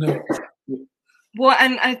 I didn't know. Well,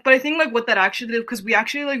 but I think like what that actually did, because we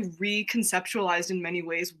actually like reconceptualized in many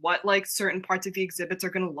ways what like certain parts of the exhibits are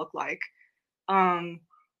going to look like.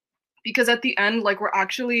 Because at the end, like we're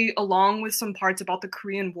actually, along with some parts about the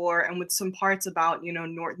Korean War and with some parts about, you know,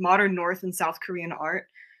 modern North and South Korean art,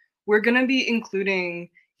 we're going to be including,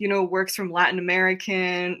 you know, works from Latin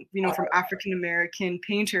American, you know, from African American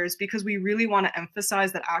painters, because we really want to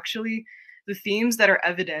emphasize that actually the themes that are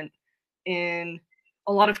evident in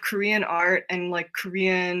a lot of Korean art and like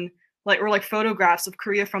Korean, like, or like photographs of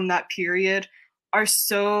Korea from that period are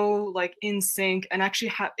so like in sync and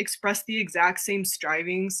actually express the exact same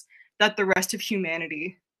strivings that the rest of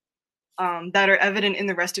humanity, that are evident in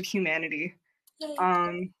the rest of humanity.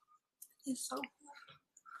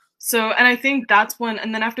 So, and I think that's when,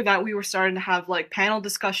 and then after that, we were starting to have like panel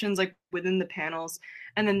discussions like within the panels.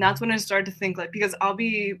 And then that's when I started to think like, because I'll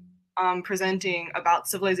be presenting about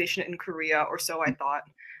civilization in Korea, or so I thought.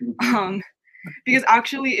 Because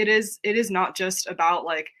actually it is not just about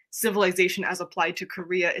like civilization as applied to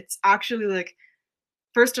Korea. It's actually like,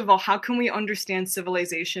 first of all, how can we understand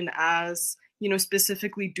civilization as, you know,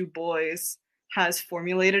 specifically Du Bois has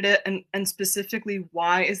formulated it, and specifically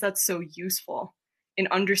why is that so useful in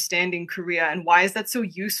understanding Korea, and why is that so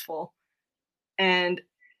useful and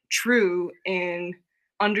true in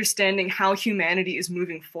understanding how humanity is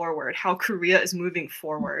moving forward, how Korea is moving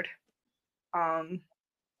forward. I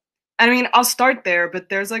mean, I'll start there, but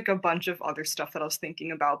there's like a bunch of other stuff that I was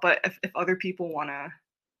thinking about, but if other people want to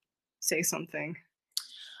say something.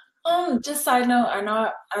 Just side note, I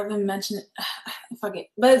know I've been mentioning, fuck it.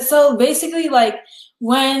 But so basically, like,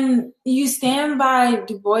 when you stand by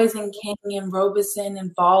Du Bois and King and Robeson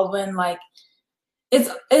and Baldwin, like,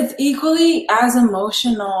 it's equally as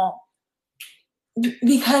emotional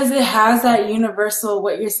because it has that universal,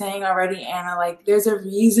 what you're saying already, Anna, like, there's a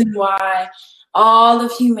reason why all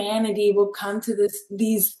of humanity will come to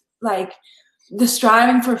these, like, the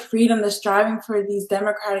striving for freedom, the striving for these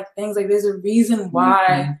democratic things, like, there's a reason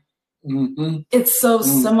why it's so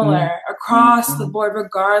similar across the board,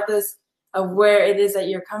 regardless of where it is that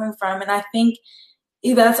you're coming from. And I think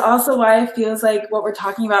that's also why it feels like what we're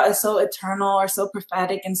talking about is so eternal or so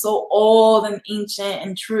prophetic and so old and ancient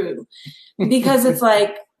and true. Because it's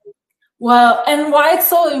like, well, and why it's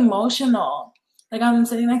so emotional. Like, I'm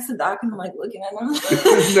sitting next to Doc and I'm like looking at him.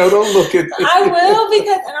 No, don't look at me. I will,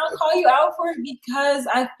 because, and I'll call you out for it, because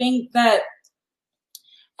I think that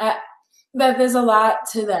that there's a lot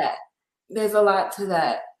to that. There's a lot to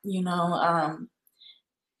that, you know,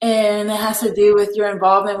 and it has to do with your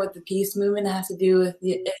involvement with the peace movement. It has to do with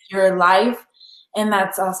your life, and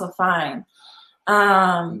that's also fine.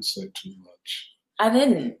 I didn't say too much. I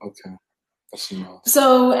didn't. Okay, that's enough.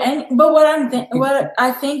 So, but what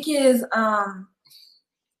I think is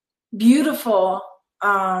beautiful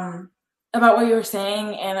about what you were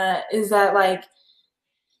saying, Anna, is that like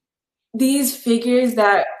these figures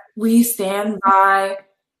that we stand by,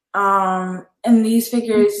 and these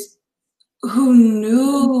figures who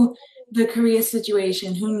knew the Korea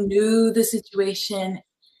situation, who knew the situation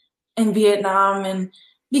in Vietnam, and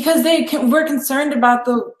because they were concerned about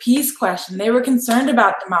the peace question, they were concerned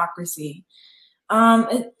about democracy.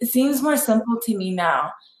 It seems more simple to me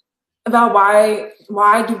now about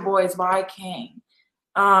why Du Bois, why King.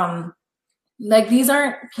 Like, these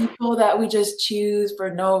aren't people that we just choose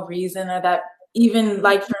for no reason, or that even,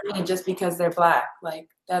 like, for me, just because they're Black. Like,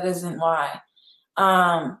 that isn't why.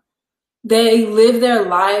 They live their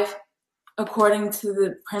life according to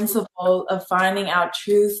the principle of finding out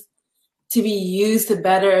truth to be used to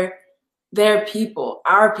better their people,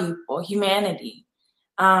 our people, humanity,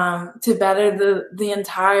 to better the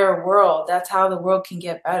entire world. That's how the world can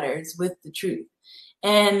get better, is with the truth.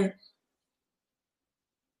 And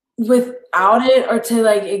without it, or to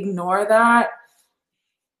like ignore that,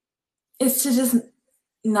 it's to just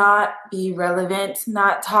not be relevant,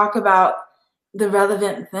 not talk about the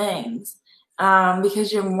relevant things,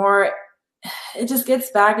 because it just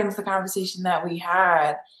gets back into the conversation that we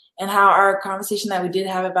had, and how our conversation that we did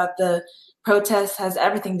have about the protests has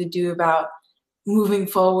everything to do about moving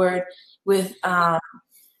forward with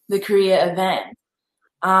the Korea event.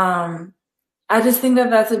 I just think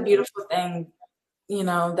that that's a beautiful thing,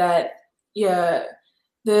 that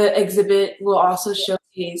the exhibit will also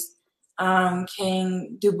showcase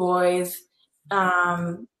King, Du Bois,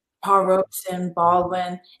 Paul Robeson,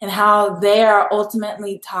 Baldwin, and how they are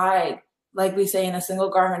ultimately tied, like we say, in a single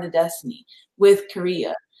garment of destiny with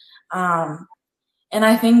Korea. And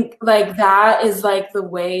I think like that is like the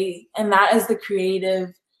way, and that is the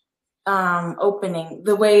creative opening,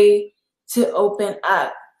 the way to open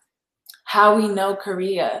up how we know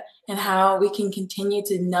Korea and how we can continue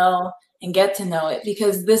to know and get to know it,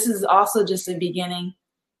 because this is also just a beginning.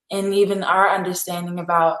 And even our understanding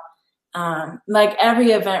about, like,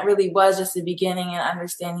 every event really was just a beginning in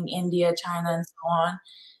understanding India, China, and so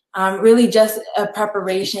on. Really just a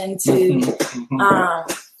preparation to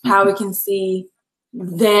how we can see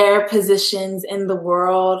their positions in the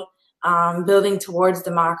world, building towards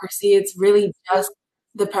democracy. It's really just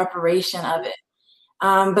the preparation of it.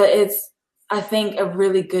 But it's, I think, a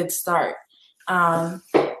really good start. And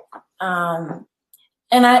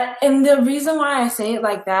the reason why I say it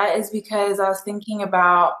like that is because I was thinking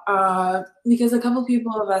about, because a couple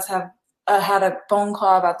people of us have had a phone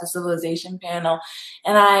call about the civilization panel,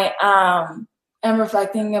 and I am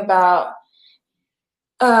reflecting about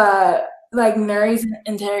like Nuri's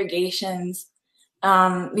interrogations,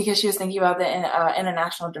 because she was thinking about the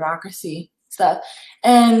international democracy stuff,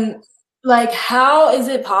 and like, how is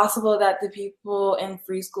it possible that the people in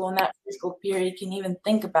free school, in that free school period, can even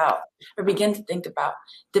think about or begin to think about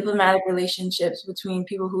diplomatic relationships between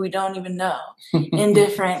people who we don't even know in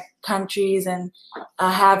different countries, and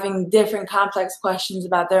having different complex questions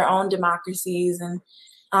about their own democracies and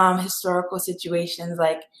historical situations?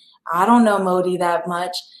 Like, I don't know Modi that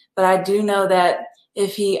much, but I do know that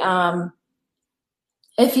if he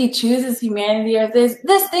chooses humanity, or there's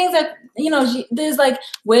things that, there's like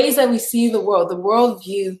ways that we see the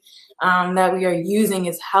worldview that we are using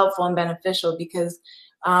is helpful and beneficial, because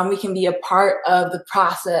we can be a part of the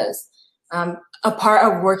process, a part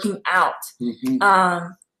of working out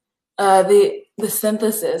the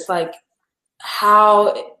synthesis, like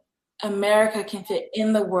how America can fit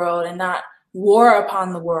in the world and not war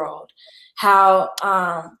upon the world. How,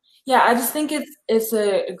 I just think it's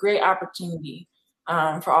a great opportunity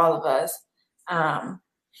for all of us.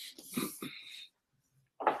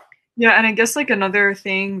 Yeah, and I guess like another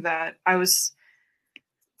thing that I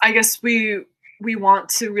guess we want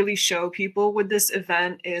to really show people with this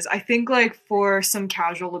event is, I think, like, for some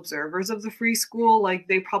casual observers of the free school, like,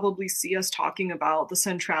 they probably see us talking about the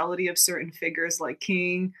centrality of certain figures like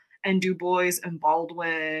King and Du Bois and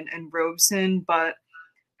Baldwin and Robeson, but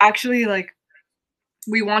actually, like,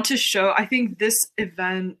 we want to show, I think this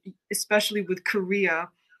event, especially with Korea,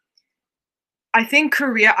 I think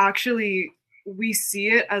Korea actually, we see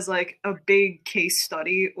it as like a big case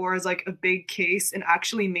study, or as like a big case in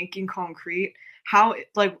actually making concrete how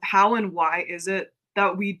and why is it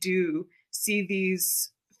that we do see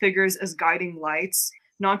these figures as guiding lights,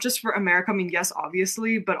 not just for America, I mean, yes,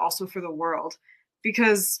 obviously, but also for the world.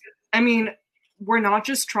 Because, I mean, we're not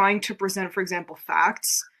just trying to present, for example,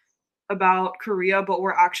 facts about Korea, but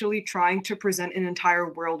we're actually trying to present an entire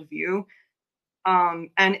worldview. And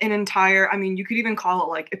an entire, I mean, you could even call it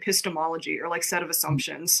like epistemology, or like set of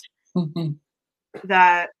assumptions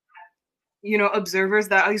that, observers,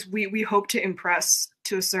 that at least we hope to impress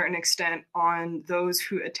to a certain extent on those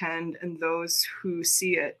who attend and those who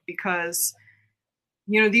see it. Because,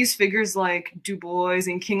 these figures like Du Bois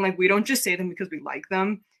and King, like, we don't just say them because we like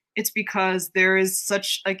them. it's because there is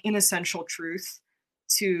such like an essential truth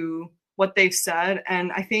to what they've said.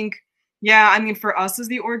 And I think, yeah, I mean, for us as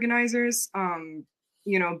the organizers,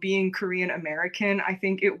 you know, being Korean American, I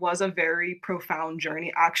think it was a very profound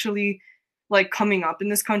journey actually, like coming up in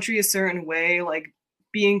this country a certain way, like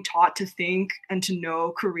being taught to think and to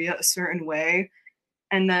know Korea a certain way.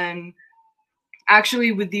 And then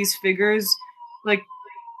actually with these figures, like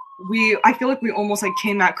I feel like we almost like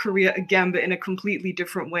came at Korea again, but in a completely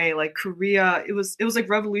different way. Like Korea, it was like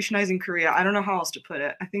revolutionizing Korea. I don't know how else to put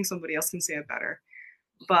it. I think somebody else can say it better.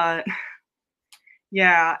 But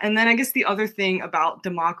yeah, and then I guess the other thing about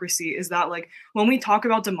democracy is that like when we talk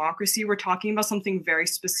about democracy, we're talking about something very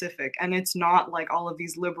specific, and it's not like all of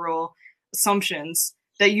these liberal assumptions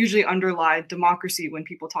that usually underlie democracy when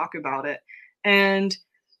people talk about it. And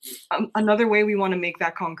another way we want to make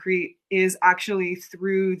that concrete is actually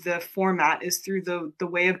through the format, is through the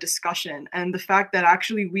way of discussion, and the fact that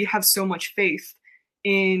actually we have so much faith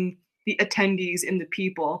in the attendees, in the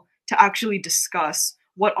people, to actually discuss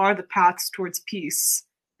what are the paths towards peace,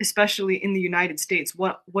 especially in the United States.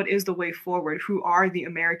 What is the way forward? Who are the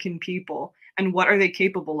American people, and what are they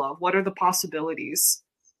capable of? What are the possibilities?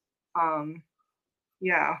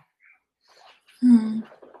 Yeah.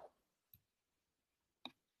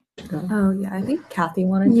 Oh yeah, I think Kathy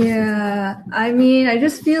wanted to. Yeah, I mean, I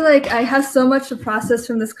just feel like I have so much to process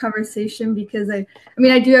from this conversation because I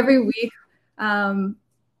mean, I do every week,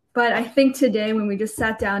 but I think today when we just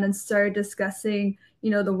sat down and started discussing,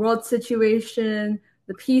 you know, the world situation,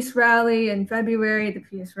 the peace rally in February, the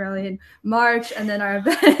peace rally in March, and then our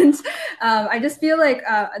event, I just feel like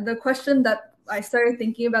the question that I started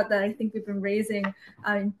thinking about that I think we've been raising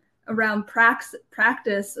around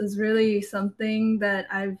practice is really something that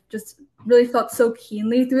I've just really felt so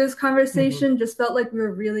keenly through this conversation. Just felt like we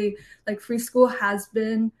were really, like, Free School has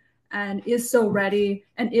been and is so ready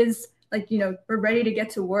and is like, you know, we're ready to get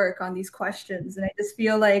to work on these questions. And I just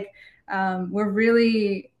feel like we're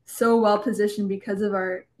really so well positioned because of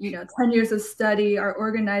our, you know, 10 years of study, our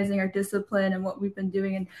organizing, our discipline, and what we've been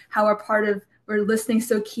doing, and how we're listening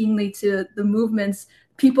so keenly to the movements,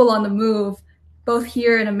 people on the move, both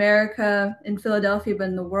here in America, in Philadelphia, but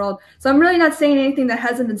in the world. So I'm really not saying anything that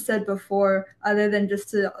hasn't been said before, other than just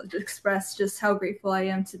to express just how grateful I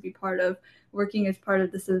am to be working as part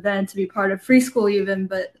of this event, to be part of Free School even,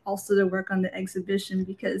 but also to work on the exhibition,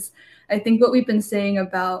 because I think what we've been saying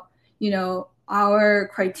about, you know, our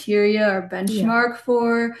criteria, our benchmark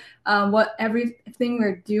for what everything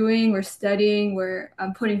we're doing, we're studying, we're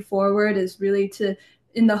putting forward is really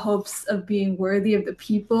in the hopes of being worthy of the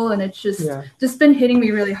people. And it's just been hitting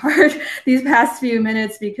me really hard these past few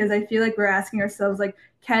minutes, because I feel like we're asking ourselves, like,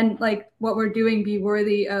 can like what we're doing be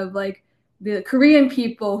worthy of like the Korean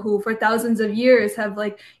people who for thousands of years have,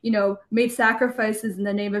 like, you know, made sacrifices in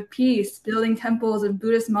the name of peace, building temples and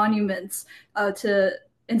Buddhist monuments to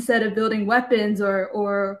instead of building weapons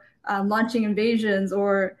or launching invasions,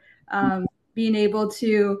 or being able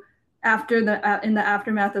to, in the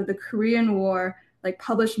aftermath of the Korean War, like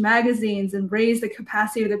publish magazines and raise the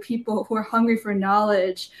capacity of the people who are hungry for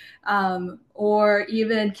knowledge, or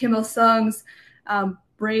even Kim Il Sung's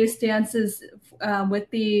brave stances with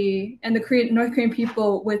the North Korean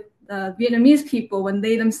people with Vietnamese people when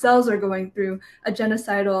they themselves are going through a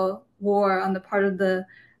genocidal war on the part of the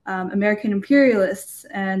American imperialists,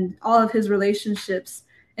 and all of his relationships.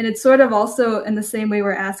 And it's sort of also in the same way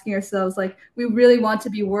we're asking ourselves, like, we really want to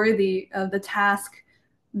be worthy of the task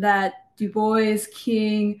that Du Bois,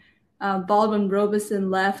 King, Baldwin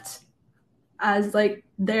Robeson left as like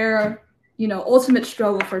their, you know, ultimate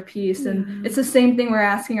struggle for peace. And it's the same thing we're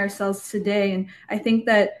asking ourselves today. And I think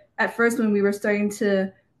that at first, when we were starting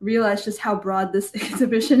to realize just how broad this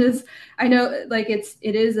exhibition is, I know, like, it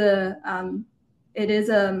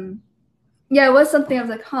was something I was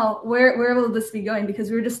like, where will this be going? Because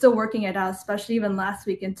we were just still working it out, especially even last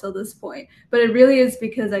week until this point. But it really is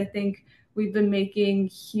because I think we've been making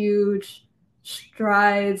huge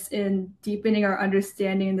strides in deepening our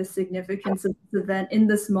understanding and the significance of this event in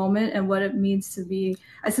this moment, and what it means to be,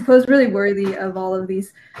 I suppose, really worthy of all of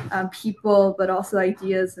these people, but also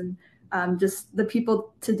ideas, and just the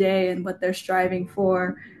people today and what they're striving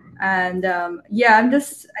for. And I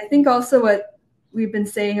think also what we've been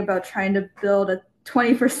saying about trying to build a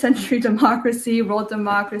 21st century democracy, world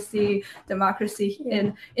democracy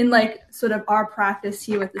in like sort of our practice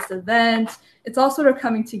here with this event. It's all sort of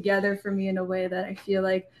coming together for me in a way that I feel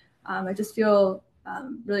like I just feel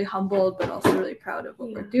really humbled, but also really proud of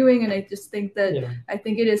what we're doing. And I just think that I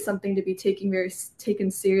think it is something to be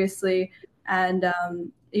taken seriously. And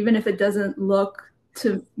even if it doesn't look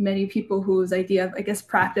to many people whose idea of, I guess,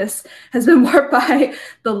 practice has been warped by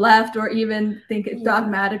the left, or even think it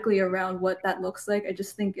dogmatically around what that looks like. I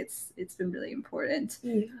just think it's been really important.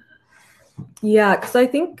 Yeah, because I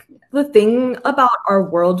think the thing about our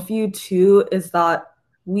worldview too is that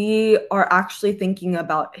we are actually thinking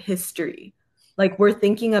about history. Like, we're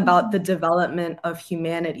thinking about the development of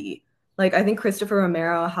humanity. Like, I think Christopher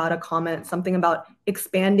Romero had a comment, something about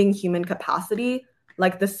expanding human capacity,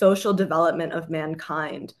 like the social development of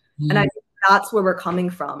mankind. And I think that's where we're coming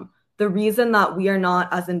from. The reason that we are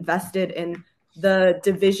not as invested in the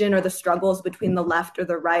division or the struggles between the left or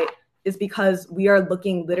the right is because we are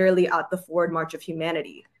looking literally at the forward march of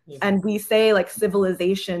humanity. And we say like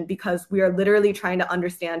civilization because we are literally trying to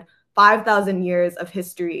understand 5,000 years of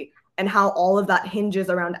history and how all of that hinges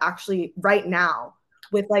around actually right now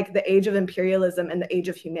with like the age of imperialism and the age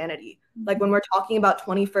of humanity. Like, when we're talking about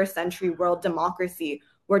 21st century world democracy,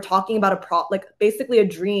 we're talking about basically a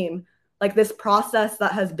dream, like this process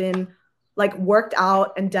that has been like worked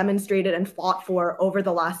out and demonstrated and fought for over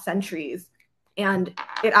the last centuries. And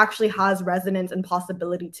it actually has resonance and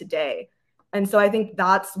possibility today. And so I think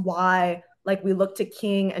that's why like we look to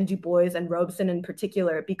King and Du Bois and Robeson in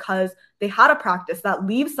particular, because they had a practice that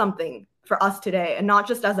leaves something for us today, and not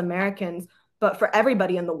just as Americans, but for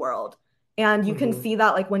everybody in the world. And you can see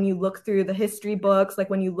that like when you look through the history books, like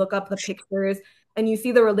when you look up the pictures and you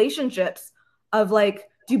see the relationships of like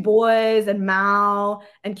Du Bois and Mao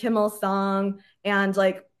and Kim Il-sung and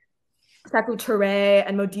like Sekou Touré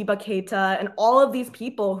and Modibo Keita and all of these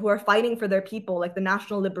people who are fighting for their people, like the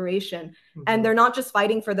national liberation. And they're not just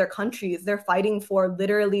fighting for their countries, they're fighting for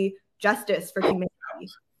literally justice for humanity.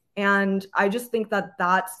 And I just think that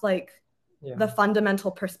that's like the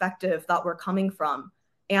fundamental perspective that we're coming from.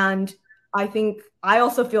 And I think I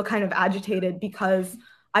also feel kind of agitated because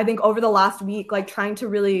I think over the last week, like trying to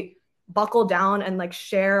really buckle down and like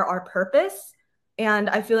share our purpose. And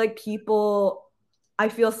I feel like I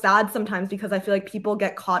feel sad sometimes because I feel like people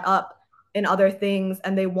get caught up in other things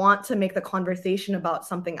and they want to make the conversation about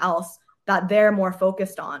something else that they're more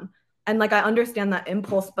focused on. And like, I understand that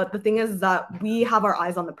impulse, but the thing is that we have our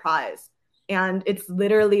eyes on the prize, and it's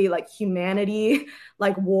literally like humanity,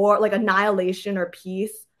 like war, like annihilation or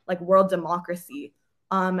peace, like world democracy.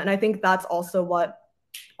 And I think that's also what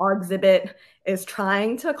our exhibit is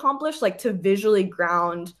trying to accomplish, like to visually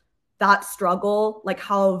ground that struggle, like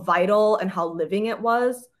how vital and how living it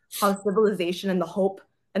was, how civilization and the hope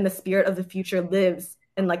and the spirit of the future lives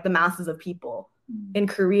in like the masses of people in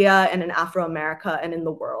Korea and in Afro-America and in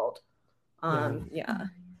the world.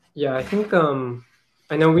 Yeah, I think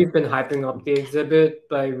I know we've been hyping up the exhibit,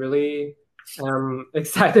 but I really am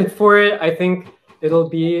excited for it. I think it'll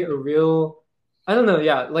be a real, I don't know,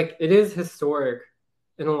 like it is historic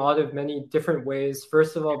in a lot of many different ways.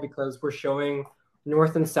 First of all, because we're showing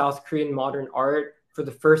North and South Korean modern art for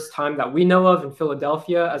the first time that we know of in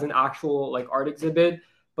Philadelphia as an actual like art exhibit.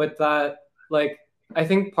 But that like, I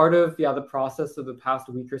think part of the process of the past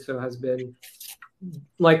week or so has been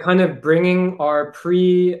like kind of bringing our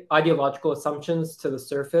pre-ideological assumptions to the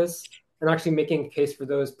surface and actually making a case for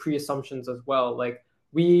those pre-assumptions as well. Like,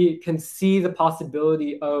 we can see the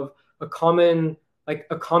possibility of a common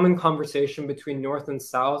conversation between North and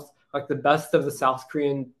South, like the best of the South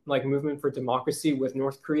Korean like movement for democracy with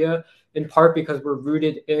North Korea, in part because we're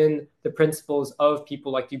rooted in the principles of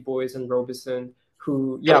people like Du Bois and Robeson,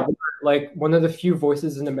 who, were like one of the few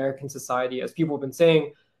voices in American society, as people have been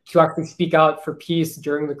saying, to actually speak out for peace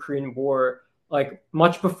during the Korean War, like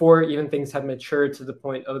much before even things had matured to the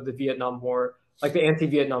point of the Vietnam War, like the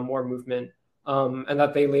anti-Vietnam War movement, and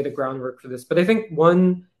that they laid the groundwork for this. But I think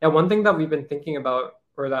one thing that we've been thinking about,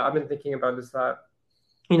 or that I've been thinking about, is that,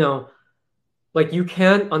 you know, like you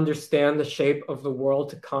can't understand the shape of the world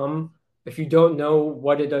to come if you don't know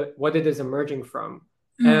what it is emerging from.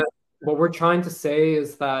 And what we're trying to say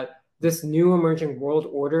is that this new emerging world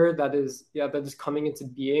order that is coming into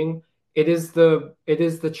being, it is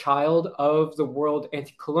the child of the world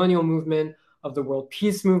anti-colonial movement, of the world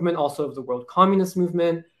peace movement, also of the world communist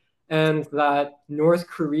movement, and that North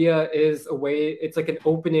Korea is a way, it's like an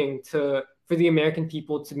opening for the American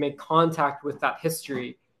people to make contact with that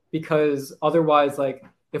history, because otherwise, like,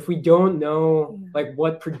 if we don't know like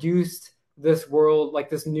what produced this world, like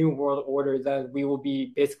this new world order, then we will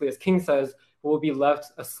be basically, as King says, will be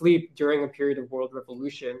left asleep during a period of world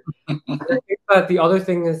revolution. I think that the other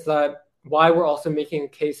thing is that why we're also making a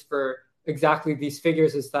case for exactly these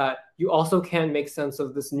figures is that you also can't make sense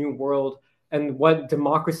of this new world and what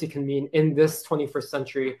democracy can mean in this 21st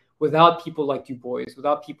century without people like Du Bois,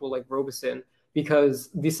 without people like Robeson, because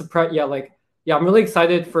I'm really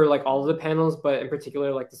excited for like all of the panels, but in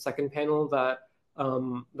particular like the second panel that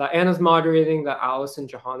that Anna's moderating, that Alice and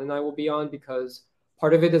Jahan and I will be on, because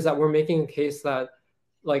part of it is that we're making a case that,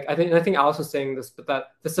 like, I think Alice was saying this, but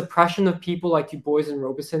that the suppression of people like Du Bois and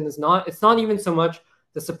Robeson it's not even so much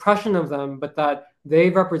the suppression of them, but that they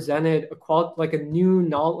represented new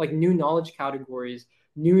knowledge categories,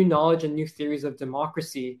 new knowledge and new theories of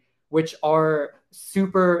democracy, which are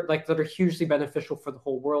that are hugely beneficial for the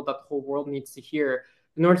whole world, that the whole world needs to hear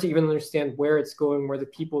in order to even understand where it's going, where the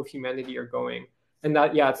people of humanity are going. And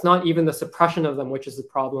that, it's not even the suppression of them, which is the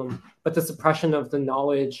problem, but the suppression of the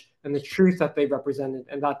knowledge and the truth that they represented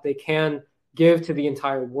and that they can give to the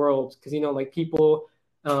entire world. Because, like people,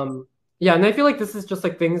 and I feel like this is just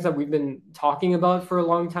like things that we've been talking about for a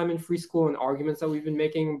long time in free school and arguments that we've been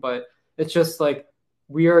making, but it's just like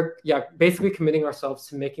we are basically committing ourselves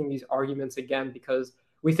to making these arguments again, because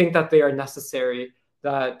we think that they are necessary,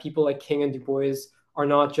 that people like King and Du Bois are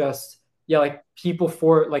not just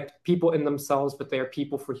people in themselves, but they are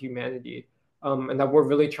people for humanity, and that we're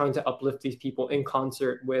really trying to uplift these people in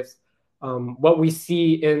concert with what we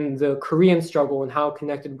see in the Korean struggle and how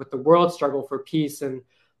connected with the world struggle for peace and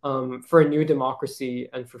for a new democracy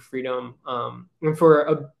and for freedom, and for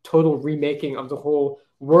a total remaking of the whole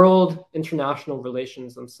world international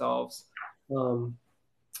relations themselves.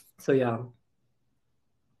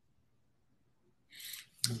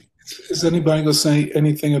 Is anybody going to say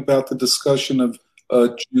anything about the discussion of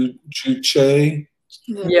Juche?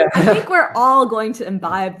 Yeah, I think we're all going to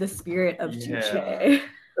imbibe the spirit of Juche.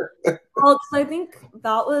 Well, because I think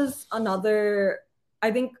that was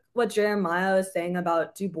I think what Jeremiah was saying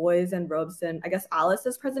about Du Bois and Robeson, I guess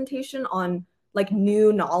Alice's presentation on like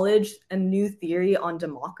new knowledge and new theory on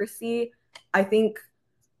democracy. I think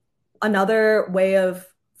another way of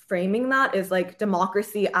framing that is like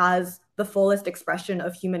democracy as the fullest expression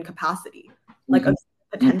of human capacity, like of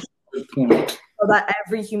potential, so that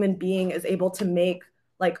every human being is able to make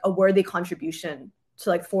like a worthy contribution to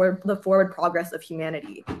like for the forward progress of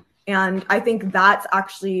humanity. And I think that's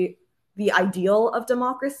actually the ideal of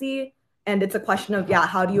democracy. And it's a question of,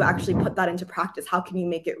 how do you actually put that into practice? How can you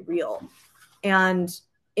make it real? And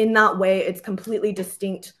in that way, it's completely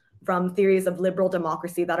distinct from theories of liberal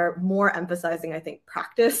democracy that are more emphasizing, I think,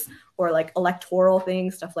 practice or like electoral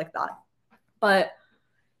things, stuff like that. But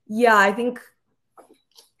I think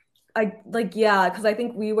because I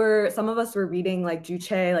think some of us were reading like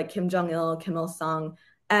Juche, like Kim Jong-il, Kim Il-sung,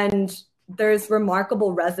 and there's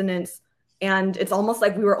remarkable resonance. And it's almost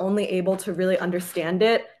like we were only able to really understand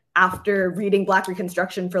it after reading Black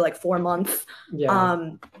Reconstruction for like 4 months.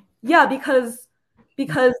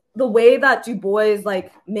 Because the way that Du Bois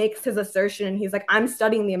like makes his assertion, and he's like, I'm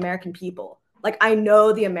studying the American people. Like, I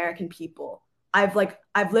know the American people. I've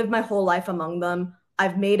lived my whole life among them.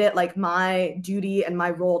 I've made it like my duty and my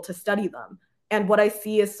role to study them. And what I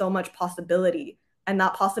see is so much possibility. And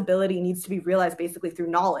that possibility needs to be realized basically through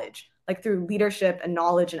knowledge, like through leadership and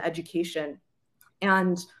knowledge and education.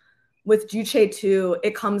 And with Juche too,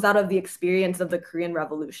 it comes out of the experience of the Korean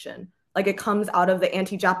Revolution. Like it comes out of the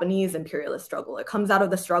anti-Japanese imperialist struggle. It comes out of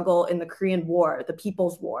the struggle in the Korean War, the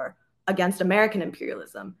People's War against American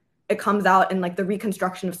imperialism. It comes out in like the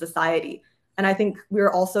reconstruction of society. And I think we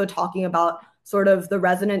were also talking about sort of the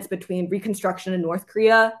resonance between Reconstruction in North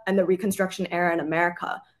Korea and the Reconstruction era in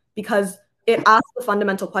America, because it asks the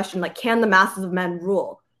fundamental question, like, can the masses of men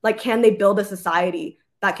rule? Like, can they build a society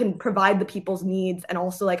that can provide the people's needs and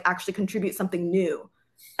also like actually contribute something new?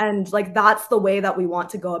 And like, that's the way that we want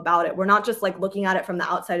to go about it. We're not just like looking at it from the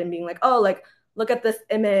outside and being like, oh, like, look at this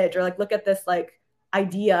image or like, look at this like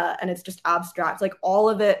idea and it's just abstract. Like all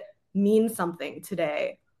of it means something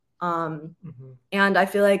today. And I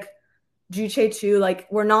feel like Juche too, like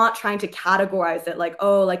we're not trying to categorize it like,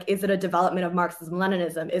 oh, like, is it a development of Marxism,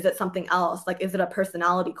 Leninism? Is it something else? Like, is it a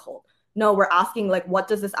personality cult? No, we're asking like, what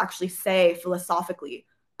does this actually say philosophically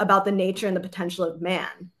about the nature and the potential of man?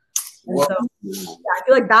 And so I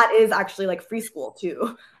feel like that is actually like free school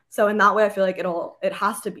too. So in that way, I feel like it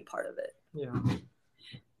has to be part of it.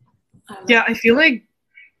 Yeah, I feel like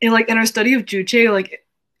in our study of Juche, like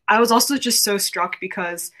I was also just so struck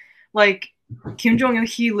because like Kim Jong-il,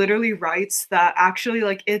 he literally writes that actually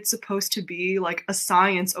like it's supposed to be like a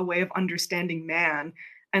science, a way of understanding man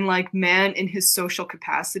and like man in his social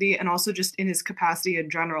capacity and also just in his capacity in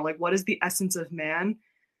general. Like what is the essence of man?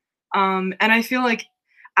 And I feel like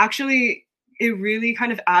actually it really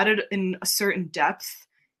kind of added in a certain depth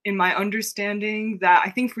in my understanding that I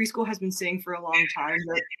think free school has been saying for a long time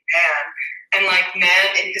that man and like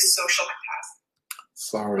man in his social capacity.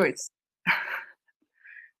 Sorry.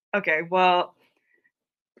 Okay, well,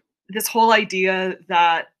 this whole idea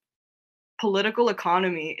that political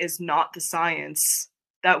economy is not the science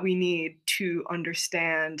that we need to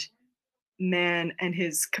understand man and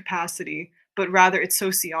his capacity, but rather it's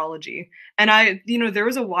sociology. And there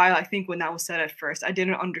was a while, I think, when that was said at first, I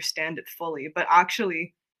didn't understand it fully, but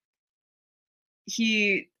actually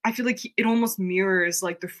I feel like it almost mirrors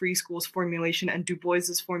like the free schools formulation and Du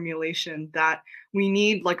Bois's formulation that we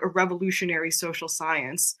need like a revolutionary social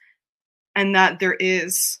science, and that there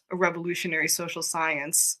is a revolutionary social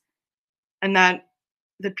science, and that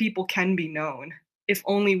the people can be known if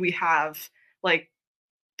only we have like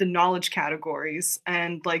the knowledge categories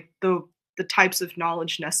and like the types of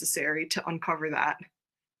knowledge necessary to uncover that.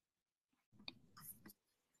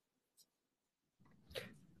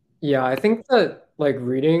 Yeah, I think that like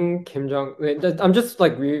reading Kim Jong, I'm just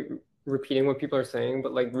like repeating what people are saying,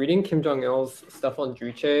 but like reading Kim Jong Il's stuff on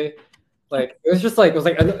Juche, like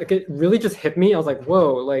it really just hit me. I was like,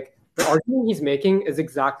 whoa, like the argument he's making is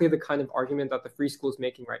exactly the kind of argument that the free school is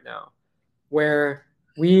making right now, where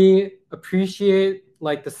we appreciate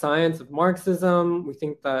like the science of Marxism. We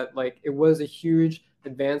think that like it was a huge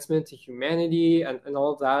advancement to humanity and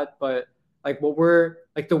all of that, but like what we're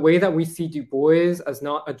like the way that we see Du Bois as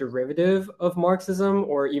not a derivative of Marxism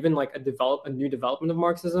or even like a new development of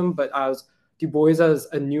Marxism, but as Du Bois as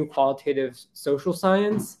a new qualitative social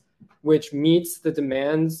science, which meets the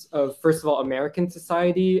demands of, first of all, American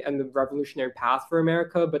society and the revolutionary path for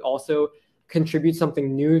America, but also contributes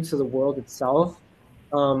something new to the world itself,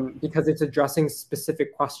 because it's addressing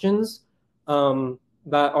specific questions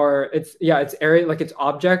that are its area, like its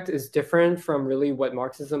object is different from really what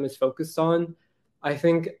Marxism is focused on. I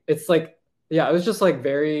think it's like, yeah, it was just like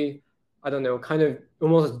very, I don't know, kind of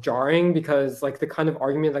almost jarring, because like the kind of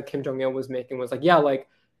argument that Kim Jong-il was making was like, yeah, like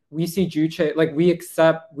we see Juche, like we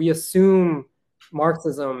assume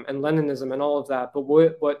Marxism and Leninism and all of that, but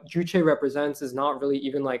what Juche represents is not really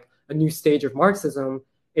even like a new stage of Marxism.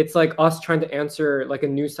 It's like us trying to answer like a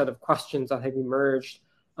new set of questions that have emerged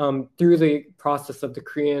through the process of the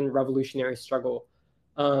Korean revolutionary struggle.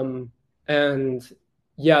 And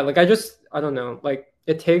yeah, like I don't know, like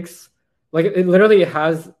it takes, like it literally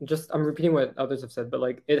has just, I'm repeating what others have said, but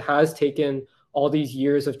like it has taken all these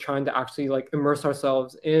years of trying to actually like immerse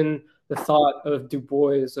ourselves in the thought of Du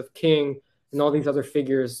Bois, of King, and all these other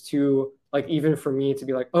figures to like, even for me to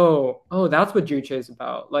be like, oh, that's what Juche is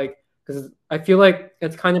about. Like, because I feel like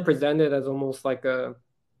it's kind of presented as almost like the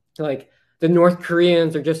North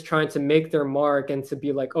Koreans are just trying to make their mark and to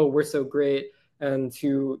be like, oh, we're so great, and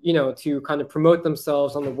to, to kind of promote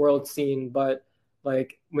themselves on the world scene. But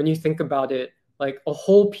like, when you think about it, like a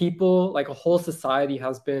whole people, like a whole society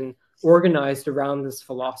has been organized around this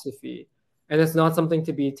philosophy. And it's not something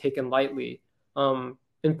to be taken lightly,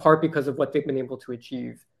 in part because of what they've been able to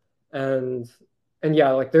achieve. And yeah,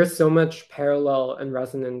 like there's so much parallel and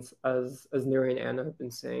resonance, as Nuri and Anna have been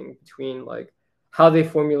saying, between like how they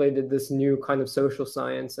formulated this new kind of social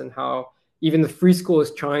science and how even the free school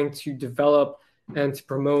is trying to develop and to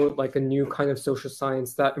promote like a new kind of social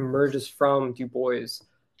science that emerges from Du Bois.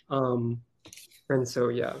 And so,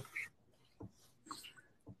 yeah.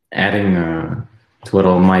 Adding to what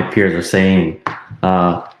all my peers are saying,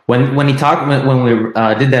 when we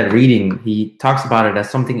did that reading, he talks about it as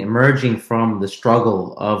something emerging from the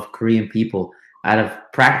struggle of Korean people out of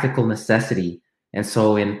practical necessity. And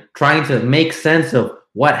so in trying to make sense of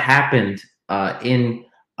what happened in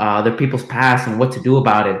the people's past and what to do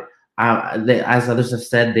about it, as others have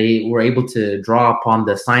said, they were able to draw upon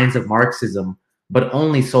the science of Marxism, but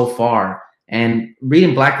only so far. And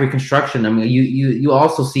reading Black Reconstruction, I mean, you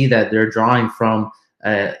also see that they're drawing from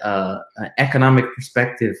an economic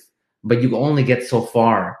perspective, but you only get so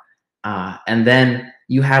far. And then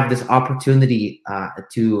you have this opportunity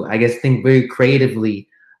to, I guess, think very creatively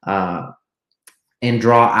and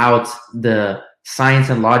draw out the science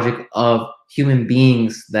and logic of human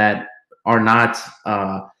beings that are not,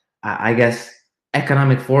 I guess,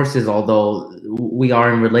 economic forces, although we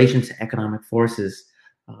are in relation to economic forces.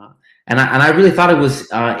 And I really thought it was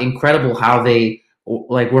incredible how they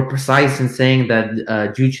were precise in saying that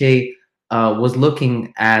Juche was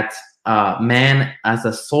looking at man as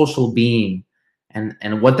a social being,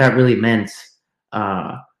 and what that really meant,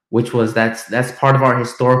 which was that's part of our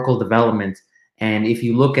historical development. And if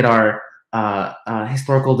you look at our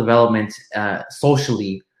historical development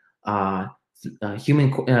socially, rising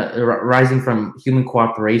from human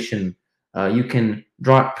cooperation, you can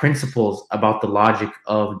draw principles about the logic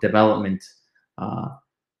of development, once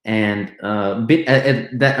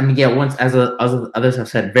as others have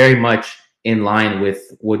said, very much in line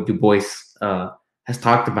with what Du Bois has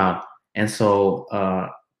talked about. And so I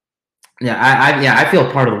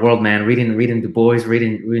feel part of the world, man. Reading Du Bois,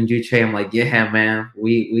 reading Juche, I'm like, yeah, man,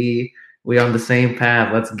 we We on the same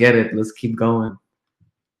path. Let's get it. Let's keep going.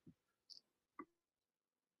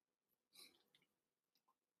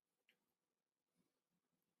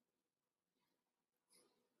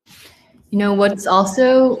 You know, what was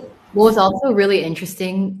also really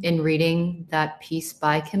interesting in reading that piece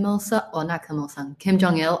by Kim Il-sung, well, not Kim Il-sung, Kim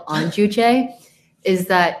Jong-il on Juche, is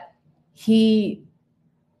that he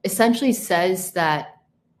essentially says that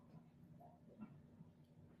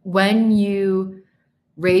when you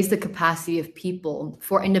raise the capacity of people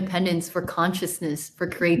for independence, for consciousness, for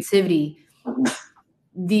creativity,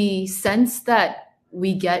 the sense that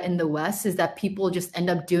we get in the West is that people just end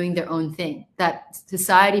up doing their own thing. That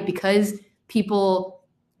society, because people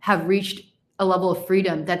have reached a level of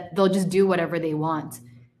freedom, that they'll just do whatever they want.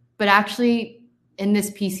 But actually, in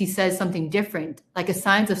this piece, he says something different, like a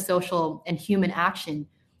science of social and human action,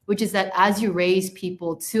 which is that as you raise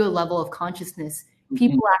people to a level of consciousness,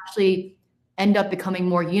 people actually end up becoming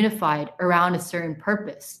more unified around a certain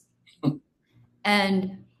purpose.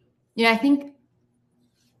 And, you know, I think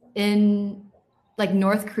in like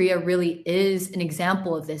North Korea really is an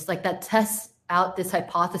example of this, like that tests out this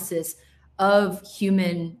hypothesis of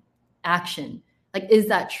human action. Like, is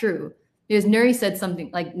that true? Because Nuri said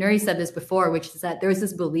something, like Nuri said this before, which is that there's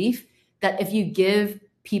this belief that if you give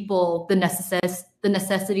people the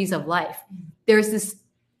necessities of life, there's this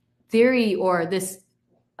theory or this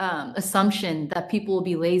assumption that people will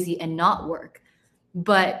be lazy and not work.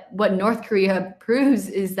 But what North Korea proves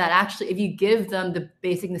is that actually, if you give them the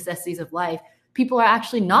basic necessities of life, people are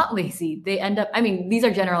actually not lazy. They end up, I mean, these are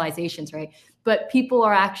generalizations, right? But people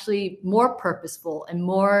are actually more purposeful and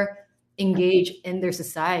more engaged in their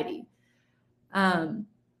society. And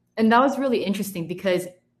that was really interesting because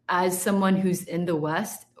as someone who's in the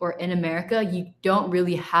West or in America, you don't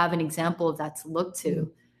really have an example of that to look to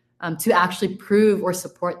actually prove or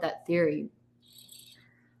support that theory.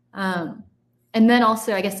 And then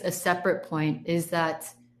also, I guess a separate point is that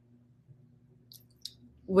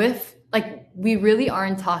with, like, we really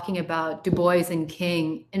aren't talking about Du Bois and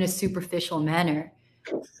King in a superficial manner.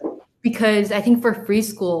 Because I think for free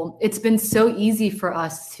school, it's been so easy for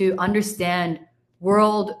us to understand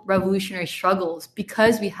world revolutionary struggles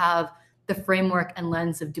because we have the framework and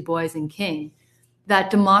lens of Du Bois and King. That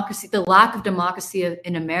democracy, the lack of democracy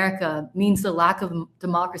in America means the lack of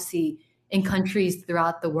democracy in countries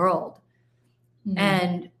throughout the world. Mm-hmm.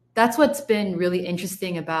 And that's what's been really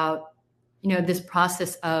interesting about, you know, this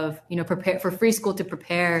process of, you know, prepare for free school to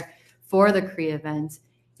prepare for the Korea event.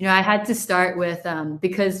 You know, I had to start with,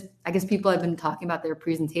 because I guess people have been talking about their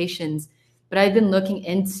presentations, but I've been looking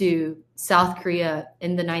into South Korea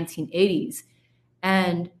in the 1980s.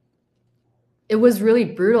 And it was really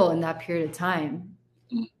brutal in that period of time.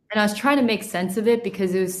 And I was trying to make sense of it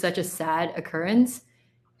because it was such a sad occurrence.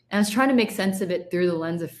 And I was trying to make sense of it through the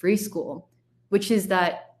lens of free school, which is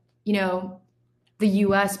that, you know, the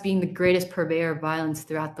US being the greatest purveyor of violence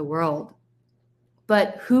throughout the world.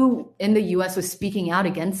 But who in the US was speaking out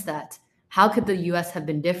against that? How could the US have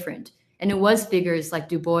been different? And it was figures like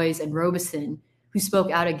Du Bois and Robeson who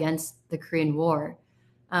spoke out against the Korean War,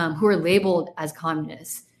 who were labeled as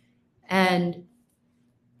communists. And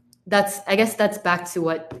I guess that's back to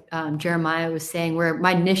what Jeremiah was saying, where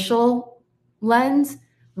my initial lens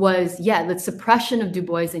was, the suppression of Du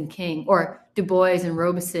Bois and King, or Du Bois and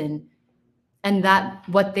Robeson, and that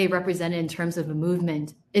what they represented in terms of a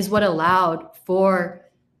movement is what allowed for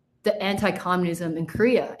the anti-communism in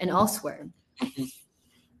Korea and elsewhere.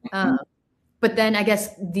 But then I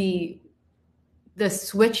guess the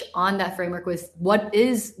switch on that framework was what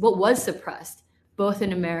was suppressed, both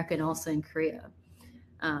in America and also in Korea.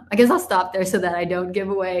 I guess I'll stop there so that I don't give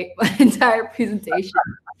away my entire presentation.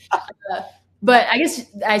 But I guess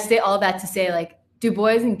I say all that to say, like, Du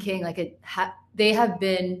Bois and King, like, they have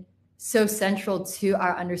been so central to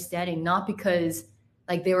our understanding, not because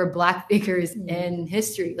like they were Black figures in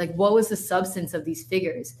history. Like, what was the substance of these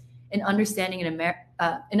figures in understanding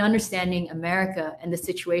America and the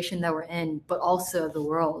situation that we're in, but also the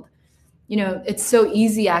world. You know, it's so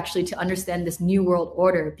easy actually to understand this new world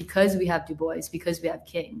order because we have Du Bois, because we have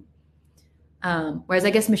King. Whereas I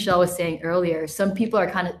guess Michelle was saying earlier, some people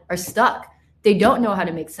are stuck. They don't know how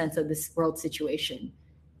to make sense of this world situation.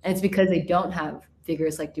 And it's because they don't have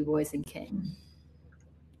figures like Du Bois and King.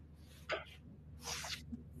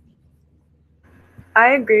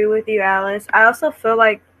 I agree with you, Alice. I also feel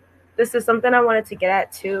like this is something I wanted to get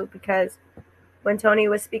at too, because when Tony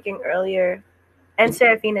was speaking earlier, and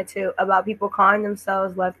Serafina too, about people calling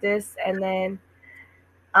themselves leftists and then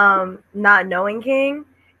not knowing King,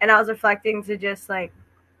 and I was reflecting to just like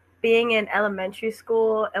being in elementary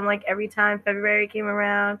school, and like every time February came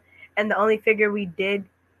around and the only figure we did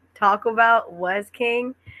talk about was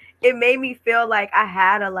King, it made me feel like I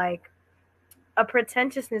had a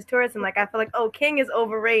pretentiousness towards him. Like I feel like, oh, King is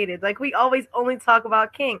overrated. Like we always only talk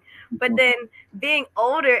about King. But then being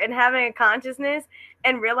older and having a consciousness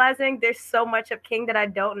and realizing there's so much of King that I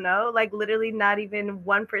don't know, like literally not even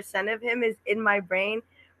 1% of him is in my brain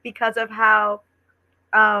because of how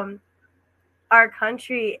our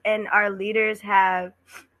country and our leaders have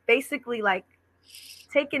basically like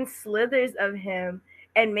taken slithers of him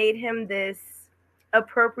and made him this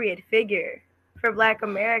appropriate figure for Black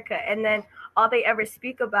America. And then all they ever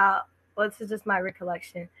speak about, well, this is just my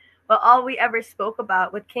recollection, but all we ever spoke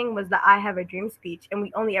about with King was the I Have a Dream speech. And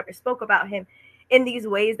we only ever spoke about him in these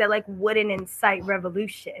ways that like wouldn't incite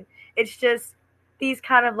revolution. It's just these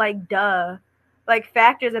kind of like like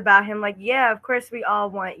factors about him. Like, yeah, of course we all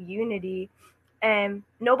want unity. And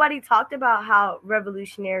nobody talked about how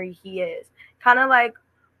revolutionary he is. Kind of like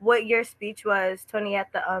what your speech was, Tony,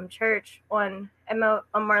 at the church on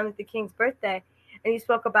Martin Luther King's birthday. And you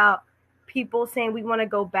spoke about people saying we want to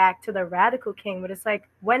go back to the radical King, but it's like,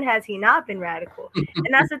 when has he not been radical? And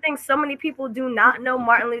that's the thing. So many people do not know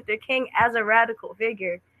Martin Luther King as a radical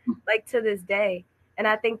figure, like to this day. And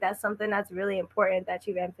I think that's something that's really important that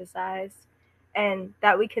you've emphasized and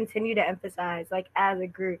that we continue to emphasize, like as a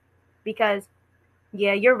group, because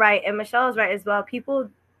yeah, you're right. And Michelle is right as well. People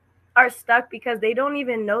are stuck because they don't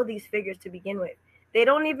even know these figures to begin with. They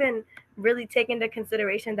don't even really take into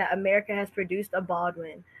consideration that America has produced a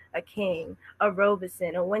Baldwin, a King, a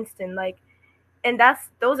Robeson, a Winston, like, and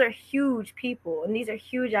those are huge people and these are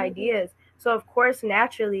huge ideas. So of course,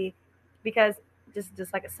 naturally, because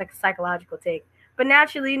just like a psychological take, but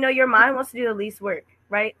naturally, your mind wants to do the least work,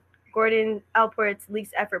 right? Gordon Allport's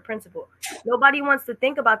least effort principle. Nobody wants to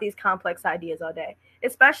think about these complex ideas all day,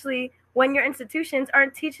 especially when your institutions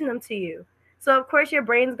aren't teaching them to you. So of course your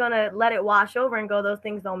brain's gonna let it wash over and go, those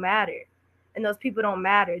things don't matter. And those people don't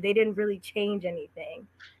matter. They didn't really change anything.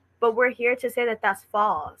 But we're here to say that that's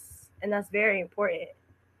false. And that's very important.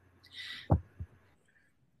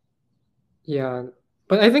 Yeah.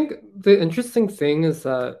 But I think the interesting thing is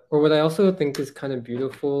that, or what I also think is kind of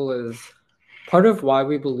beautiful is part of why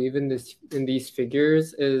we believe in these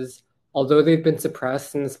figures is, although they've been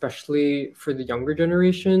suppressed, and especially for the younger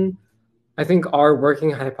generation, I think our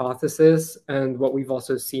working hypothesis and what we've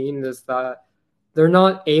also seen is that they're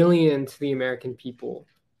not alien to the American people.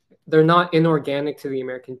 They're not inorganic to the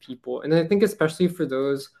American people. And I think especially for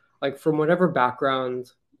those, like from whatever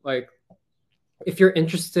background, like if you're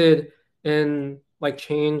interested in like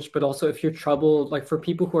change, but also if you're troubled, like for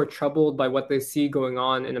people who are troubled by what they see going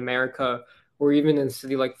on in America or even in a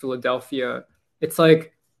city like Philadelphia, it's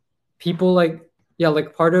like people like, yeah,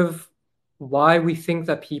 like part of why we think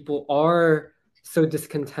that people are so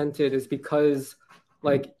discontented is because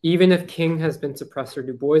like even if King has been suppressed or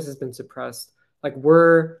Du Bois has been suppressed, like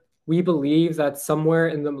we believe that somewhere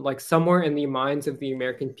in the minds of the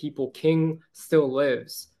American people, King still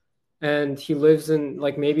lives. And he lives in,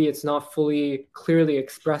 like, maybe it's not fully clearly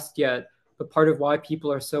expressed yet, but part of why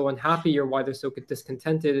people are so unhappy or why they're so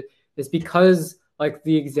discontented is because like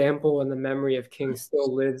the example and the memory of King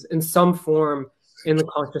still lives in some form in the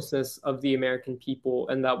consciousness of the American people.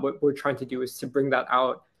 And that what we're trying to do is to bring that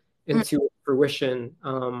out into fruition,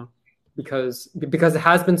 because it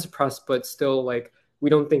has been suppressed, but still like we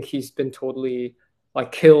don't think he's been totally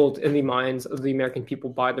like killed in the minds of the American people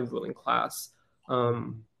by the ruling class.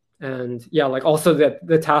 And yeah, like also that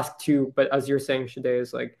the task too, but as you're saying, Shade,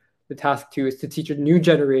 is like the task too is to teach a new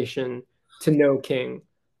generation to know King,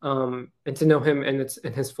 and to know him in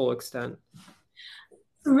his full extent.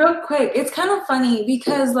 Real quick, it's kind of funny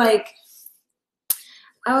because like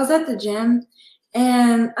I was at the gym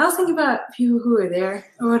and I was thinking about people who were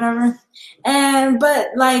there or whatever, but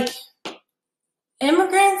like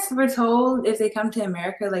immigrants were told if they come to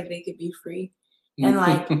America, like they could be free, and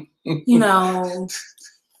like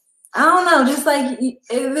I don't know, just like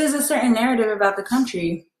there's a certain narrative about the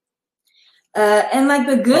country. And like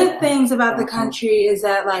the good things about the country is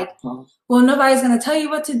that like, well, nobody's going to tell you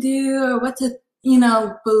what to do or what to,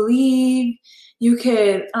 believe. You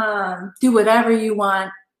could do whatever you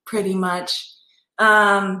want pretty much.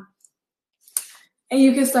 And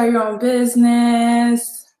you can start your own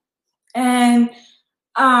business. And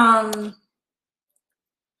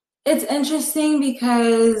it's interesting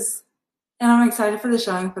because, and I'm excited for the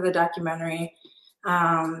showing for the documentary,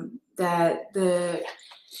 because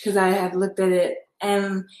I had looked at it,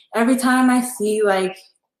 and every time I see like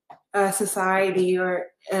a society or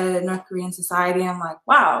a North Korean society, I'm like,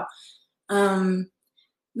 wow,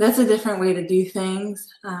 that's a different way to do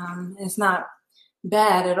things. It's not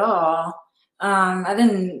bad at all. I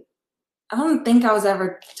I don't think I was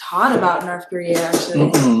ever taught about North Korea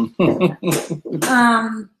actually.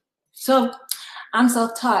 So I'm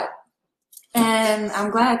self-taught, and I'm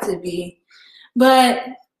glad to be. But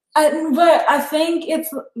I think it's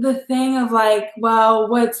the thing of like, well,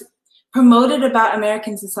 what's promoted about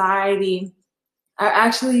American society are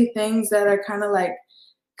actually things that are kind of like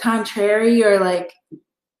contrary or like,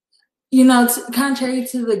 you know, contrary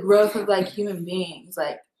to the growth of like human beings.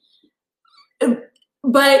 Like,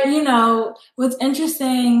 but you know, what's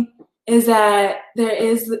interesting is that there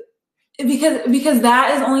is, because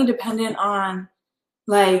that is only dependent on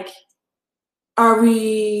like, are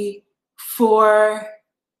we for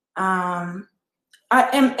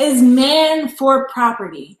is man for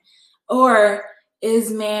property, or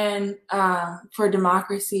is man for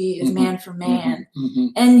democracy? Is man for man?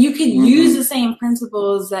 And you could use the same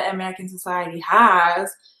principles that American society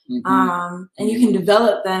has, and you can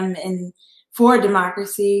develop them for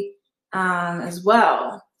democracy as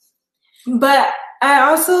well. But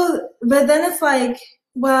then it's like,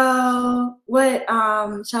 well, what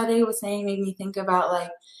Sade was saying made me think about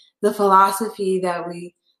like the philosophy that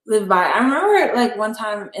we live by. I remember like one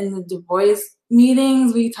time in the Du Bois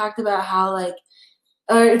meetings, we talked about how like,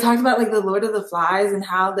 it talked about like the Lord of the Flies, and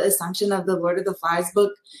how the assumption of the Lord of the Flies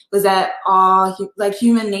book was that all like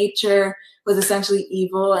human nature was essentially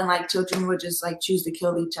evil, and like children would just like choose to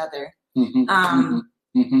kill each other. And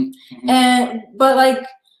but like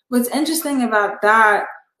what's interesting about that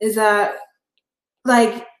is that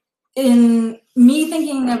like in me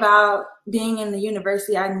thinking about being in the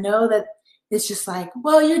university, I know that it's just like,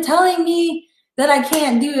 well, you're telling me that I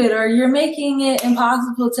can't do it, or you're making it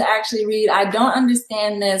impossible to actually read. I don't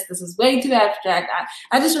understand this. This is way too abstract.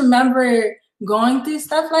 I just remember going through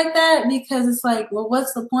stuff like that, because it's like, well,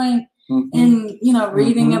 what's the point in, you know,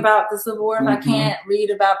 reading about the Civil War if I can't read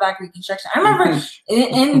about Black Reconstruction? I remember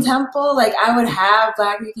in Temple, like I would have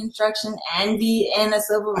Black Reconstruction and be in a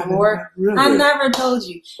Civil War. Really? I never told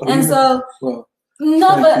you. Oh, and so, well,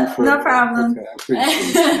 no problem.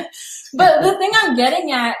 Okay, But the thing I'm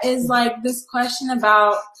getting at is like this question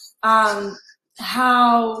about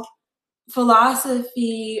how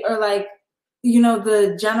philosophy, or like, you know,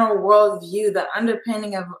 the general worldview, the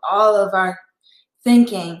underpinning of all of our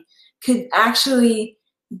thinking, could actually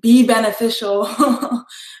be beneficial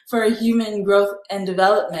for human growth and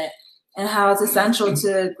development, and how it's essential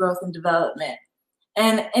to growth and development.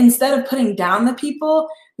 And instead of putting down the people,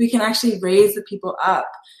 we can actually raise the people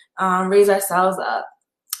up, raise ourselves up.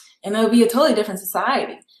 And it would be a totally different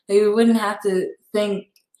society. We wouldn't have to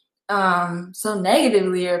think so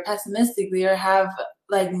negatively or pessimistically, or have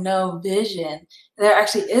like no vision. There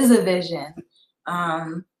actually is a vision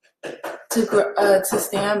to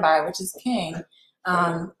stand by, which is king.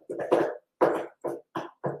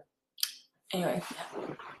 Anyway,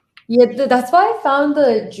 yeah, that's why I found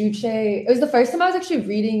the Juche. It was the first time I was actually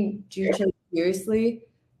reading Juche seriously,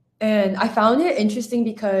 and I found it interesting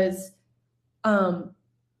because,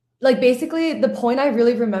 like basically the point I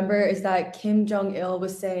really remember is that Kim Jong-il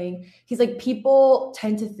was saying, he's like, people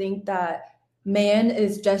tend to think that man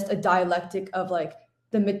is just a dialectic of like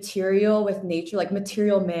the material with nature, like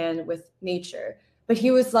material man with nature. But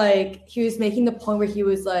he was making the point where he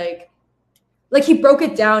was like he broke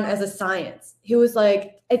it down as a science. He was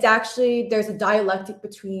like, it's actually, there's a dialectic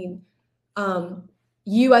between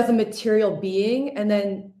you as a material being, and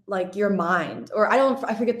then like your mind, or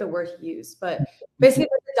I forget the word he used, but basically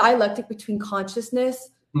like the dialectic between consciousness,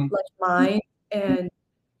 like mind, and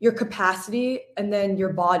your capacity, and then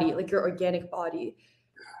your body, like your organic body.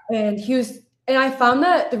 And I found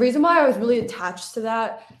that the reason why I was really attached to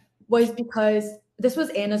that was because this was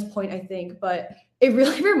Anna's point, I think, but it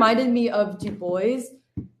really reminded me of Du Bois,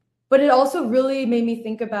 but it also really made me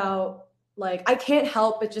think about, like, I can't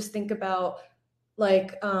help but just think about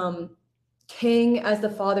like King as the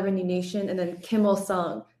father of a new nation, and then Kim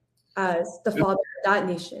Il-sung as the father of that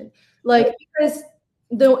nation. Like, because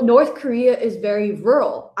the North Korea is very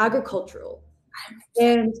rural, agricultural.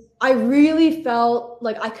 And I really felt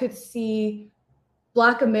like I could see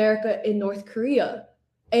Black America in North Korea,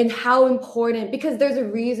 and how important, because there's a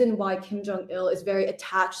reason why Kim Jong-il is very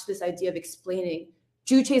attached to this idea of explaining.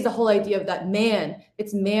 Juche is the whole idea of that man.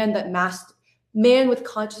 It's man that man with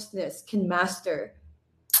consciousness can master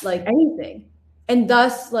like anything. And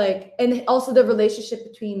thus, like, and also the relationship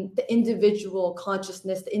between the individual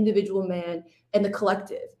consciousness, the individual man, and the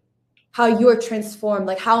collective. How you are transformed,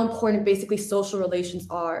 like how important basically social relations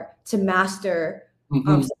are to master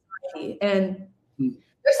society. And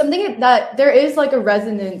there's something that there is like a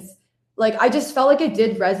resonance. Like, I just felt like it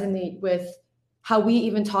did resonate with how we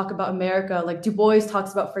even talk about America. Like Du Bois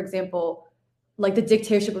talks about, for example, like the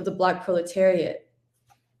dictatorship of the Black proletariat.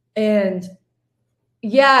 And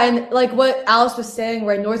yeah, and like what Alice was saying,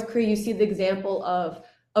 where in North Korea you see the example of,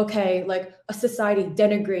 okay, like a society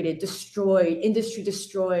denigrated, destroyed, industry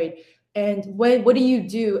destroyed. And what do you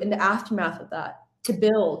do in the aftermath of that to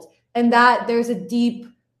build? And that there's a deep,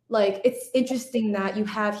 like, it's interesting that you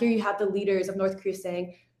have the leaders of North Korea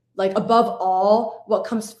saying, like, above all,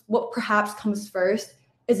 what perhaps comes first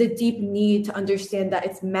is a deep need to understand that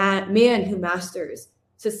it's man who masters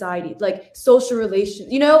society, like social relations,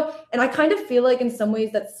 and I kind of feel like in some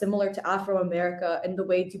ways that's similar to Afro-America and the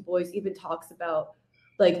way Du Bois even talks about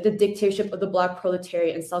like the dictatorship of the Black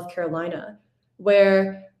proletariat in South Carolina,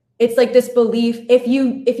 where it's like this belief, if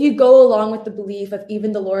you go along with the belief of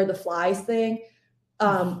even the Lord of the Flies thing,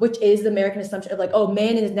 which is the American assumption of like, oh,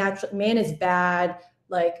 man is bad,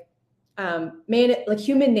 like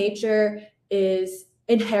human nature is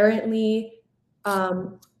inherently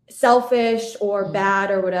selfish or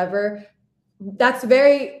bad or whatever. That's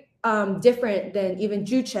very different than even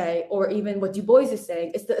Juche or even what Du Bois is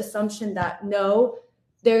saying. It's the assumption that no,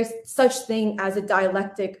 there's such thing as a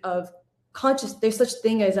dialectic of conscious. There's such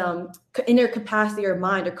thing as inner capacity or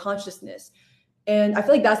mind or consciousness. And I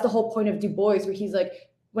feel like that's the whole point of Du Bois, where he's like,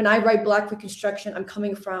 when I write Black Reconstruction, I'm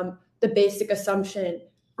coming from the basic assumption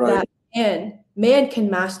that man can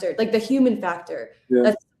master, like the human factor. Yeah.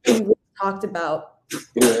 That's something we talked about.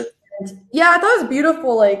 Yeah. And yeah, I thought it was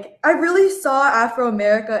beautiful. Like, I really saw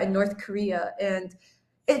Afro-America and North Korea, and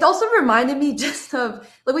it also reminded me just of,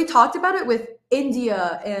 like, we talked about it with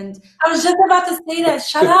India, and I was just about to say that.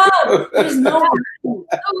 Shut up. There's no.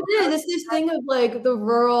 It's this thing of like the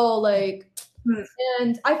rural, like,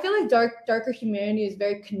 and I feel like darker humanity is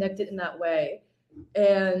very connected in that way.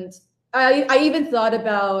 And I even thought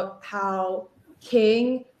about how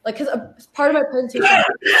King, like, because part of my presentation I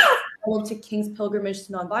went to King's pilgrimage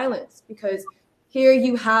to nonviolence, because here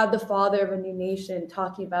you have the father of a new nation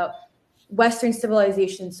talking about Western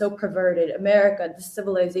civilization so perverted, America, the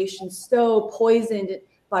civilization so poisoned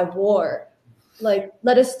by war. Like,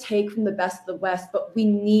 let us take from the best of the West, but we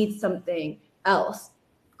need something else.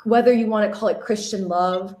 Whether you want to call it Christian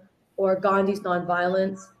love or Gandhi's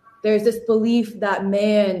nonviolence, there's this belief that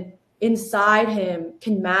man inside him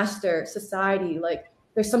can master society. Like,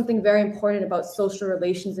 there's something very important about social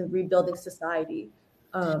relations and rebuilding society.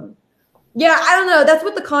 Yeah, I don't know. That's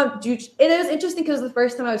what Juche. And it was interesting because the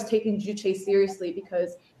first time I was taking Juche seriously,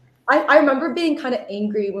 because I remember being kind of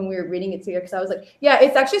angry when we were reading it together, because I was like, yeah,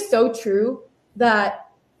 it's actually so true that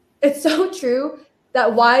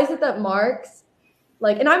why is it that Marx,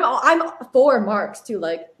 like, and I'm for Marx too,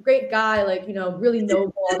 like, great guy, like, really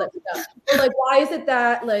noble, all that stuff. But like, why is it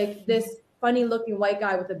that like this funny looking white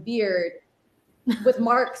guy with a beard with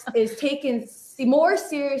Marx is taken more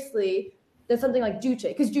seriously than something like Juche?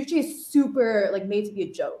 Because Juche is super like made to be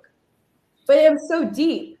a joke, but it was so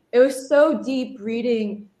deep. It was so deep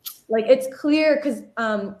reading. Like, it's clear because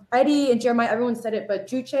Eddie and Jeremiah, everyone said it, but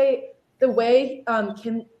Juche, the way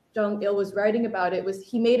Kim Jong-il was writing about it was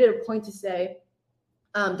he made it a point to say,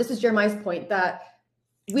 this is Jeremiah's point, that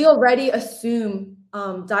we already assume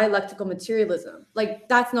dialectical materialism. Like,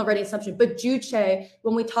 that's an already assumption. But Juche,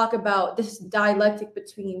 when we talk about this dialectic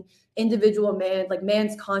between individual man, like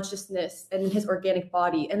man's consciousness and his organic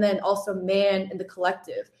body, and then also man and the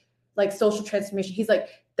collective, like social transformation, he's like,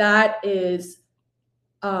 that is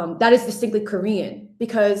distinctly Korean,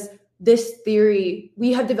 because this theory,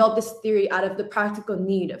 we have developed this theory out of the practical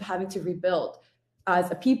need of having to rebuild as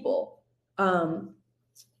a people.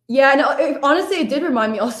 Yeah, no, honestly, it did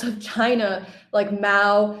remind me also of China, like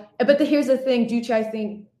Mao. But here's the thing, Juche, I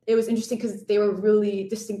think it was interesting because they were really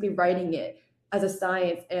distinctly writing it as a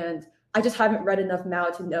science. And I just haven't read enough Mao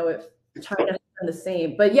to know if China has done the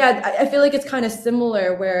same. But yeah, I feel like it's kind of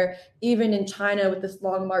similar, where even in China with this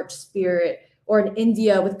long march spirit, or in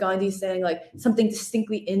India with Gandhi saying like something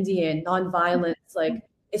distinctly Indian, nonviolence, like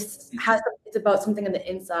it's about something on the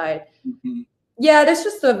inside. Mm-hmm. Yeah, there's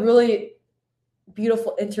just a really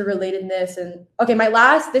beautiful interrelatedness. And okay,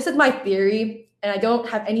 this is my theory, and I don't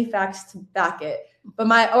have any facts to back it, but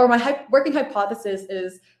my working hypothesis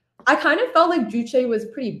is I kind of felt like Juche was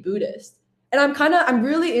pretty Buddhist, and I'm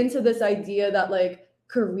really into this idea that like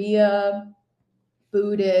Korea,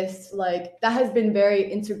 Buddhist, like that has been very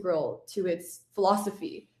integral to its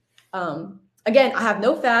philosophy. Again, I have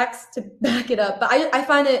no facts to back it up, but I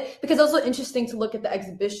find it, because it's also interesting to look at the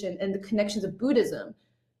exhibition and the connections of Buddhism,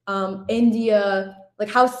 India, like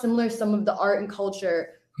how similar some of the art and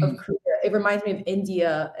culture of Korea. It reminds me of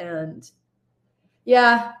India, and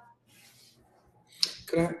yeah.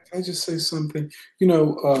 Can I just say something?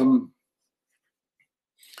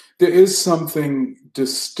 There is something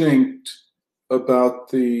distinct about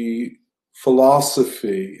the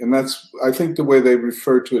philosophy, and that's, I think, the way they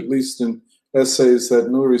refer to, at least in essays that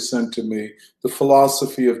Nuri sent to me, the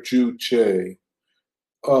philosophy of Juche.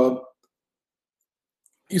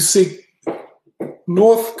 You see,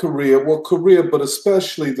 North Korea, well, Korea, but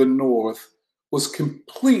especially the North, was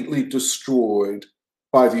completely destroyed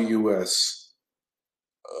by the US.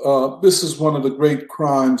 This is one of the great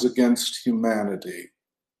crimes against humanity.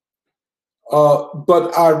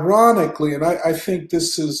 But ironically, and I think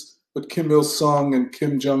this is what Kim Il-sung and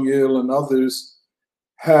Kim Jong-il and others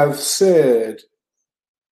have said,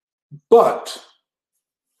 but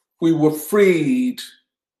we were freed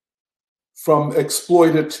from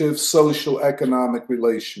exploitative social economic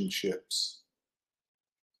relationships.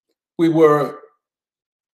 We were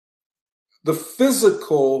the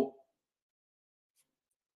physical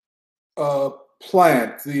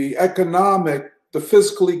plant, the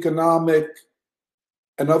physical, economic,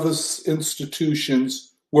 and other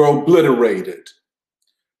institutions were obliterated.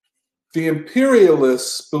 The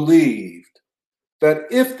imperialists believed that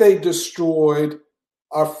if they destroyed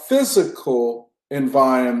our physical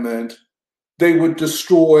environment, they would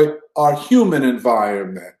destroy our human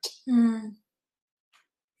environment. Mm.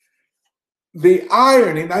 The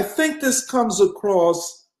irony, and I think this comes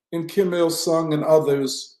across in Kim Il-sung and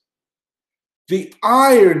others, the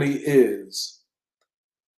irony is,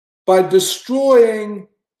 by destroying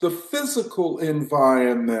the physical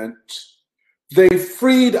environment, they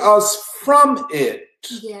freed us from it.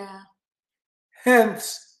 Yeah.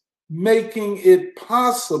 Hence, making it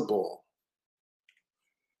possible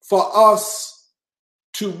for us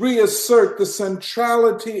to reassert the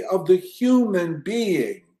centrality of the human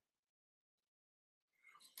being.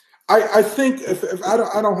 I think, if I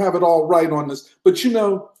don't have it all right on this, but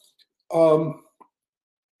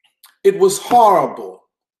it was horrible.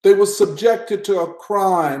 They were subjected to a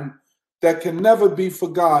crime that can never be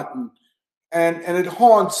forgotten, and it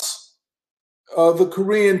haunts the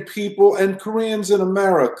Korean people and Koreans in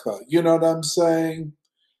America. You know what I'm saying?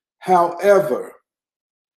 However,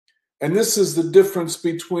 and this is the difference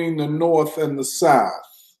between the North and the South,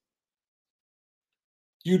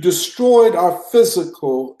 you destroyed our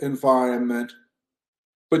physical environment,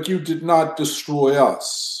 but you did not destroy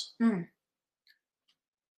us. Mm.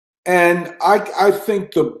 And I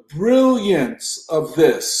think the brilliance of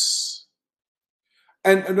this,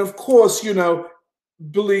 and of course,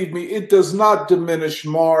 believe me, it does not diminish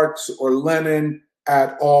Marx or Lenin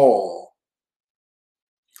at all.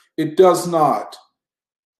 It does not.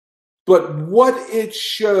 But what it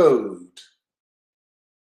showed,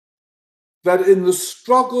 that in the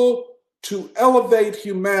struggle to elevate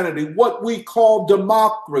humanity, what we call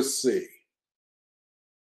democracy,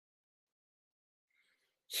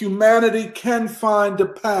 humanity can find a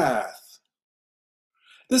path.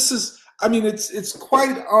 This is, it's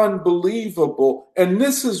quite unbelievable. And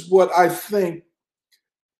this is what I think,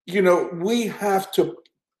 we have to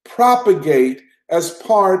propagate as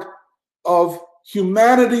part of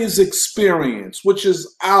humanity's experience, which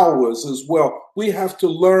is ours as well. We have to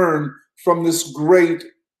learn from this great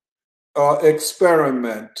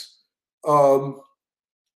experiment. I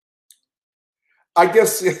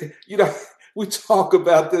guess, we talk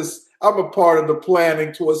about this. I'm a part of the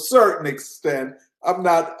planning to a certain extent. I'm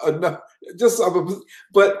not enough,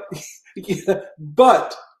 but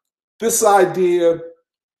this idea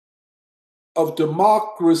of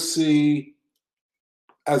democracy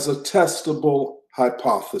as a testable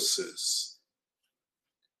hypothesis.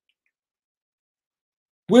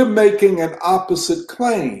 We're making an opposite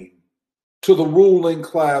claim to the ruling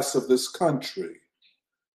class of this country.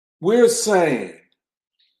 We're saying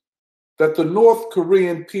that the North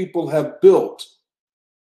Korean people have built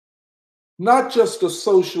not just a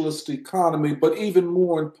socialist economy, but even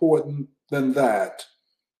more important than that,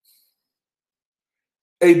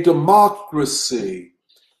 a democracy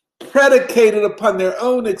predicated upon their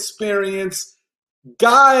own experience,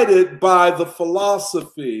 guided by the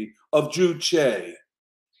philosophy of Juche.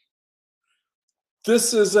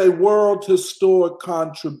 This is a world historic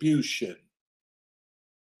contribution.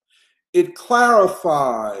 It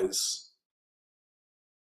clarifies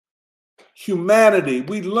humanity.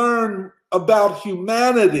 We learn about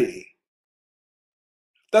humanity.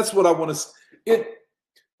 That's what I want to.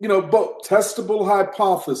 Both testable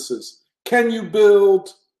hypothesis. Can you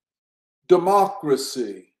build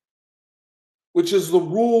democracy, which is the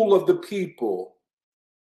rule of the people,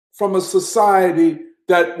 from a society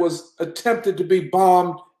that was attempted to be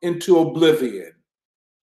bombed into oblivion,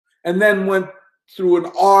 and then went through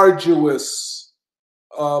an arduous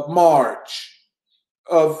march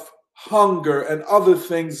of hunger and other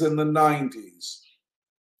things in the 90s?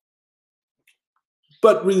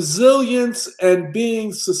 but resilience and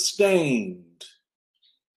being sustained.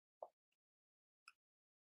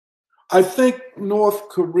 I think North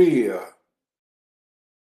Korea,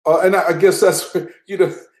 and I guess that's,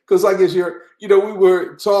 because I guess we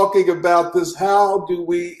were talking about this. How do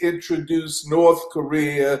we introduce North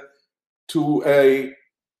Korea to a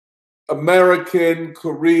American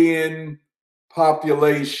Korean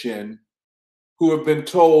population who have been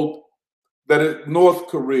told that North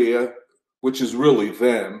Korea, which is really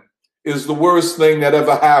them, is the worst thing that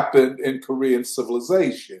ever happened in Korean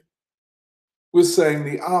civilization? We're saying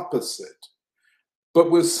the opposite. But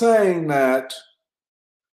we're saying that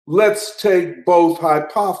let's take both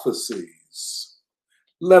hypotheses.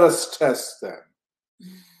 Let us test them.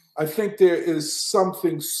 I think there is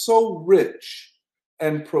something so rich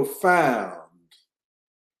and profound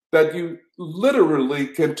that you literally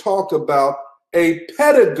can talk about a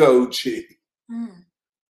pedagogy,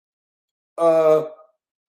 a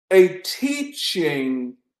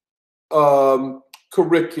teaching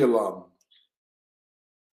curriculum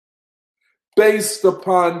based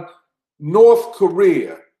upon North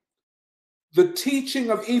Korea, the teaching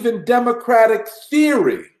of even democratic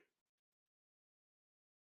theory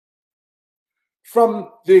from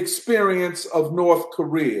the experience of North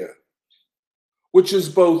Korea, which is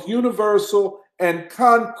both universal and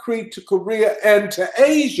concrete to Korea and to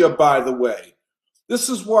Asia, by the way. This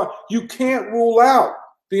is why you can't rule out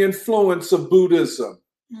the influence of Buddhism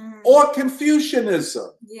or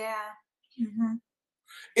Confucianism. Yeah.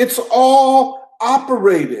 It's all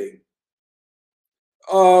operating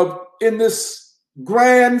in this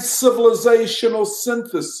grand civilizational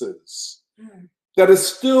synthesis that is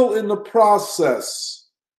still in the process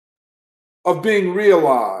of being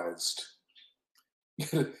realized.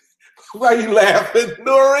 Why are you laughing,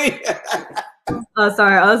 Nuri? Oh,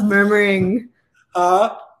 sorry, I was murmuring.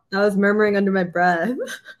 I was murmuring under my breath.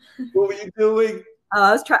 What were you doing?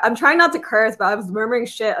 I'm trying not to curse, but I was murmuring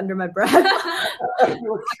shit under my breath. Like,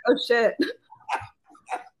 oh shit.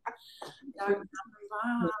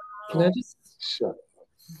 Can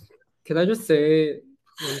I just say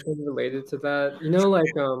something related to that?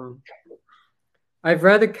 I've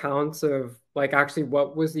read accounts of actually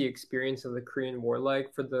what was the experience of the Korean War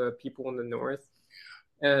like for the people in the North.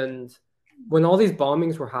 And when all these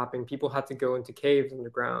bombings were happening, people had to go into caves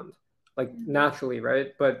underground, naturally,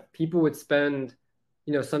 right? But people would spend,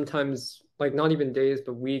 sometimes not even days,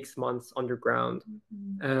 but weeks, months underground.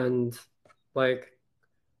 And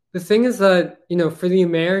the thing is that, for the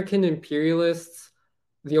American imperialists,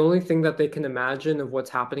 the only thing that they can imagine of what's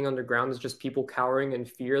happening underground is just people cowering in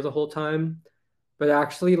fear the whole time. But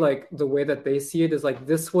actually, the way that they see it is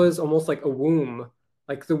this was almost like a womb,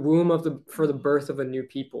 the womb for the birth of a new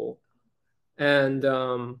people. And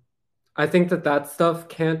I think that stuff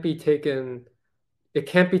can't be taken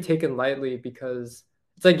lightly, because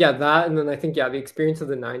it's that, and then I think, the experience of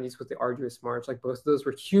the 90s with the Arduous March, both of those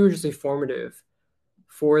were hugely formative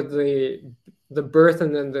for the birth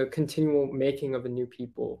and then the continual making of a new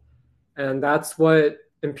people. And that's what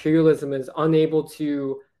imperialism is unable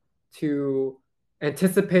to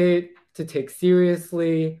anticipate, to take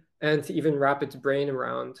seriously, and to even wrap its brain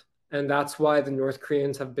around. And that's why the North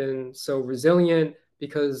Koreans have been so resilient,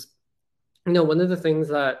 because, one of the things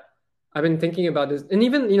that I've been thinking about is, and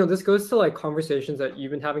even, this goes to conversations that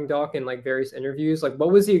you've been having, Doc, in various interviews,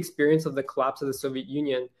 what was the experience of the collapse of the Soviet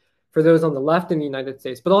Union for those on the left in the United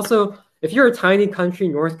States? But also, if you're a tiny country,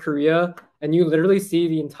 North Korea, and you literally see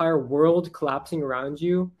the entire world collapsing around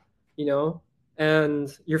you,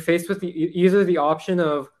 and you're faced with either the option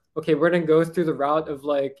of, okay, we're going to go through the route of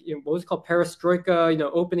what was called perestroika,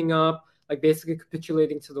 opening up, basically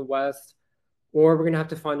capitulating to the West, or we're going to have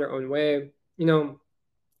to find our own way.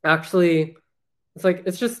 Actually,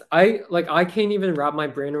 it's just, I can't even wrap my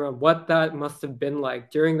brain around what that must have been like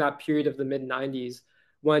during that period of the mid-90s,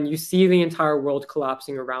 when you see the entire world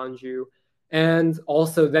collapsing around you. And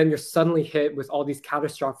also then you're suddenly hit with all these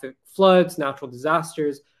catastrophic floods, natural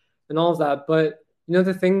disasters, and all of that. But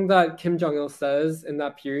the thing that Kim Jong-il says in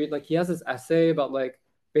that period, he has this essay about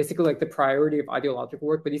basically the priority of ideological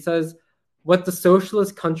work, but he says what the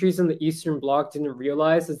socialist countries in the Eastern Bloc didn't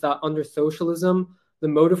realize is that under socialism, the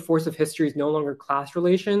motive force of history is no longer class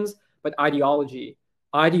relations, but ideology.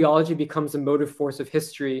 Ideology becomes the motive force of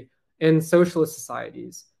history in socialist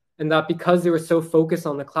societies. And that because they were so focused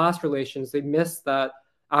on the class relations, they missed that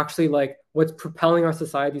actually what's propelling our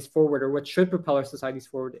societies forward, or what should propel our societies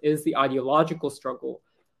forward, is the ideological struggle.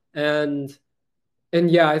 And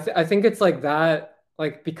yeah, I think it's that,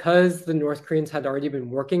 because the North Koreans had already been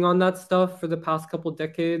working on that stuff for the past couple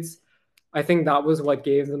decades, I think that was what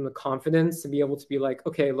gave them the confidence to be able to be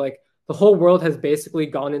okay, the the whole world has basically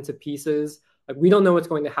gone into pieces. Like, we don't know what's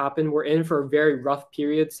going to happen. We're in for a very rough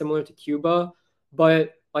period, similar to Cuba,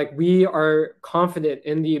 but like, we are confident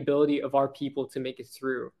in the ability of our people to make it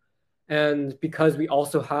through. And because we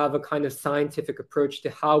also have a kind of scientific approach to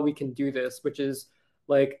how we can do this, which is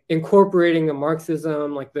like incorporating the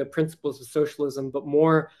Marxism, like the principles of socialism, but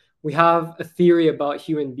more, we have a theory about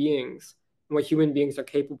human beings and what human beings are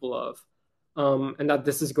capable of. And that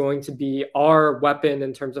this is going to be our weapon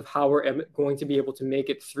in terms of how we're going to be able to make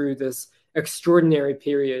it through this extraordinary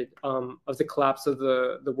period of the collapse of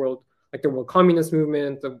the world, like the world communist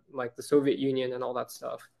movement, like the Soviet Union and all that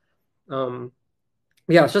stuff.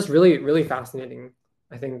 Yeah, it's just really, really fascinating,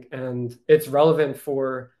 I think. And it's relevant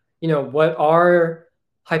for, what our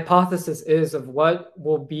hypothesis is of what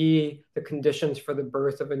will be the conditions for the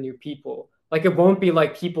birth of a new people. Like, it won't be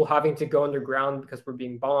like people having to go underground because we're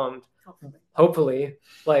being bombed. Hopefully.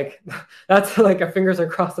 Like, that's like, our fingers are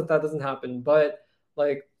crossed that doesn't happen. But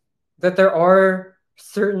like, that there are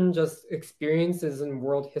certain just experiences in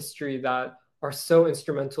world history that are so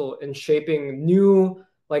instrumental in shaping new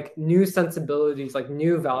sensibilities, like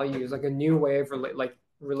new values, like a new way of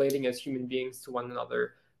relating as human beings to one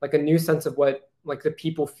another, like a new sense of what like the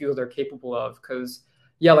people feel they're capable of. Because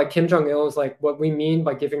like Kim Jong-il is like, what we mean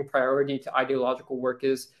by giving priority to ideological work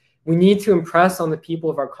is we need to impress on the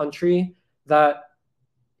people of our country that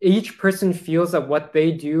each person feels that what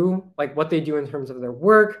they do in terms of their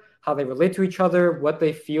work, how they relate to each other, what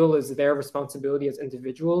they feel is their responsibility as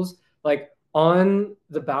individuals, like on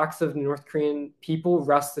the backs of North Korean people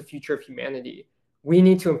rests the future of humanity. We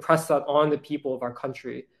need to impress that on the people of our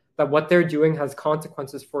country, that what they're doing has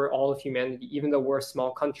consequences for all of humanity, even though we're a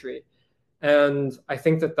small country. And I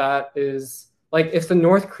think that is, like, if the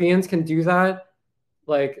North Koreans can do that,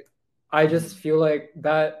 like, I just feel like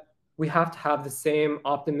that we have to have the same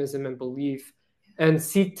optimism and belief and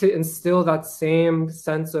seek to instill that same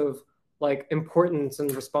sense of like importance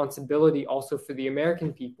and responsibility also for the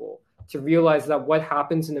American people, to realize that what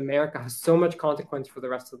happens in America has so much consequence for the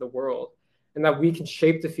rest of the world, and that we can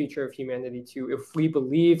shape the future of humanity too if we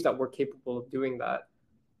believe that we're capable of doing that.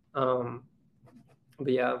 But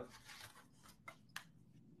yeah.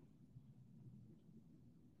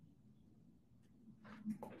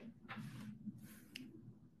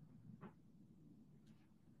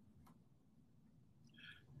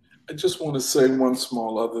 I just want to say one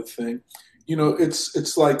small other thing.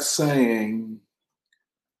 It's like saying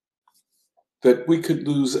that we could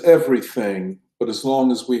lose everything, but as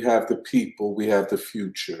long as we have the people, we have the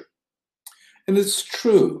future. And it's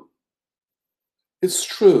true. It's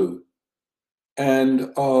true.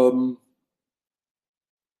 And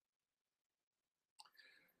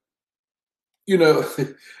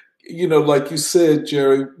like you said,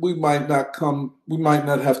 Jerry, we might not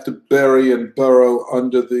have to bury and burrow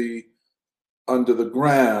under the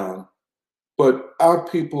ground, but our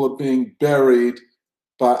people are being buried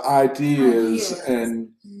by ideas and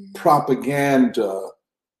propaganda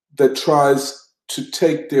that tries to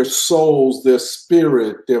take their souls, their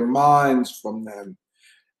spirit, their minds from them.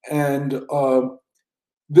 And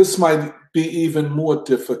this might be even more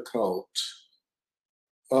difficult.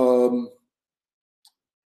 The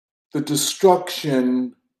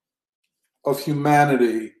destruction of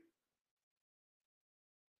humanity,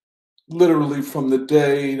 literally from the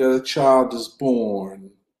day that a child is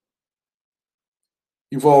born.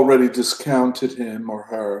 You've already discounted him or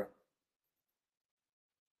her.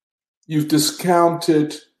 You've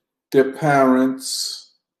discounted their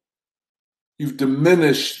parents. You've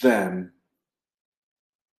diminished them.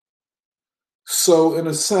 So in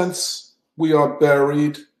a sense, we are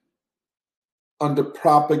buried under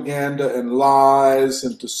propaganda and lies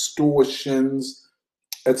and distortions,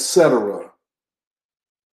 etc.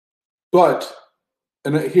 But,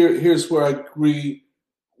 and here's where I agree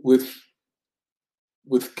with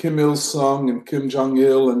Kim Il-sung and Kim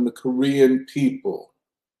Jong-il and the Korean people.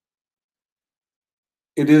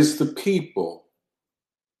 It is the people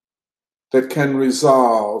that can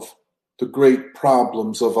resolve the great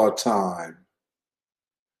problems of our time.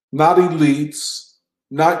 Not elites,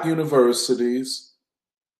 not universities,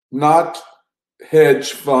 not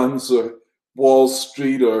hedge funds or Wall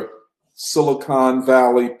Street or Silicon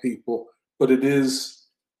Valley people, but it is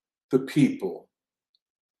the people.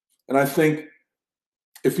 And I think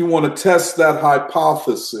if you want to test that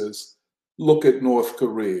hypothesis, look at North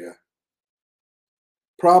Korea.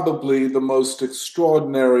 Probably the most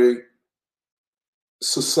extraordinary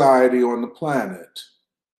society on the planet.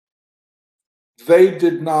 They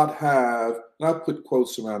did not have, and I put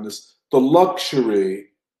quotes around this, the luxury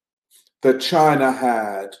that China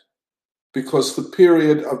had, because the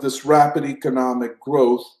period of this rapid economic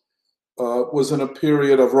growth was in a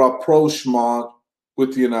period of rapprochement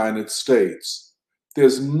with the United States.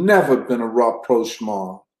 There's never been a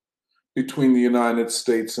rapprochement between the United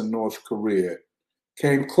States and North Korea.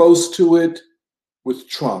 Came close to it with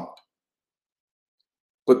Trump.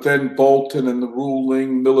 But then Bolton and the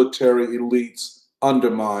ruling military elites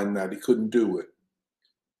undermined that. He couldn't do it.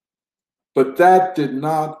 But that did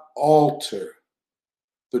not alter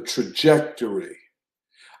the trajectory.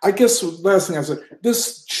 I guess the last thing I said,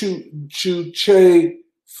 this Juche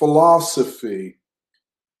philosophy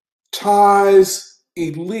ties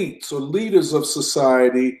elites or leaders of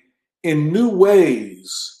society in new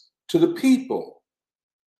ways to the people.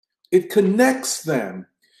 It connects them.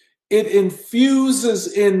 It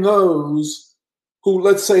infuses in those who,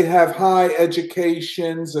 let's say, have high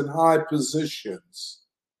educations and high positions,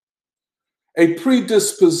 a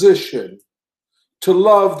predisposition to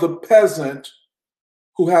love the peasant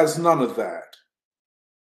who has none of that.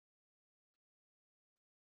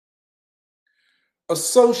 I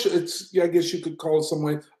guess you could call it some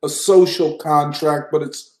way a social contract, but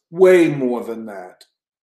it's way more than that.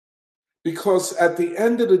 Because at the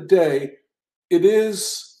end of the day, it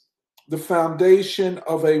is the foundation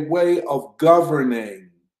of a way of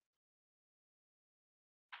governing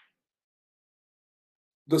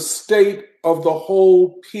the state of the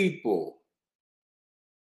whole people.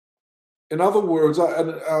 In other words,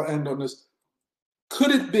 I'll end on this.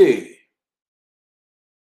 Could it be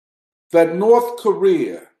that North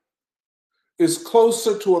Korea is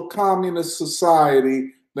closer to a communist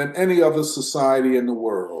society than any other society in the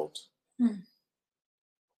world?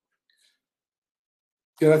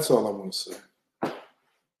 Yeah, that's all I want to say.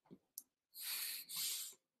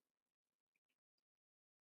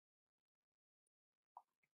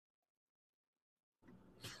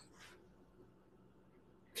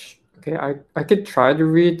 Okay, I could try to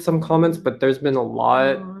read some comments, but there's been a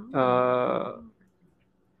lot.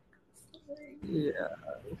 Yeah.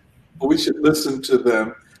 Well, we should listen to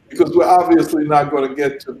them because we're obviously not going to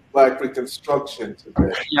get to Black Reconstruction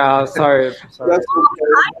today. Yeah, sorry. That's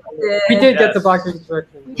okay. We did get to Black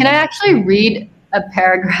Reconstruction. Can I actually read a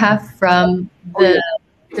paragraph from the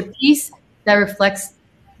piece that reflects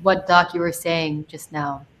what, Doc, you were saying just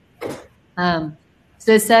now? So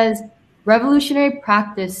it says, revolutionary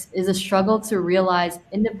practice is a struggle to realize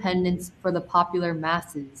independence for the popular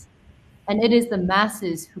masses, and it is the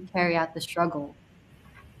masses who carry out the struggle.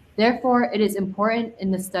 Therefore, it is important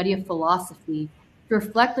in the study of philosophy to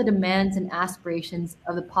reflect the demands and aspirations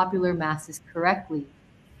of the popular masses correctly,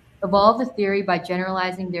 evolve the theory by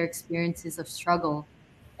generalizing their experiences of struggle,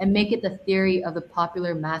 and make it the theory of the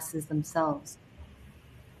popular masses themselves.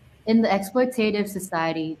 In the exploitative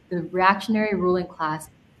society, the reactionary ruling class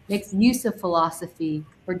makes use of philosophy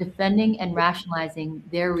for defending and rationalizing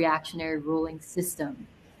their reactionary ruling system,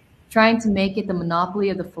 trying to make it the monopoly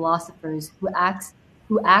of the philosophers who act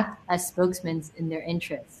as spokesmen in their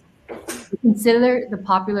interests. We consider the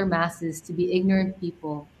popular masses to be ignorant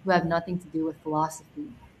people who have nothing to do with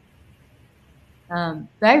philosophy. But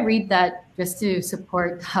I read that just to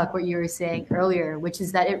support, Doc, what you were saying earlier, which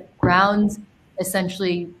is that it grounds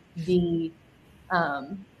essentially the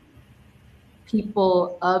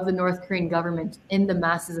people of the North Korean government in the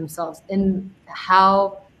masses themselves, in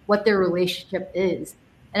what their relationship is.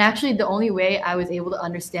 And actually, the only way I was able to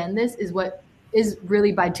understand this is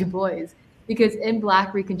really by Du Bois, because in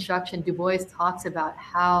Black Reconstruction, Du Bois talks about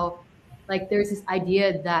how, like, there's this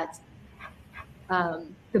idea that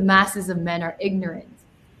the masses of men are ignorant,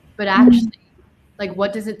 but actually, like,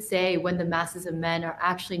 what does it say when the masses of men are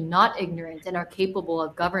actually not ignorant and are capable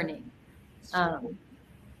of governing,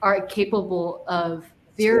 are capable of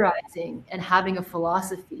theorizing and having a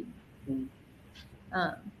philosophy?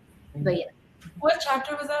 But yeah. What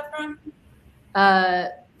chapter was that from?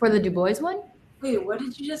 For the Du Bois one? Wait, what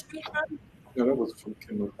did you just read from? Yeah, that was from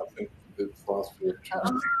Kim, I think, the philosophy.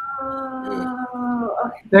 Oh,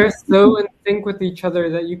 okay. They're so in sync with each other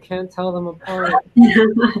that you can't tell them apart.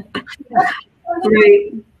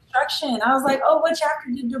 Great instruction. I was like, oh, what chapter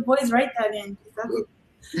did Du Bois write that in?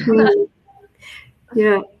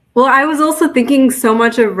 Yeah. Well, I was also thinking so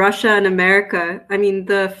much of Russia and America. I mean,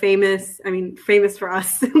 famous for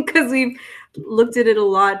us because we've looked at it a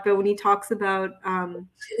lot. But when he talks about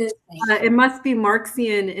it must be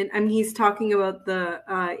Marxian, and he's talking about the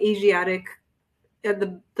Asiatic,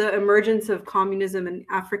 the emergence of communism in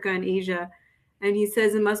Africa and Asia. And he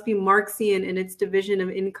says it must be Marxian in its division of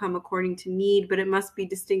income according to need, but it must be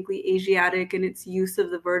distinctly Asiatic in its use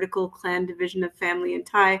of the vertical clan division of family and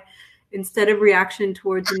tie, instead of reaction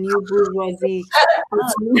towards a new bourgeoisie.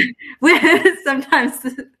 Sometimes.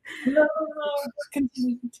 No,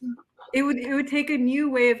 continue. it would take a new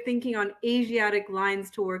way of thinking on Asiatic lines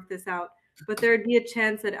to work this out. But there would be a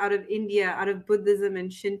chance that out of India, out of Buddhism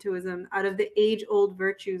and Shintoism, out of the age-old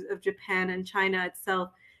virtues of Japan and China itself,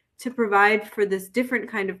 to provide for this different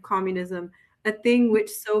kind of communism, a thing which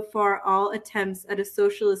so far all attempts at a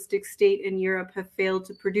socialistic state in Europe have failed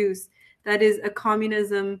to produce. That is a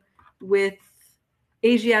communism with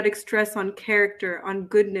Asiatic stress on character, on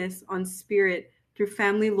goodness, on spirit, through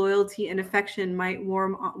family loyalty and affection might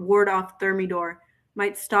ward off Thermidor,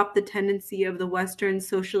 might stop the tendency of the Western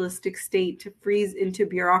socialistic state to freeze into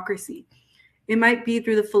bureaucracy. It might be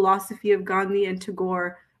through the philosophy of Gandhi and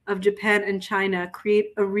Tagore, of Japan and China,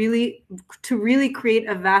 really create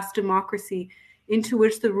a vast democracy into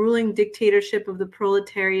which the ruling dictatorship of the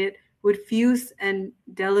proletariat would fuse and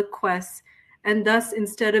deliquesce, and thus,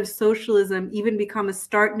 instead of socialism, even become a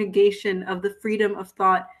stark negation of the freedom of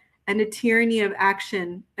thought and a tyranny of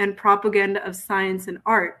action and propaganda of science and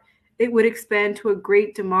art. It would expand to a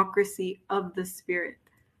great democracy of the spirit,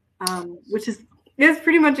 which is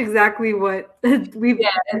pretty much exactly what we've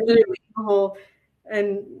the whole,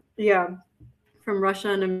 and from Russia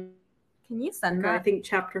and Can you send that? I think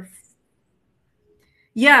chapter.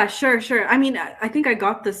 Yeah, sure. I mean, I think I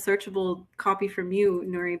got the searchable copy from you,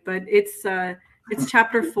 Nuri, but it's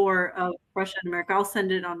chapter 4 of Russia and America. I'll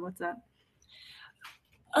send it on WhatsApp.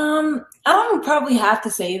 I don't probably have to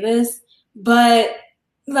say this, but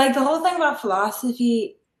like the whole thing about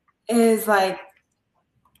philosophy is like,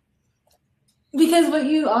 because what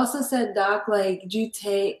you also said, Doc, like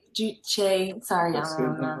Juche, sorry, I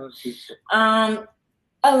don't know,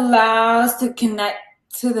 allows to connect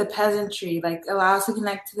to the peasantry, like allows to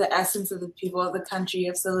connect to the essence of the people of the country,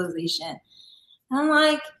 of civilization. And I'm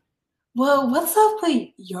like, well, what's up with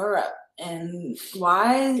Europe? And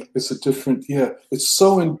why? It's a different, it's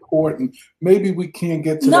so important. Maybe we can't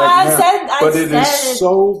get to that now, but it is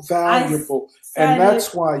so valuable. And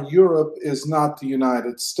that's why Europe is not the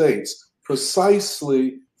United States,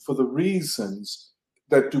 precisely for the reasons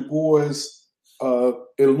that Du Bois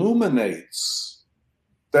illuminates,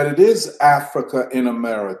 that it is Africa in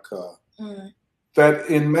America, that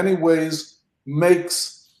in many ways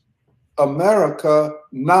makes America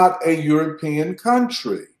not a European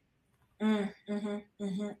country.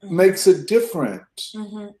 Makes it different.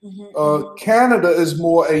 Canada is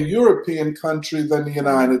more a European country than the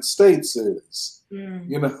United States is.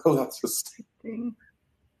 You know, that's just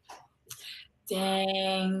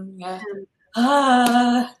dang.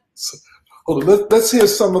 So, hold on, let's hear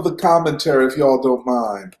some of the commentary if y'all don't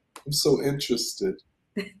mind. I'm so interested.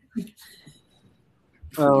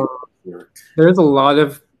 There's a lot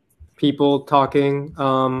of people talking.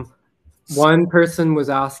 One person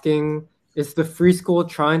was asking, is the free school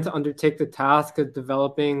trying to undertake the task of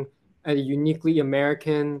developing a uniquely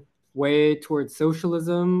American way towards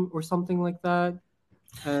socialism or something like that?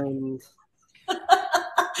 And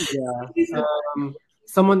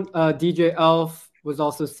someone, DJ Elf, was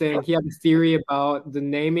also saying he had a theory about the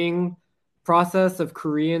naming process of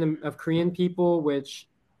Korean people, which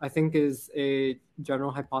I think is a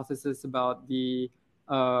general hypothesis about the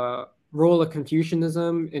role of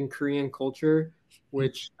Confucianism in Korean culture,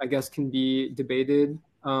 which I guess can be debated.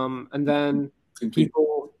 And then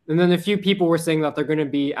a few people were saying that they're going to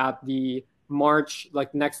be at the march,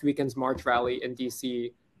 like next weekend's march rally in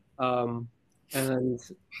DC. And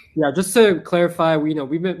just to clarify,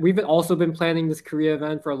 we've also been planning this Korea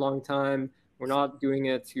event for a long time. We're not doing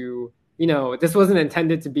it to, this wasn't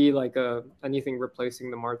intended to be like anything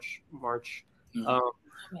replacing the march.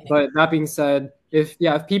 But that being said, if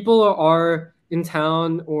people are in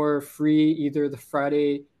town or free either the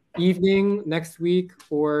Friday evening next week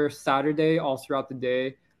or Saturday all throughout the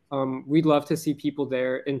day, we'd love to see people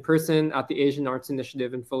there in person at the Asian Arts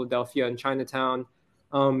Initiative in Philadelphia and Chinatown.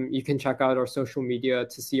 You can check out our social media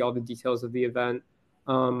to see all the details of the event,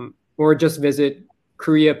 or just visit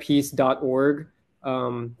koreapeace.org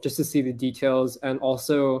just to see the details. And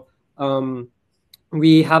also,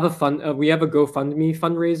 we have a GoFundMe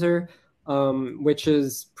fundraiser, which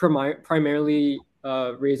is primarily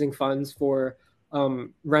raising funds for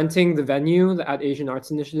renting the venue at Asian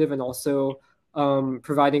Arts Initiative, and also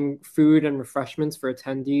providing food and refreshments for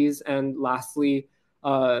attendees. And lastly,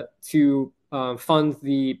 to fund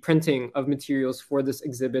the printing of materials for this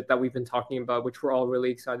exhibit that we've been talking about, which we're all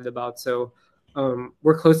really excited about. So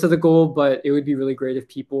we're close to the goal, but it would be really great if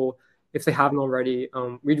people, if they haven't already,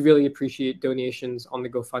 we'd really appreciate donations on the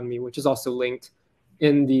GoFundMe, which is also linked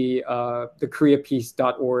in the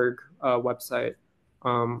koreapeace.org website.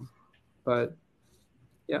 But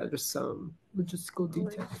yeah, just some logistical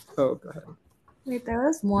details. Oh, go ahead. Wait, there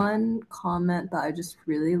was one comment that I just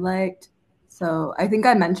really liked. So I think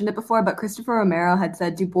I mentioned it before, but Christopher Romero had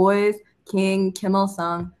said Du Bois, King, Kim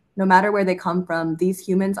Il-sung, no matter where they come from, these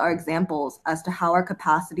humans are examples as to how our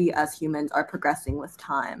capacity as humans are progressing with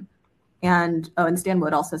time. And Stan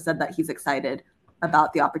Wood also said that he's excited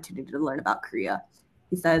about the opportunity to learn about Korea.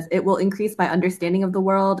 He says, it will increase my understanding of the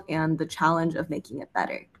world and the challenge of making it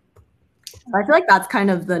better. So I feel like that's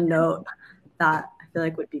kind of the note that I feel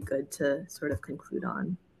like would be good to sort of conclude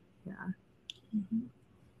on. Yeah. Mm-hmm.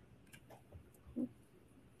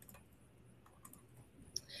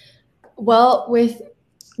 Well, with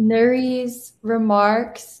Nuri's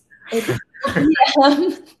remarks, it's 4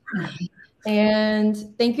 p.m.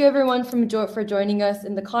 And thank you everyone for joining us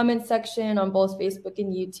in the comments section on both Facebook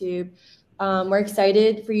and YouTube. We're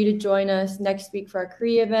excited for you to join us next week for our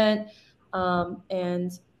Korea event.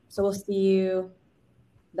 And so we'll see you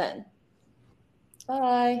then.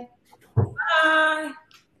 Bye. Bye.